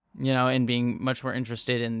being much more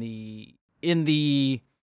interested in the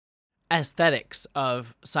aesthetics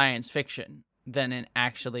of science fiction than in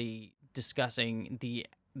actually discussing the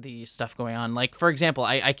stuff going on. Like, for example,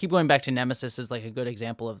 I keep going back to Nemesis as like a good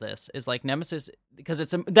example of this. Is like Nemesis,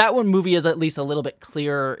 because that one movie is at least a little bit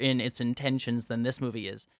clearer in its intentions than this movie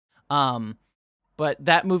is. But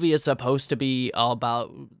that movie is supposed to be all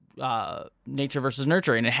about nature versus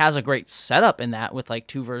nurture, and it has a great setup in that with like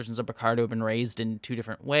two versions of Picard who have been raised in two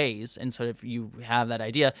different ways, and so if you have that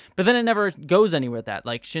idea, but then it never goes anywhere with that.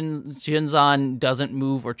 Like Shinzon doesn't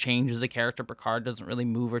move or change as a character. Picard doesn't really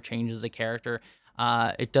move or change as a character.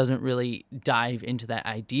 It doesn't really dive into that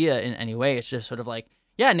idea in any way. It's just sort of like,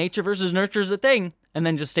 yeah, nature versus nurture is a thing, and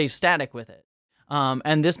then just stays static with it.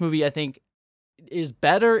 And this movie, I think, is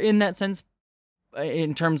better in that sense,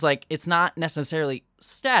 in terms like it's not necessarily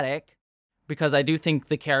static, because I do think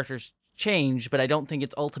the characters change, but I don't think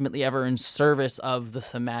it's ultimately ever in service of the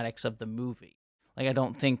thematics of the movie. Like, I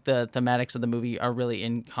don't think the thematics of the movie are really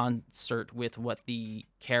in concert with what the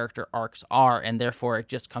character arcs are, and therefore it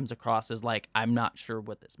just comes across as like, I'm not sure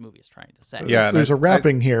what this movie is trying to say. Yeah, there's a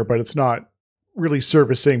wrapping here, but it's not really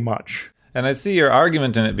servicing much. And I see your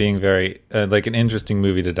argument in it being very, like an interesting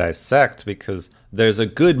movie to dissect, because there's a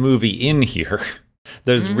good movie in here.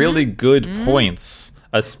 There's really good points,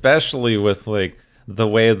 especially with like the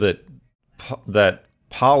way that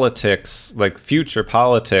politics, like future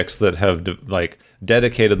politics that have like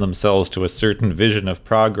dedicated themselves to a certain vision of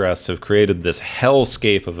progress, have created this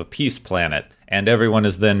hellscape of a peace planet, and everyone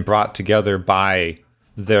is then brought together by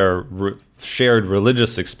their shared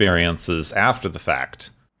religious experiences after the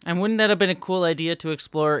fact. And wouldn't that have been a cool idea to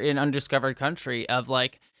explore in Undiscovered Country? Of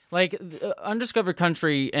like Undiscovered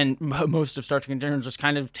Country and most of Star Trek in general just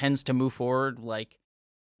kind of tends to move forward, like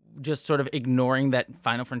just sort of ignoring that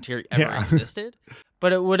Final Frontier ever existed.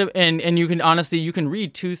 But it would have, and you can honestly, you can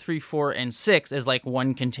read 2, 3, 4, and 6 as like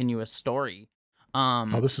one continuous story.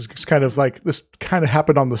 This is kind of like, this kind of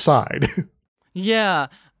happened on the side. Yeah.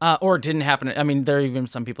 Or it didn't happen. I mean, there are even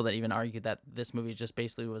some people that even argue that this movie just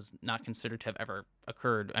basically was not considered to have ever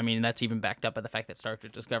occurred. I mean, that's even backed up by the fact that Star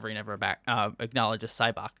Trek Discovery never acknowledges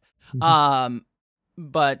Sybok.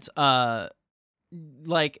 But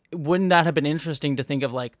like, wouldn't that have been interesting to think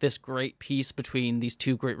of like this great peace between these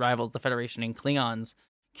two great rivals, the Federation and Klingons,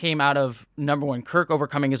 came out of, number one, Kirk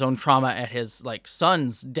overcoming his own trauma at his like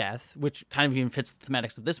son's death, which kind of even fits the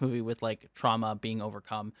thematics of this movie with like trauma being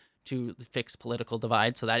overcome to fix political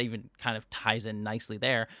divide, so that even kind of ties in nicely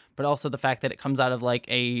there. But also the fact that it comes out of like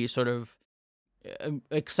a sort of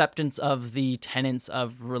acceptance of the tenets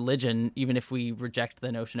of religion, even if we reject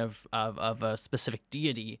the notion of a specific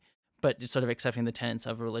deity, but sort of accepting the tenets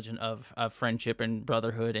of religion, of friendship and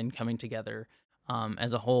brotherhood and coming together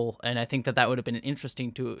as a whole. And I think that would have been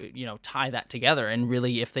interesting to, tie that together, and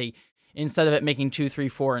really, if they, instead of it making 2, 3,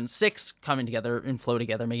 4, and 6 coming together and flow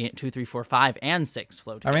together, making it 2, 3, 4, 5, and 6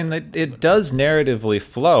 flow together. I mean, it does narratively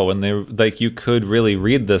flow, and you could really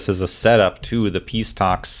read this as a setup to the peace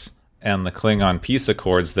talks and the Klingon peace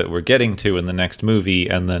accords that we're getting to in the next movie,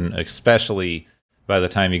 and then especially by the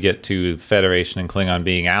time you get to the Federation and Klingon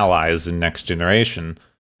being allies in Next Generation.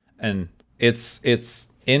 And it's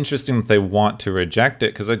interesting that they want to reject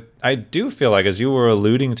it, because I do feel like, as you were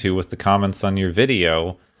alluding to with the comments on your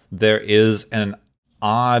video, there is an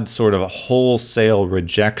odd sort of wholesale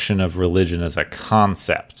rejection of religion as a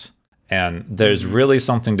concept. And there's really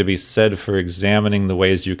something to be said for examining the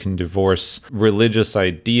ways you can divorce religious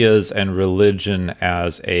ideas and religion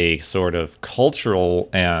as a sort of cultural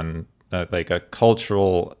and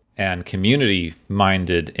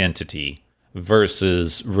community-minded entity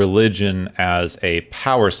versus religion as a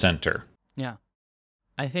power center. Yeah.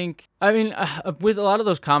 I think, I mean, with a lot of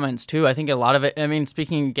those comments too, I think a lot of it, I mean,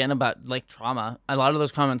 speaking again about like trauma, a lot of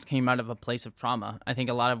those comments came out of a place of trauma. I think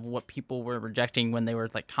a lot of what people were rejecting when they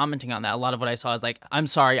were like commenting on that, a lot of what I saw is like, I'm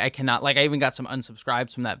sorry, I cannot, like I even got some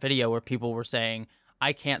unsubscribes from that video where people were saying,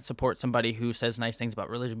 I can't support somebody who says nice things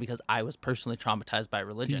about religion because I was personally traumatized by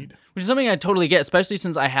religion, which is something I totally get, especially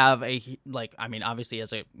since I have obviously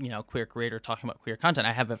as a, queer creator talking about queer content,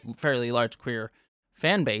 I have a fairly large queer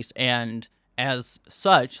fan base. And as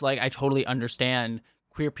such, like, I totally understand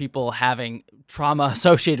queer people having trauma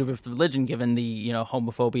associated with religion, given the,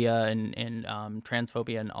 homophobia and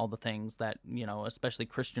transphobia and all the things that, especially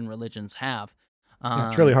Christian religions have.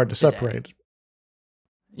 It's really hard to separate.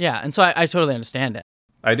 Yeah. And so I totally understand it.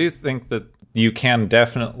 I do think that you can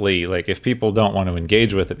definitely, like, if people don't want to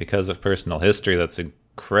engage with it because of personal history, that's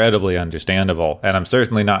incredibly understandable. And I'm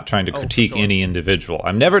certainly not trying to critique any individual.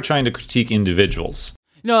 I'm never trying to critique individuals.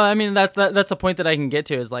 No, I mean, that's the point that I can get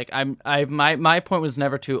to is like, my point was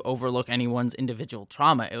never to overlook anyone's individual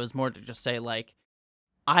trauma. It was more to just say, like,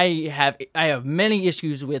 I have many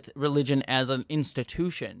issues with religion as an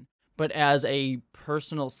institution, but as a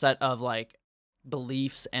personal set of like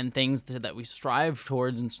beliefs and things that we strive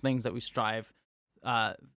towards and things that we strive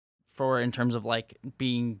for in terms of like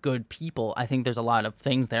being good people, I think there's a lot of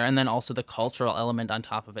things there. And then also the cultural element on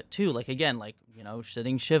top of it too. Like, again, like,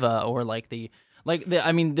 sitting Shiva, or like the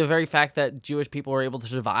very fact that Jewish people were able to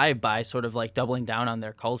survive by sort of like doubling down on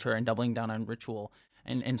their culture and doubling down on ritual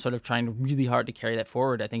and sort of trying really hard to carry that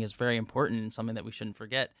forward, I think is very important and something that we shouldn't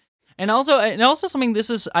forget. And also something, this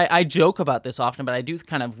is, I joke about this often, but I do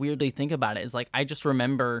kind of weirdly think about it, is like, I just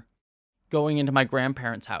remember going into my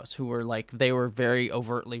grandparents' house, who were like, they were very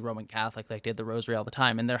overtly Roman Catholic, like did the rosary all the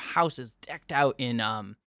time. And their house is decked out in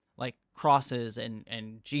like crosses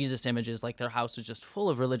and Jesus images. Like their house is just full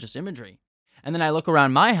of religious imagery. And then I look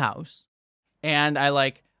around my house and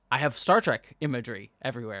I have Star Trek imagery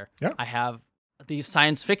everywhere. Yeah. I have these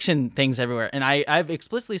science fiction things everywhere. And I've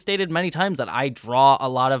explicitly stated many times that I draw a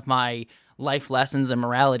lot of my life lessons and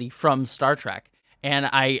morality from Star Trek. And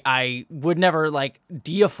I would never like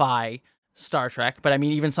deify Star Trek, but I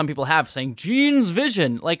mean, even some people have, saying Gene's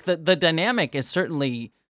vision, like the dynamic is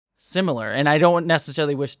certainly similar. And I don't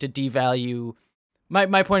necessarily wish to devalue,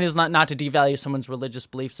 my point is not to devalue someone's religious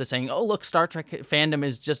beliefs to saying, oh, look, Star Trek fandom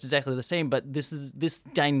is just exactly the same. But this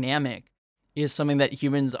dynamic is something that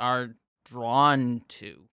humans are drawn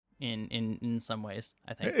to in some ways,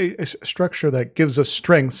 I think. A structure that gives us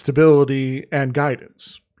strength, stability, and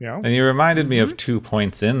guidance. And you reminded me of 2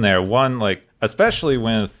 points in there. One, like, especially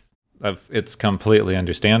with, it's completely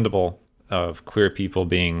understandable of queer people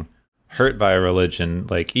being hurt by a religion.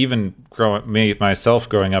 Like, even myself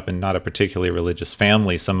growing up in not a particularly religious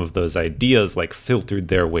family, some of those ideas like filtered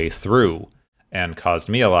their way through and caused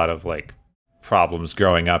me a lot of like problems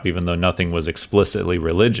growing up, even though nothing was explicitly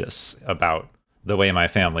religious about the way my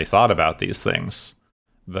family thought about these things.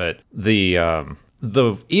 But even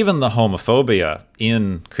the homophobia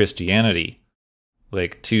in Christianity,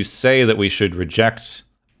 like, to say that we should reject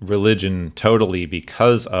religion totally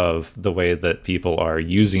because of the way that people are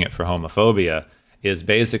using it for homophobia is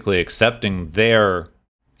basically accepting their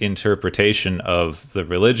interpretation of the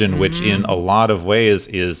religion, which in a lot of ways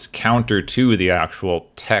is counter to the actual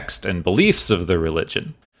text and beliefs of the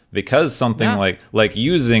religion. Because something like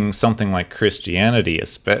using something like Christianity,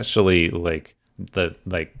 especially like the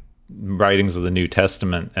writings of the New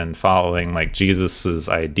Testament and following like Jesus's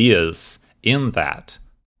ideas in that,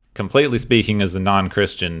 completely speaking as a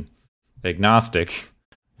non-Christian agnostic,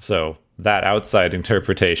 so that outside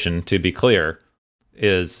interpretation, to be clear,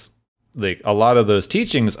 is like a lot of those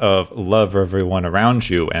teachings of love everyone around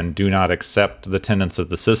you and do not accept the tenets of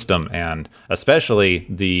the system, and especially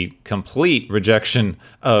the complete rejection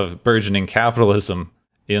of burgeoning capitalism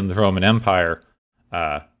in the Roman Empire,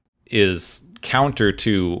 is counter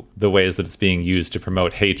to the ways that it's being used to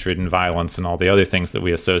promote hatred and violence and all the other things that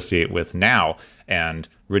we associate with now. And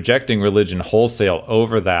rejecting religion wholesale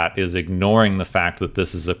over that is ignoring the fact that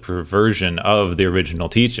this is a perversion of the original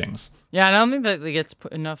teachings. Yeah, I don't think that it gets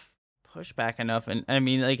enough pushback enough. And I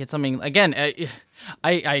mean, like, it's something, again,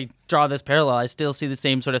 I draw this parallel. I still see the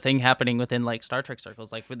same sort of thing happening within like Star Trek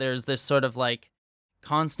circles. Like, there's this sort of like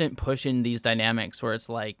constant push in these dynamics where it's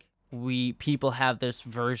like, people have this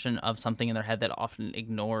version of something in their head that often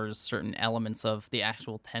ignores certain elements of the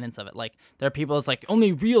actual tenets of it. Like, there are people, it's like,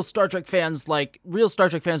 only real Star Trek fans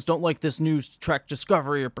don't like this new Trek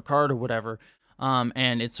Discovery or Picard or whatever.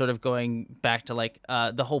 And it's sort of going back to like,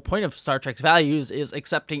 the whole point of Star Trek's values is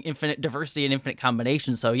accepting infinite diversity and infinite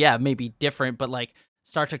combinations. So yeah, maybe different, but like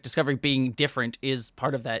Star Trek Discovery being different is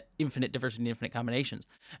part of that infinite diversity and infinite combinations.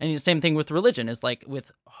 And the same thing with religion is like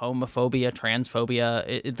with homophobia,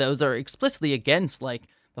 transphobia. Those are explicitly against like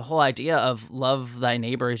the whole idea of love thy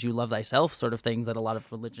neighbor as you love thyself sort of things that a lot of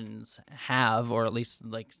religions have, or at least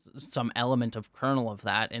like some element of kernel of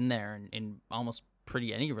that in there in almost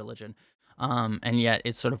pretty any religion. And yet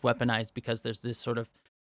it's sort of weaponized because there's this sort of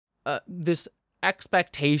this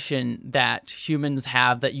expectation that humans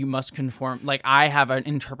have that you must conform. Like I have an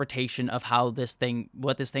interpretation of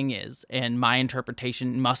what this thing is, and my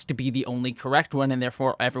interpretation must be the only correct one, and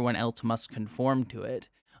therefore everyone else must conform to it.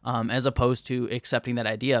 As opposed to accepting that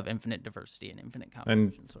idea of infinite diversity and infinite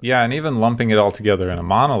combinations. And even lumping it all together in a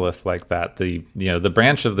monolith like that, the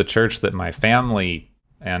branch of the church that my family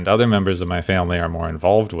and other members of my family are more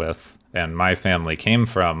involved with, and my family came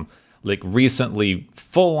from, like recently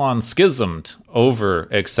full-on schismed over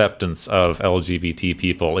acceptance of LGBT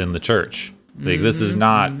people in the church. Like this is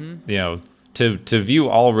not, to view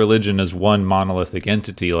all religion as one monolithic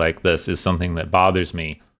entity like this is something that bothers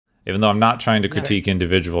me. Even though I'm not trying to critique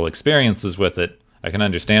individual experiences with it, I can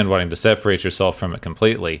understand wanting to separate yourself from it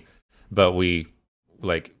completely. But we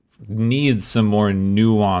need some more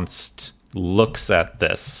nuanced looks at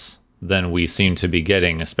this than we seem to be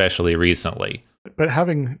getting, especially recently. But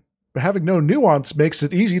having no nuance makes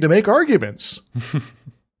it easy to make arguments.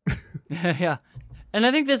 Yeah. And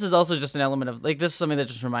I think this is also just an element of, like, this is something that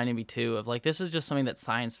just reminded me, too, of, like, this is just something that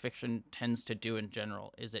science fiction tends to do in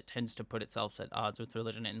general, is it tends to put itself at odds with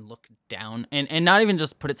religion and look down, and not even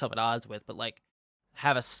just put itself at odds with, but, like,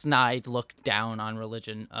 have a snide look down on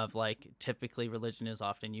religion of, like, typically religion is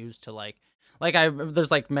often used to,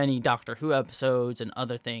 there's, like, many Doctor Who episodes and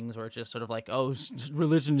other things where it's just sort of like, oh,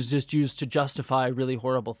 religion is just used to justify really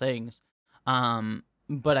horrible things.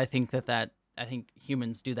 But I think I think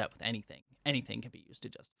humans do that with anything. Anything can be used to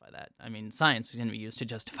justify that. I mean, science can be used to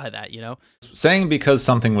justify that, you know? Saying because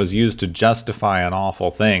something was used to justify an awful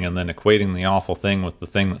thing and then equating the awful thing with the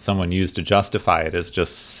thing that someone used to justify it is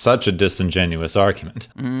just such a disingenuous argument.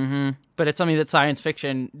 Mm-hmm. But it's something that science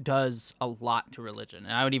fiction does a lot to religion.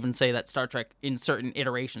 And I would even say that Star Trek, in certain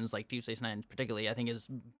iterations, like Deep Space Nine particularly, I think is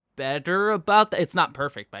better about that. It's not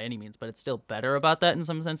perfect by any means, but it's still better about that in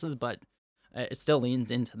some senses, but it still leans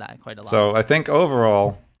into that quite a lot. So I think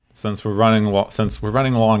overall, since we're running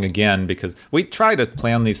long again, because we try to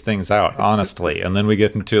plan these things out honestly, and then we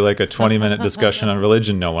get into like a 20-minute discussion on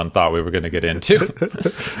religion no one thought we were going to get into.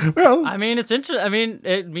 Well, I mean, it's interesting. I mean,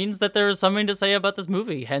 it means that there is something to say about this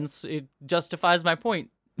movie. Hence, it justifies my point.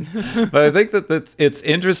 But I think that it's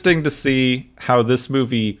interesting to see how this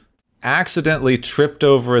movie accidentally tripped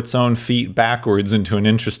over its own feet backwards into an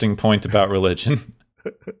interesting point about religion.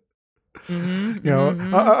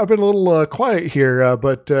 Mm-hmm, I've been a little quiet here,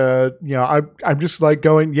 but I'm just like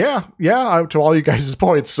going, to all you guys'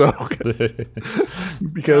 points. So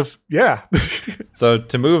because So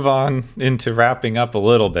to move on into wrapping up a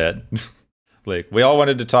little bit, like we all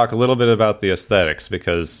wanted to talk a little bit about the aesthetics,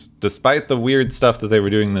 because despite the weird stuff that they were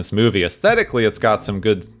doing in this movie, aesthetically it's got some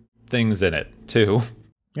good things in it too.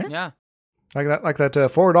 Yeah. Like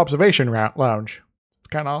that forward observation lounge. It's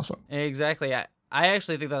kind of awesome. Exactly. I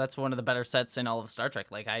actually think that that's one of the better sets in all of Star Trek.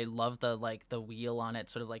 Like, I love the wheel on it,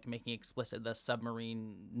 sort of like making explicit the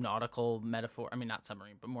submarine nautical metaphor. I mean, not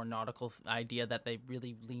submarine, but more nautical idea that they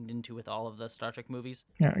really leaned into with all of the Star Trek movies.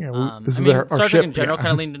 Star Trek in general kind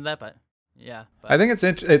of leaned into that, but yeah. I think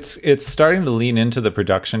it's starting to lean into the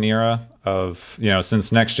production era of,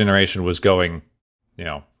 since Next Generation was going,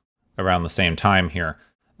 around the same time here.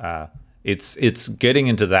 It's getting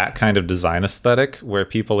into that kind of design aesthetic where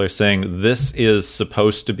people are saying this is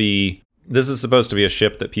supposed to be a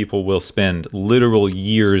ship that people will spend literal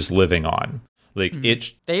years living on. Like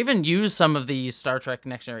they even use some of the Star Trek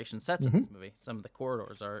Next Generation sets in this movie. Some of the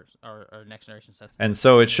corridors are Next Generation sets. And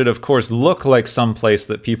so it should, of course, look like some place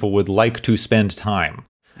that people would like to spend time.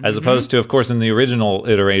 As opposed to, of course, in the original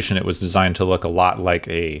iteration, it was designed to look a lot like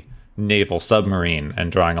a naval submarine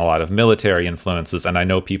and drawing a lot of military influences, and I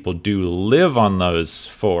know people do live on those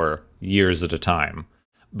for years at a time,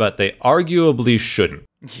 but they arguably shouldn't.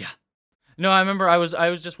 Yeah. No, I remember I was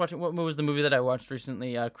just watching, what was the movie that I watched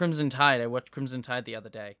recently? Crimson Tide. I watched Crimson Tide the other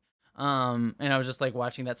day. And I was just like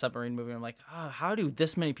watching that submarine movie, and I'm like, how do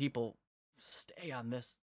this many people stay on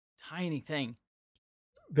this tiny thing?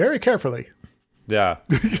 Very carefully. Yeah.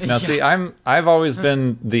 Now, see, I've always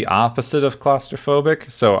been the opposite of claustrophobic,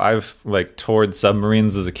 so I've toured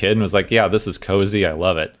submarines as a kid and was like, yeah, this is cozy, I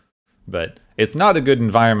love it. But it's not a good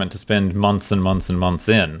environment to spend months and months and months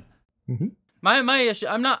in. Mm-hmm. My issue,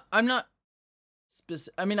 I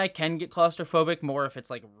mean, I can get claustrophobic more if it's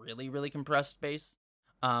like really, really compressed space.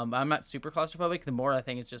 I'm not super claustrophobic. The more I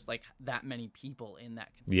think it's just like that many people in that.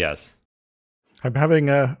 Yes. I'm having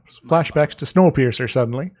flashbacks to Snowpiercer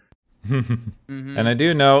suddenly. And I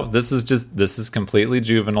do know this is completely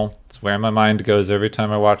juvenile. It's where my mind goes every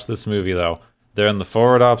time I watch this movie, though. They're in the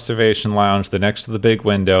forward observation lounge. They're next to the big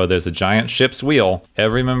window. There's a giant ship's wheel.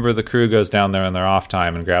 Every member of the crew goes down there in their off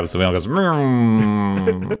time and grabs the wheel and goes,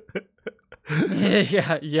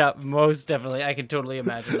 yeah, most definitely. I can totally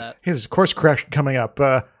imagine that. Hey, there's a course correction coming up.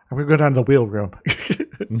 I'm going to go down to the wheel room.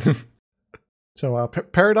 So,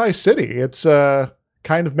 Paradise City. It's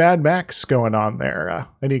kind of Mad Max going on there.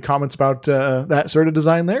 Any comments about that sort of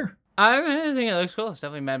design there? I think it looks cool. It's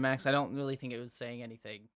definitely Mad Max. I don't really think it was saying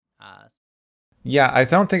anything. Yeah, I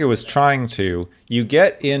don't think it was trying to. You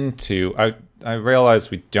get into... I realize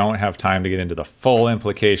we don't have time to get into the full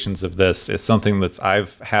implications of this. It's something that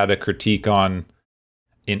I've had a critique on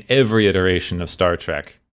in every iteration of Star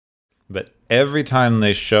Trek. But every time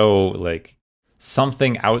they show, like,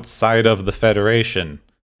 something outside of the Federation,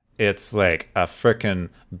 it's like a frickin'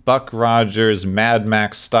 Buck Rogers, Mad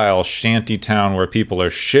Max style shantytown where people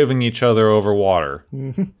are shivving each other over water.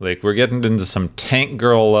 Like, we're getting into some Tank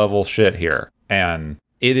Girl level shit here. And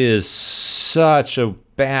it is such a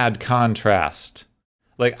bad contrast.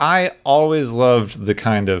 Like, I always loved the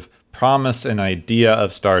kind of promise and idea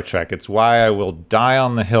of Star Trek. It's why I will die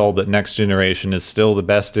on the hill that Next Generation is still the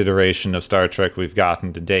best iteration of Star Trek we've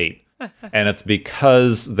gotten to date. And it's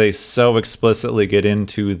because they so explicitly get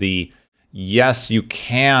into the, yes, you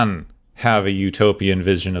can have a utopian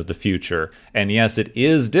vision of the future. And yes, it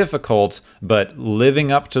is difficult, but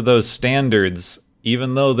living up to those standards,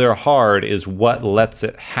 even though they're hard, is what lets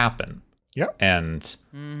it happen. Yep. And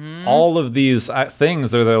all of these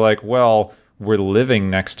things they're like, well, we're living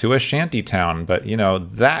next to a shanty town, but, you know,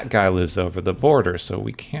 that guy lives over the border, so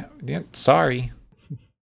we can't, sorry.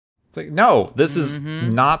 It's like, no, this is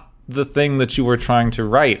not the thing that you were trying to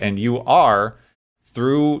write, and you are,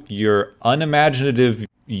 through your unimaginative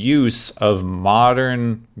use of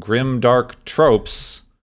modern grimdark tropes,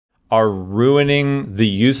 are ruining the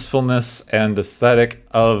usefulness and aesthetic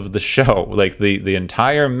of the show. Like, the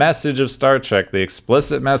entire message of Star Trek, the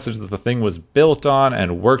explicit message that the thing was built on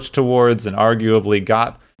and worked towards and arguably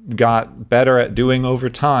got better at doing over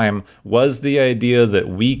time, was the idea that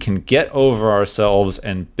we can get over ourselves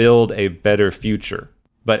and build a better future.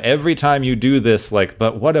 But every time you do this, like,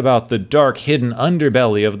 but what about the dark hidden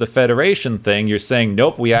underbelly of the Federation thing? You're saying,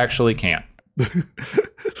 nope, we actually can't.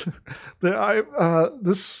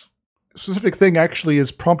 This specific thing actually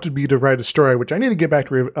has prompted me to write a story, which I need to get back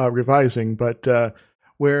to revising, but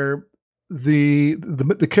where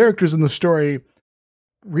the characters in the story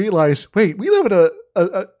realize, wait, we live in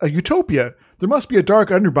a utopia. There must be a dark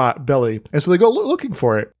underbelly. And so they go looking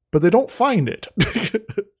for it, but they don't find it.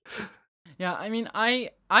 Yeah, I mean, I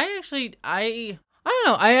don't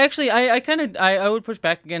know. I would push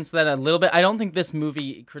back against that a little bit. I don't think this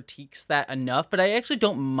movie critiques that enough, but I actually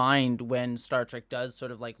don't mind when Star Trek does sort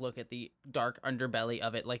of like look at the dark underbelly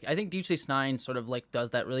of it. Like, I think Deep Space Nine sort of like does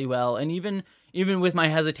that really well. And even with my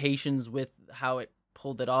hesitations with how it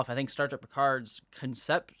pulled it off, I think Star Trek Picard's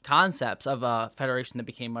concepts of a Federation that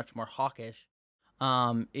became much more hawkish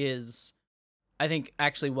is, I think,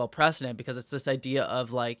 actually well precedent, because it's this idea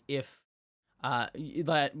of like, if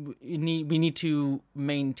that we need to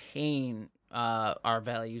maintain our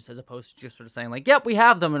values, as opposed to just sort of saying like, yep, we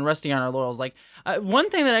have them, and resting on our laurels. Like,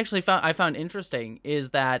 one thing that actually I found interesting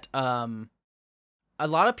is that a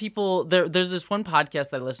lot of people there's this one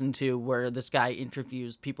podcast that I listened to where this guy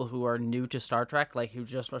interviews people who are new to Star Trek, like who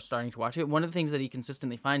just are starting to watch it. One of the things that he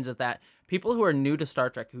consistently finds is that people who are new to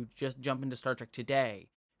Star Trek, who just jump into Star Trek today,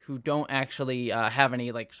 who don't actually have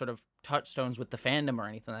any like sort of touchstones with the fandom or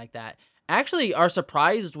anything like that, actually are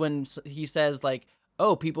surprised when he says like,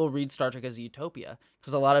 oh, people read Star Trek as a utopia,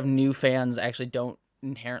 because a lot of new fans actually don't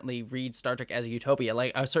inherently read Star Trek as a utopia,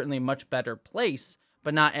 like a certainly much better place,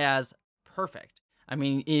 but not as perfect. I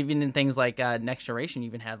mean, even in things like Next Generation, you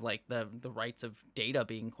even have like the rights of Data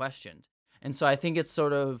being questioned. And so I think it's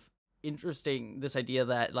sort of interesting, this idea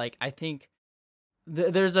that, like, I think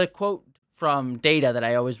there's a quote from Data that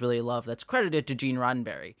I always really love that's credited to Gene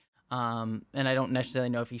Roddenberry. And I don't necessarily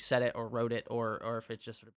know if he said it or wrote it or if it's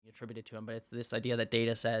just sort of attributed to him, but it's this idea that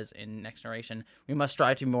Data says in Next Generation: we must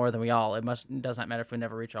strive to be more than we all. It does not matter if we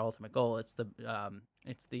never reach our ultimate goal. It's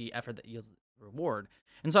the effort that yields reward.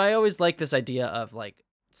 And so I always like this idea of like,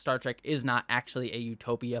 Star Trek is not actually a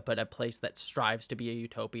utopia, but a place that strives to be a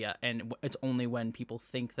utopia. And it's only when people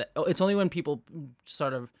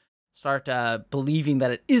sort of start believing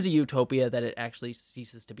that it is a utopia that it actually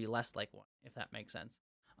ceases to be less like one, if that makes sense.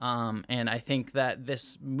 And I think that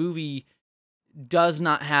this movie does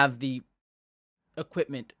not have the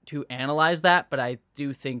equipment to analyze that, but I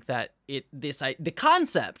do think that the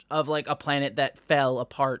concept of like a planet that fell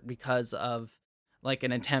apart because of like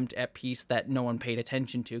an attempt at peace that no one paid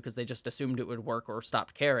attention to because they just assumed it would work or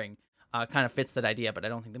stopped caring, kind of fits that idea, but I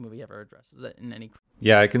don't think the movie ever addresses it in any.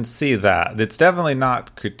 Yeah, I can see that. It's definitely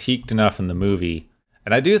not critiqued enough in the movie.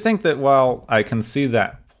 And I do think that while I can see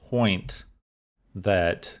that point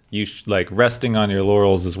that you like resting on your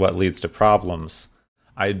laurels is what leads to problems,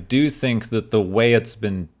 I do think that the way it's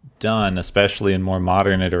been done, especially in more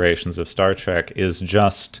modern iterations of Star Trek, is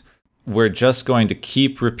just we're just going to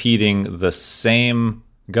keep repeating the same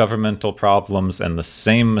governmental problems and the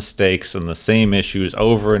same mistakes and the same issues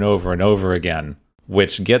over and over and over again,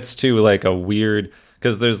 which gets to like a weird,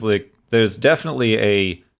 because there's definitely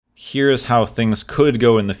a here's how things could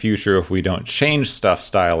go in the future if we don't change stuff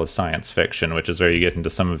style of science fiction, which is where you get into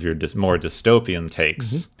some of your more dystopian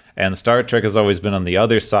takes. Mm-hmm. And Star Trek has always been on the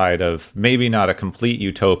other side of maybe not a complete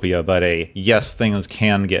utopia, but a yes, things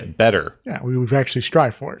can get better. Yeah, we've actually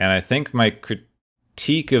strived for it. And I think my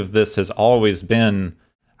critique of this has always been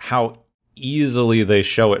how easily they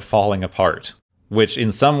show it falling apart, which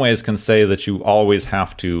in some ways can say that you always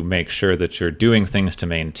have to make sure that you're doing things to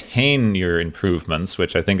maintain your improvements,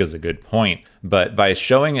 which I think is a good point. But by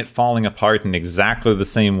showing it falling apart in exactly the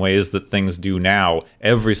same ways that things do now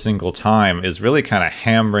every single time is really kind of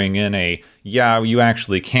hammering in a, yeah, you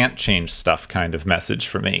actually can't change stuff kind of message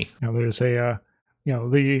for me. Now there's a,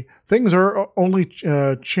 the things are only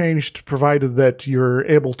changed provided that you're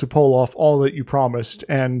able to pull off all that you promised.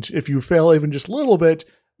 And if you fail even just a little bit,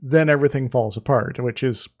 then everything falls apart, which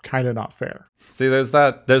is kind of not fair. See, there's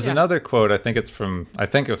another quote. I think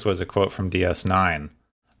this was a quote from DS9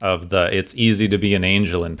 of it's easy to be an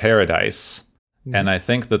angel in paradise. Mm-hmm. And I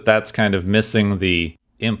think that's kind of missing the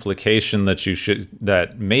implication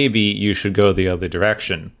that maybe you should go the other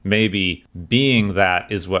direction. Maybe being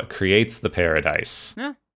that is what creates the paradise.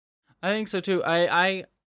 Yeah, I think so too.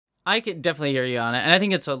 I could definitely hear you on it, and I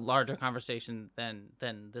think it's a larger conversation than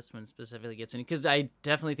this one specifically gets into, because I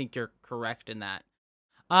definitely think you're correct in that.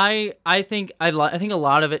 I think a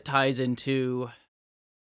lot of it ties into,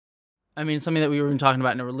 I mean, something that we were even talking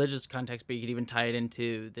about in a religious context, but you could even tie it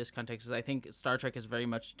into this context, is I think Star Trek is very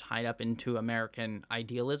much tied up into American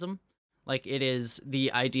idealism. Like, it is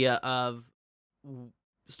the idea of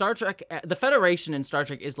Star Trek, the Federation in Star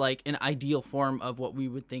Trek is like an ideal form of what we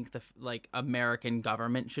would think the like American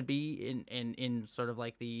government should be in sort of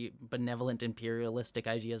like the benevolent imperialistic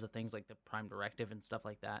ideas of things like the Prime Directive and stuff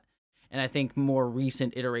like that. And I think more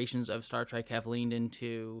recent iterations of Star Trek have leaned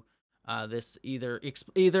into this either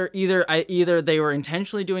they were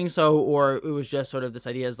intentionally doing so, or it was just sort of this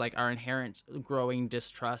idea is like our inherent growing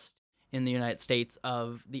distrust in the United States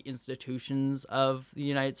of the institutions of the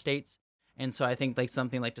United States. And so I think like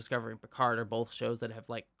something like Discovery and Picard are both shows that have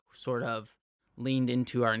like sort of leaned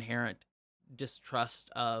into our inherent distrust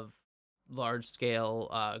of large scale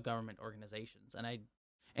government organizations. And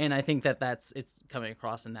I think it's coming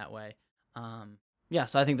across in that way.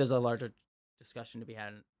 So I think there's a larger discussion to be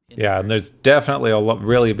had. And there's definitely a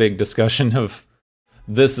really big discussion of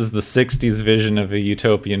this is the 60s vision of a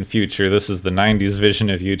utopian future, this is the 90s vision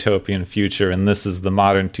of utopian future, and this is the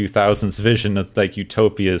modern 2000s vision of like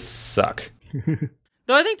utopias suck.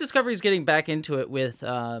 Though I think Discovery's getting back into it with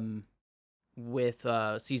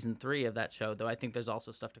season 3 of that show, though I think there's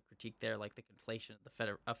also stuff to critique there, like the conflation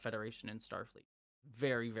of Federation and Starfleet.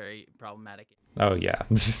 Very, very problematic. Oh, yeah.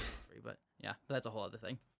 But that's a whole other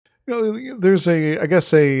thing. There's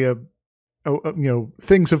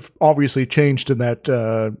things have obviously changed in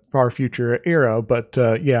that far future era, but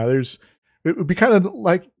it would be kind of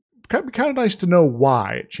nice to know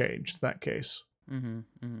why it changed in that case. Mm-hmm,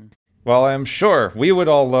 mm-hmm. Well, I'm sure we would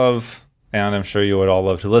all love, and I'm sure you would all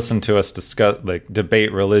love to listen to us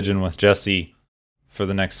debate religion with Jesse for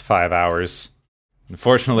the next 5 hours.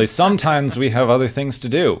 Unfortunately, sometimes we have other things to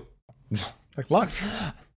do. Like lunch.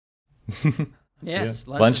 Yes,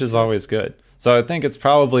 yeah. Lunch is always good. So I think it's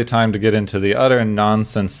probably time to get into the utter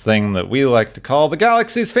nonsense thing that we like to call the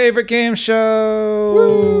Galaxy's Favorite Game Show!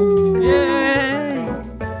 Woo! Yay!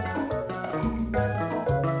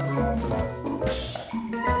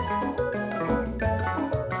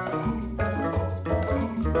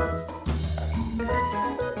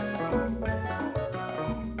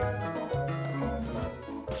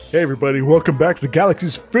 Hey everybody, welcome back to the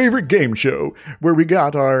Galaxy's Favorite Game Show, where we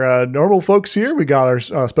got our normal folks here, we got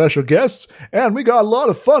our special guests, and we got a lot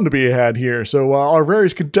of fun to be had here. So our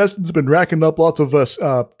various contestants have been racking up lots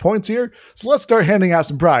of points here, so let's start handing out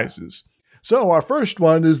some prizes. So our first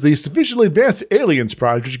one is the Sufficiently Advanced Aliens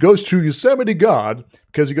Prize, which goes to Yosemite God,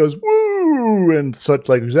 because he goes, woo, and such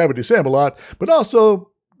like Yosemite Sam a lot, but also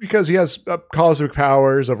because he has cosmic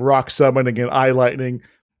powers of rock summoning and eye lightning.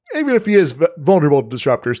 Even if he is vulnerable to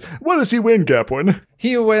disruptors, what does he win, Gepwin?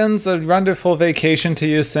 He wins a wonderful vacation to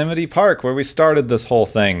Yosemite Park, where we started this whole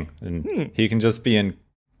thing. And he can just be in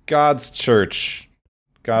God's church,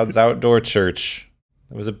 God's outdoor church.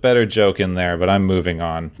 There was a better joke in there, but I'm moving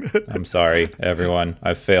on. I'm sorry, everyone.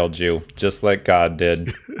 I failed you, just like God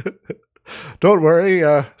did. Don't worry,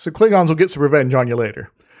 some Klingons will get some revenge on you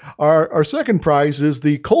later. Our second prize is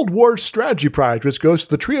the Cold War Strategy Prize, which goes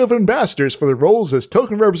to the trio of ambassadors for their roles as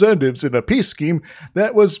token representatives in a peace scheme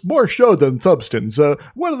that was more show than substance.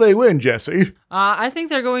 What do they win, Jesse? I think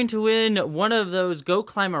they're going to win one of those Go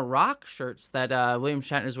Climb a Rock shirts that William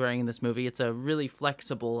Shatner's wearing in this movie. It's a really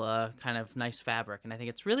flexible, kind of nice fabric, and I think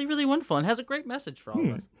it's really, really wonderful and has a great message for all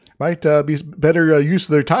of us. Might be better use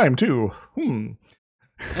of their time, too.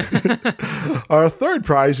 Our third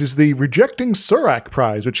prize is the Rejecting Surak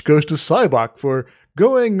Prize, which goes to Cybok for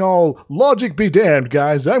going all logic be damned,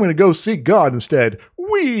 guys. I'm going to go seek God instead.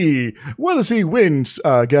 Whee! What does he win,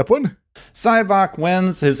 Gepwin? Cybok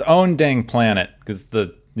wins his own dang planet because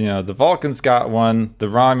the Vulcans got one, the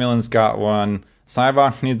Romulans got one.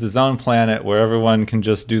 Cybok needs his own planet where everyone can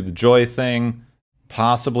just do the joy thing.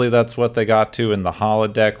 Possibly that's what they got to in the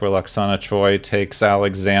holodeck where Lwaxana Troi takes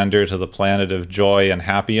Alexander to the planet of joy and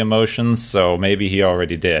happy emotions. So maybe he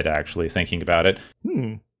already did, actually, thinking about it.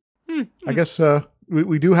 I guess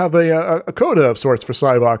we do have a coda of sorts for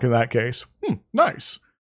Cybok in that case. Nice.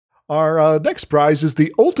 Our next prize is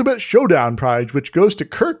the Ultimate Showdown Prize, which goes to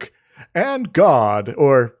Kirk and God,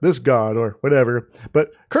 or this God, or whatever.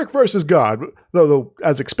 But Kirk versus God, though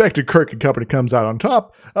as expected, Kirk and company comes out on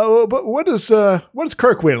top. But what does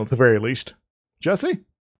Kirk win at the very least? Jesse?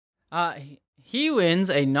 He wins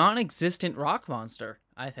a non-existent rock monster,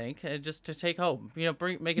 I think, just to take home.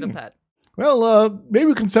 Make it a pet. Well, maybe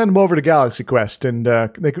we can send him over to Galaxy Quest, and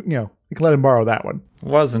they can let him borrow that one.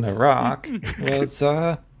 Wasn't a rock. Was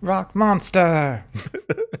a rock monster.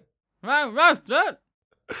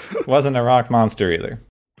 Wasn't a rock monster either.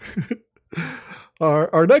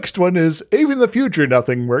 Our next one is even in the future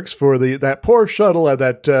nothing works for that poor shuttle at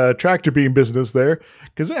that tractor beam business there,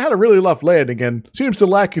 because it had a really rough landing and seems to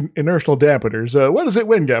lack inertial dampeners. What does it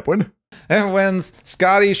win, Gepwin? It wins.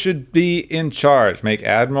 Scotty should be in charge. Make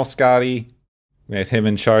Admiral Scotty. Make him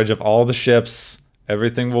in charge of all the ships.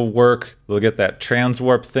 Everything will work. They'll get that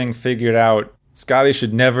transwarp thing figured out. Scotty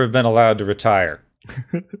should never have been allowed to retire.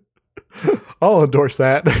 I'll endorse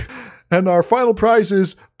that. And our final prize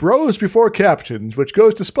is Bros Before Captains, which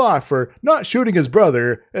goes to Spock for not shooting his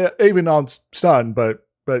brother, even on stun, but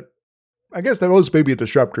I guess that was maybe a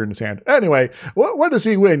disruptor in his hand. Anyway, what does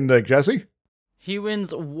he win, Jesse? He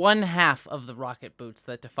wins one half of the rocket boots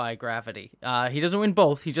that defy gravity. He doesn't win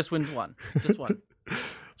both, he just wins one. Just one.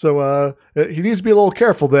 So he needs to be a little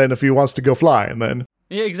careful then if he wants to go flying then.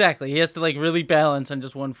 Yeah, exactly. He has to really balance on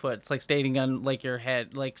just one foot. It's like standing on your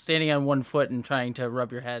head, like standing on one foot and trying to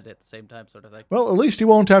rub your head at the same time, sort of thing. Well, at least he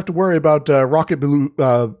won't have to worry about rocket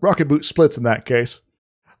boot splits in that case.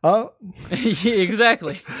 Yeah,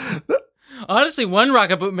 exactly. Honestly, one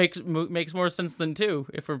rocket boot makes more sense than two,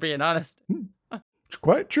 if we're being honest.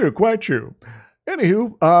 Quite true.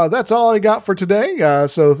 Anywho, that's all I got for today.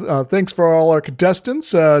 So thanks for all our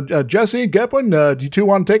contestants. Jesse and Gepwin, do you two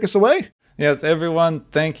want to take us away? Yes, everyone,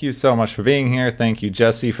 thank you so much for being here. Thank you,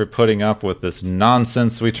 Jesse, for putting up with this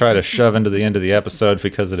nonsense we try to shove into the end of the episode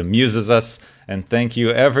because it amuses us. And thank you,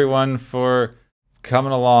 everyone, for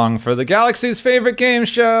coming along for the Galaxy's favorite game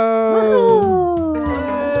show.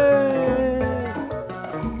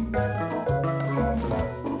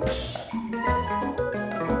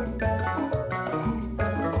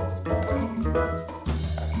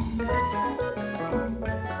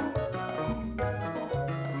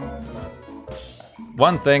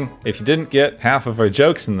 One thing, if you didn't get half of our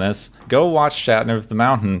jokes in this, go watch Shatner of the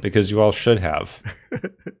Mountain, because you all should have.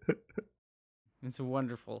 It's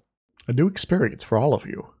wonderful. A new experience for all of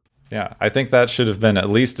you. Yeah, I think that should have been at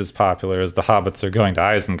least as popular as the Hobbits are going to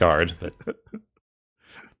Isengard. But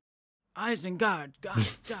Isengard, God.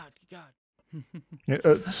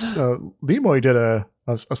 Lemoy did a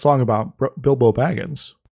song about Bilbo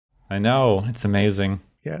Baggins. I know, it's amazing.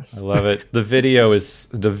 Yes, I love it. The video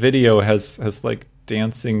has like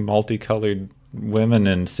dancing multicolored women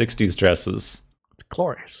in 60s dresses. It's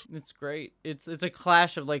glorious. It's great. It's a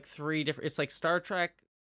clash of like three different. It's like Star Trek,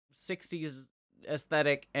 60s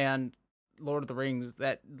aesthetic, and Lord of the Rings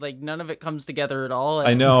that like none of it comes together at all.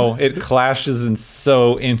 I know it clashes in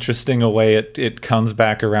so interesting a way. It comes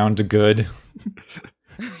back around to good.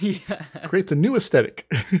 Yeah. Creates a new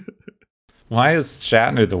aesthetic. Why is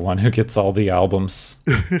Shatner the one who gets all the albums?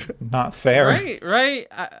 Not fair. Right.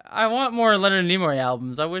 I want more Leonard Nimoy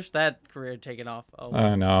albums. I wish that career had taken off. Oh,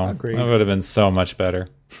 I know. Agreed. That would have been so much better.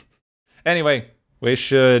 Anyway, we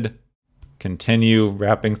should continue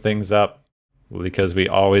wrapping things up because we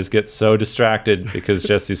always get so distracted because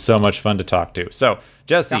Jesse's so much fun to talk to. So,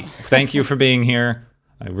 Jesse, thank you for being here.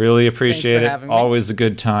 I really appreciate it. Always a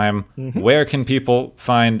good time. Mm-hmm. Where can people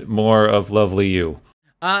find more of Lovely You?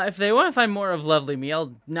 If they want to find more of Lovely Me,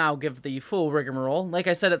 I'll now give the full rigmarole. Like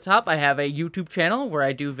I said at the top, I have a YouTube channel where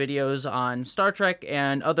I do videos on Star Trek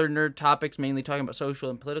and other nerd topics, mainly talking about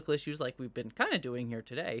social and political issues like we've been kind of doing here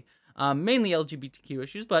today. Mainly LGBTQ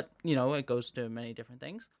issues, but, you know, it goes to many different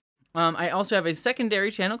things. I also have a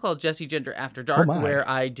secondary channel called Jesse Gender After Dark, where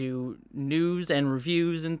I do news and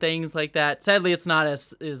reviews and things like that. Sadly, it's not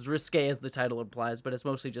as risque as the title implies, but it's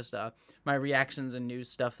mostly just my reactions and news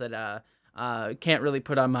stuff that can't really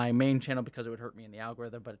put on my main channel because it would hurt me in the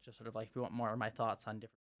algorithm, but it's just sort of like if you want more of my thoughts on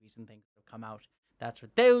different movies and things that have come out, that's where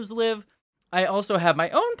those live. I also have my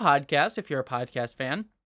own podcast, if you're a podcast fan.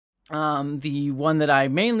 The one that I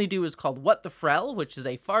mainly do is called What the Frel, which is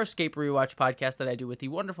a Farscape rewatch podcast that I do with the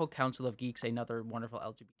wonderful Council of Geeks, another wonderful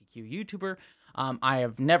LGBTQ YouTuber. I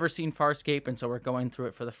have never seen Farscape, and so we're going through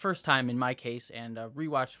it for the first time in my case, and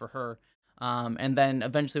rewatch for her. And then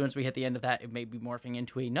eventually, once we hit the end of that, it may be morphing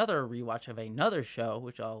into another rewatch of another show,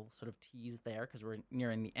 which I'll sort of tease there because we're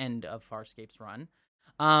nearing the end of Farscape's run.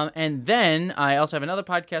 And then I also have another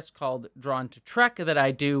podcast called Drawn to Trek that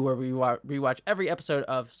I do where we rewatch every episode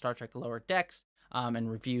of Star Trek Lower Decks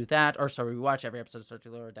and review that. We watch every episode of Star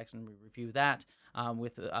Trek Lower Decks and we review that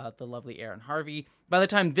with the lovely Aaron Harvey. By the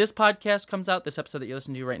time this podcast comes out, this episode that you're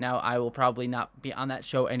listening to right now, I will probably not be on that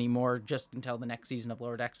show anymore just until the next season of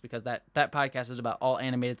Lower Decks because that podcast is about all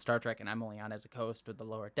animated Star Trek and I'm only on as a co-host with the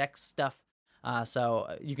Lower Decks stuff.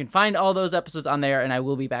 So you can find all those episodes on there, and I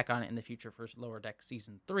will be back on it in the future for Lower Deck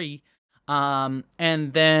Season 3.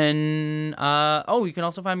 And then, you can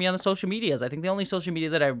also find me on the social medias. I think the only social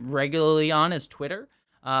media that I'm regularly on is Twitter,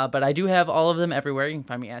 but I do have all of them everywhere. You can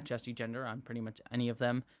find me at Jesse Gender on pretty much any of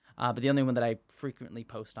them, but the only one that I frequently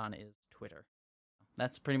post on is Twitter.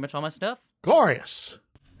 That's pretty much all my stuff. Glorious.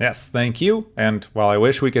 Yes, thank you. And while I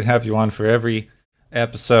wish we could have you on for every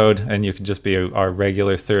episode and you can just be our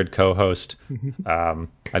regular third co-host, I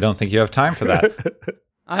don't think you have time for that.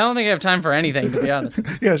 I don't think I have time for anything, to be honest.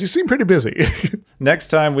 Yes, you seem pretty busy. Next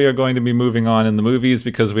time we are going to be moving on in the movies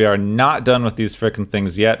because we are not done with these frickin'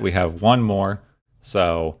 things yet. We have one more.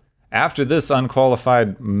 So after this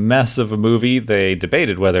unqualified mess of a movie, they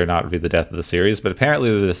debated whether or not it would be the death of the series, but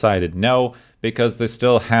apparently they decided no, because they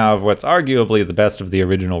still have what's arguably the best of the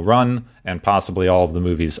original run, and possibly all of the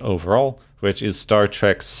movies overall, which is Star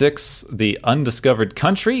Trek VI, The Undiscovered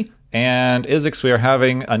Country. And Isix, we are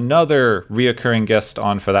having another reoccurring guest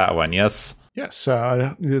on for that one, yes? Yes,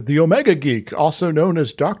 the Omega Geek, also known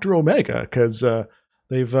as Dr. Omega, because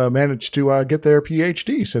they've managed to get their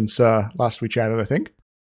PhD since last we chatted, I think.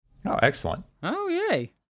 Oh, excellent. Oh,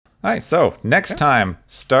 yay. All right, so next time,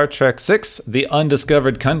 Star Trek VI, The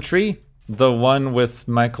Undiscovered Country, the one with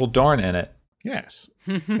Michael Dorn in it. Yes.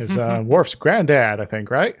 Is Worf's granddad, I think,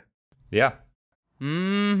 right? Yeah.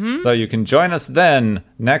 Mm-hmm. So you can join us then,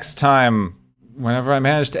 next time, whenever I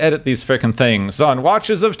manage to edit these frickin' things, on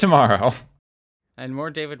Watches of Tomorrow. And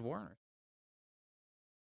more David Warner.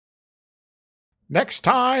 Next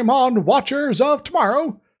time on Watchers of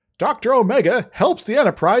Tomorrow, Dr. Omega helps the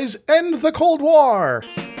Enterprise end the Cold War.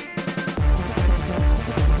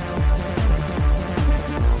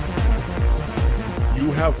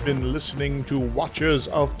 You have been listening to Watchers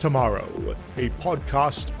of Tomorrow, a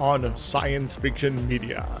podcast on science fiction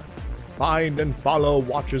media. Find and follow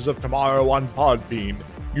Watchers of Tomorrow on Podbean,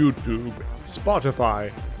 YouTube,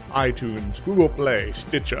 Spotify, iTunes, Google Play,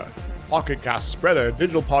 Stitcher, Pocket Cast, Spreader,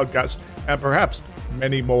 Digital Podcast, and perhaps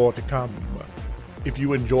many more to come. If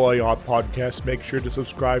you enjoy our podcast, make sure to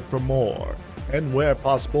subscribe for more. And where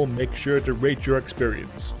possible, make sure to rate your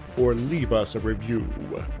experience or leave us a review.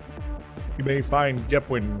 You may find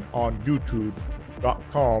Gepwin on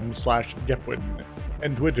youtube.com/Gepwin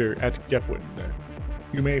and Twitter @Gepwin.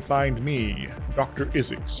 You may find me, Dr.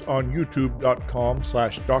 Isix, on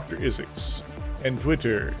youtube.com/Dr. Isix and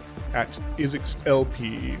Twitter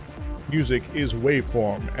 @IsixLP. Music is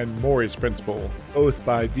Waveform and Maury's Principle, both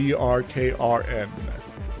by DRKRN.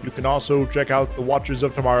 You can also check out the Watchers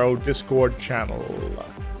of Tomorrow Discord channel.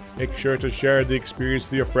 Make sure to share the experience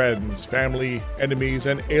with your friends, family, enemies,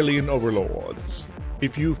 and alien overlords.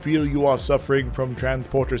 If you feel you are suffering from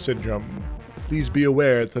transporter syndrome, please be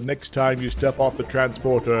aware that the next time you step off the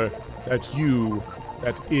transporter, that you,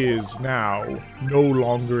 that is now, no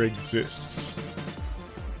longer exists.